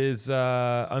is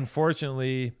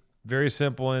unfortunately very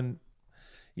simple, and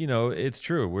it's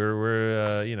true.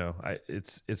 We're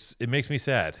it makes me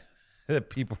sad that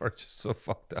people are just so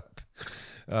fucked up.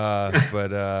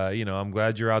 But I'm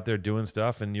glad you're out there doing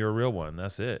stuff, and you're a real one.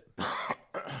 That's it.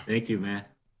 Thank you, man.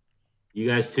 You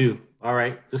guys too. All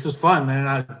right, this is fun, man.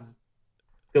 I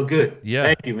feel good. Yeah.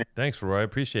 Thank you, man. Thanks, Roy. I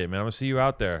appreciate it, man. I'm gonna see you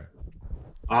out there.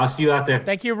 I'll see you out there.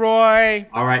 Thank you, Roy.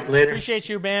 All right, later. Appreciate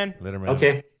you, man. Later, man.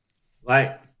 Okay,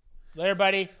 bye. Later,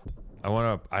 buddy.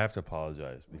 I have to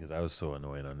apologize because I was so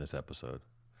annoying on this episode.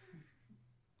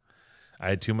 I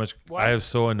had too much. What? I was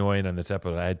so annoying on this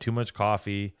episode. I had too much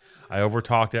coffee. I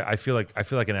overtalked it. I feel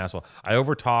like an asshole. I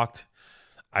overtalked.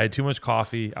 I had too much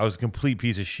coffee. I was a complete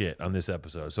piece of shit on this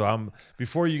episode. So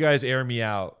before you guys air me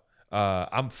out,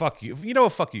 I'm fuck you. You know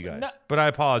what? Fuck you guys. No. But I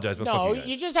apologize. But No, fuck you guys.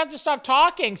 you just have to stop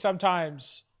talking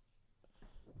sometimes.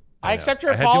 I know. accept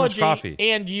your I had too much apology, coffee.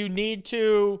 and you need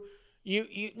to.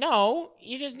 You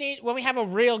just need, when we have a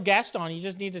real guest on, you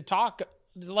just need to talk.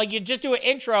 Like, you just do an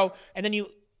intro, and then you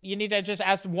need to just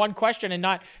ask one question and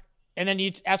then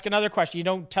you ask another question. You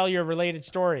don't tell your related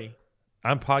story.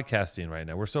 I'm podcasting right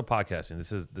now. We're still podcasting.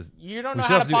 This. You don't we know still how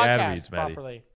to have to do ad podcast reads, Maddie. properly.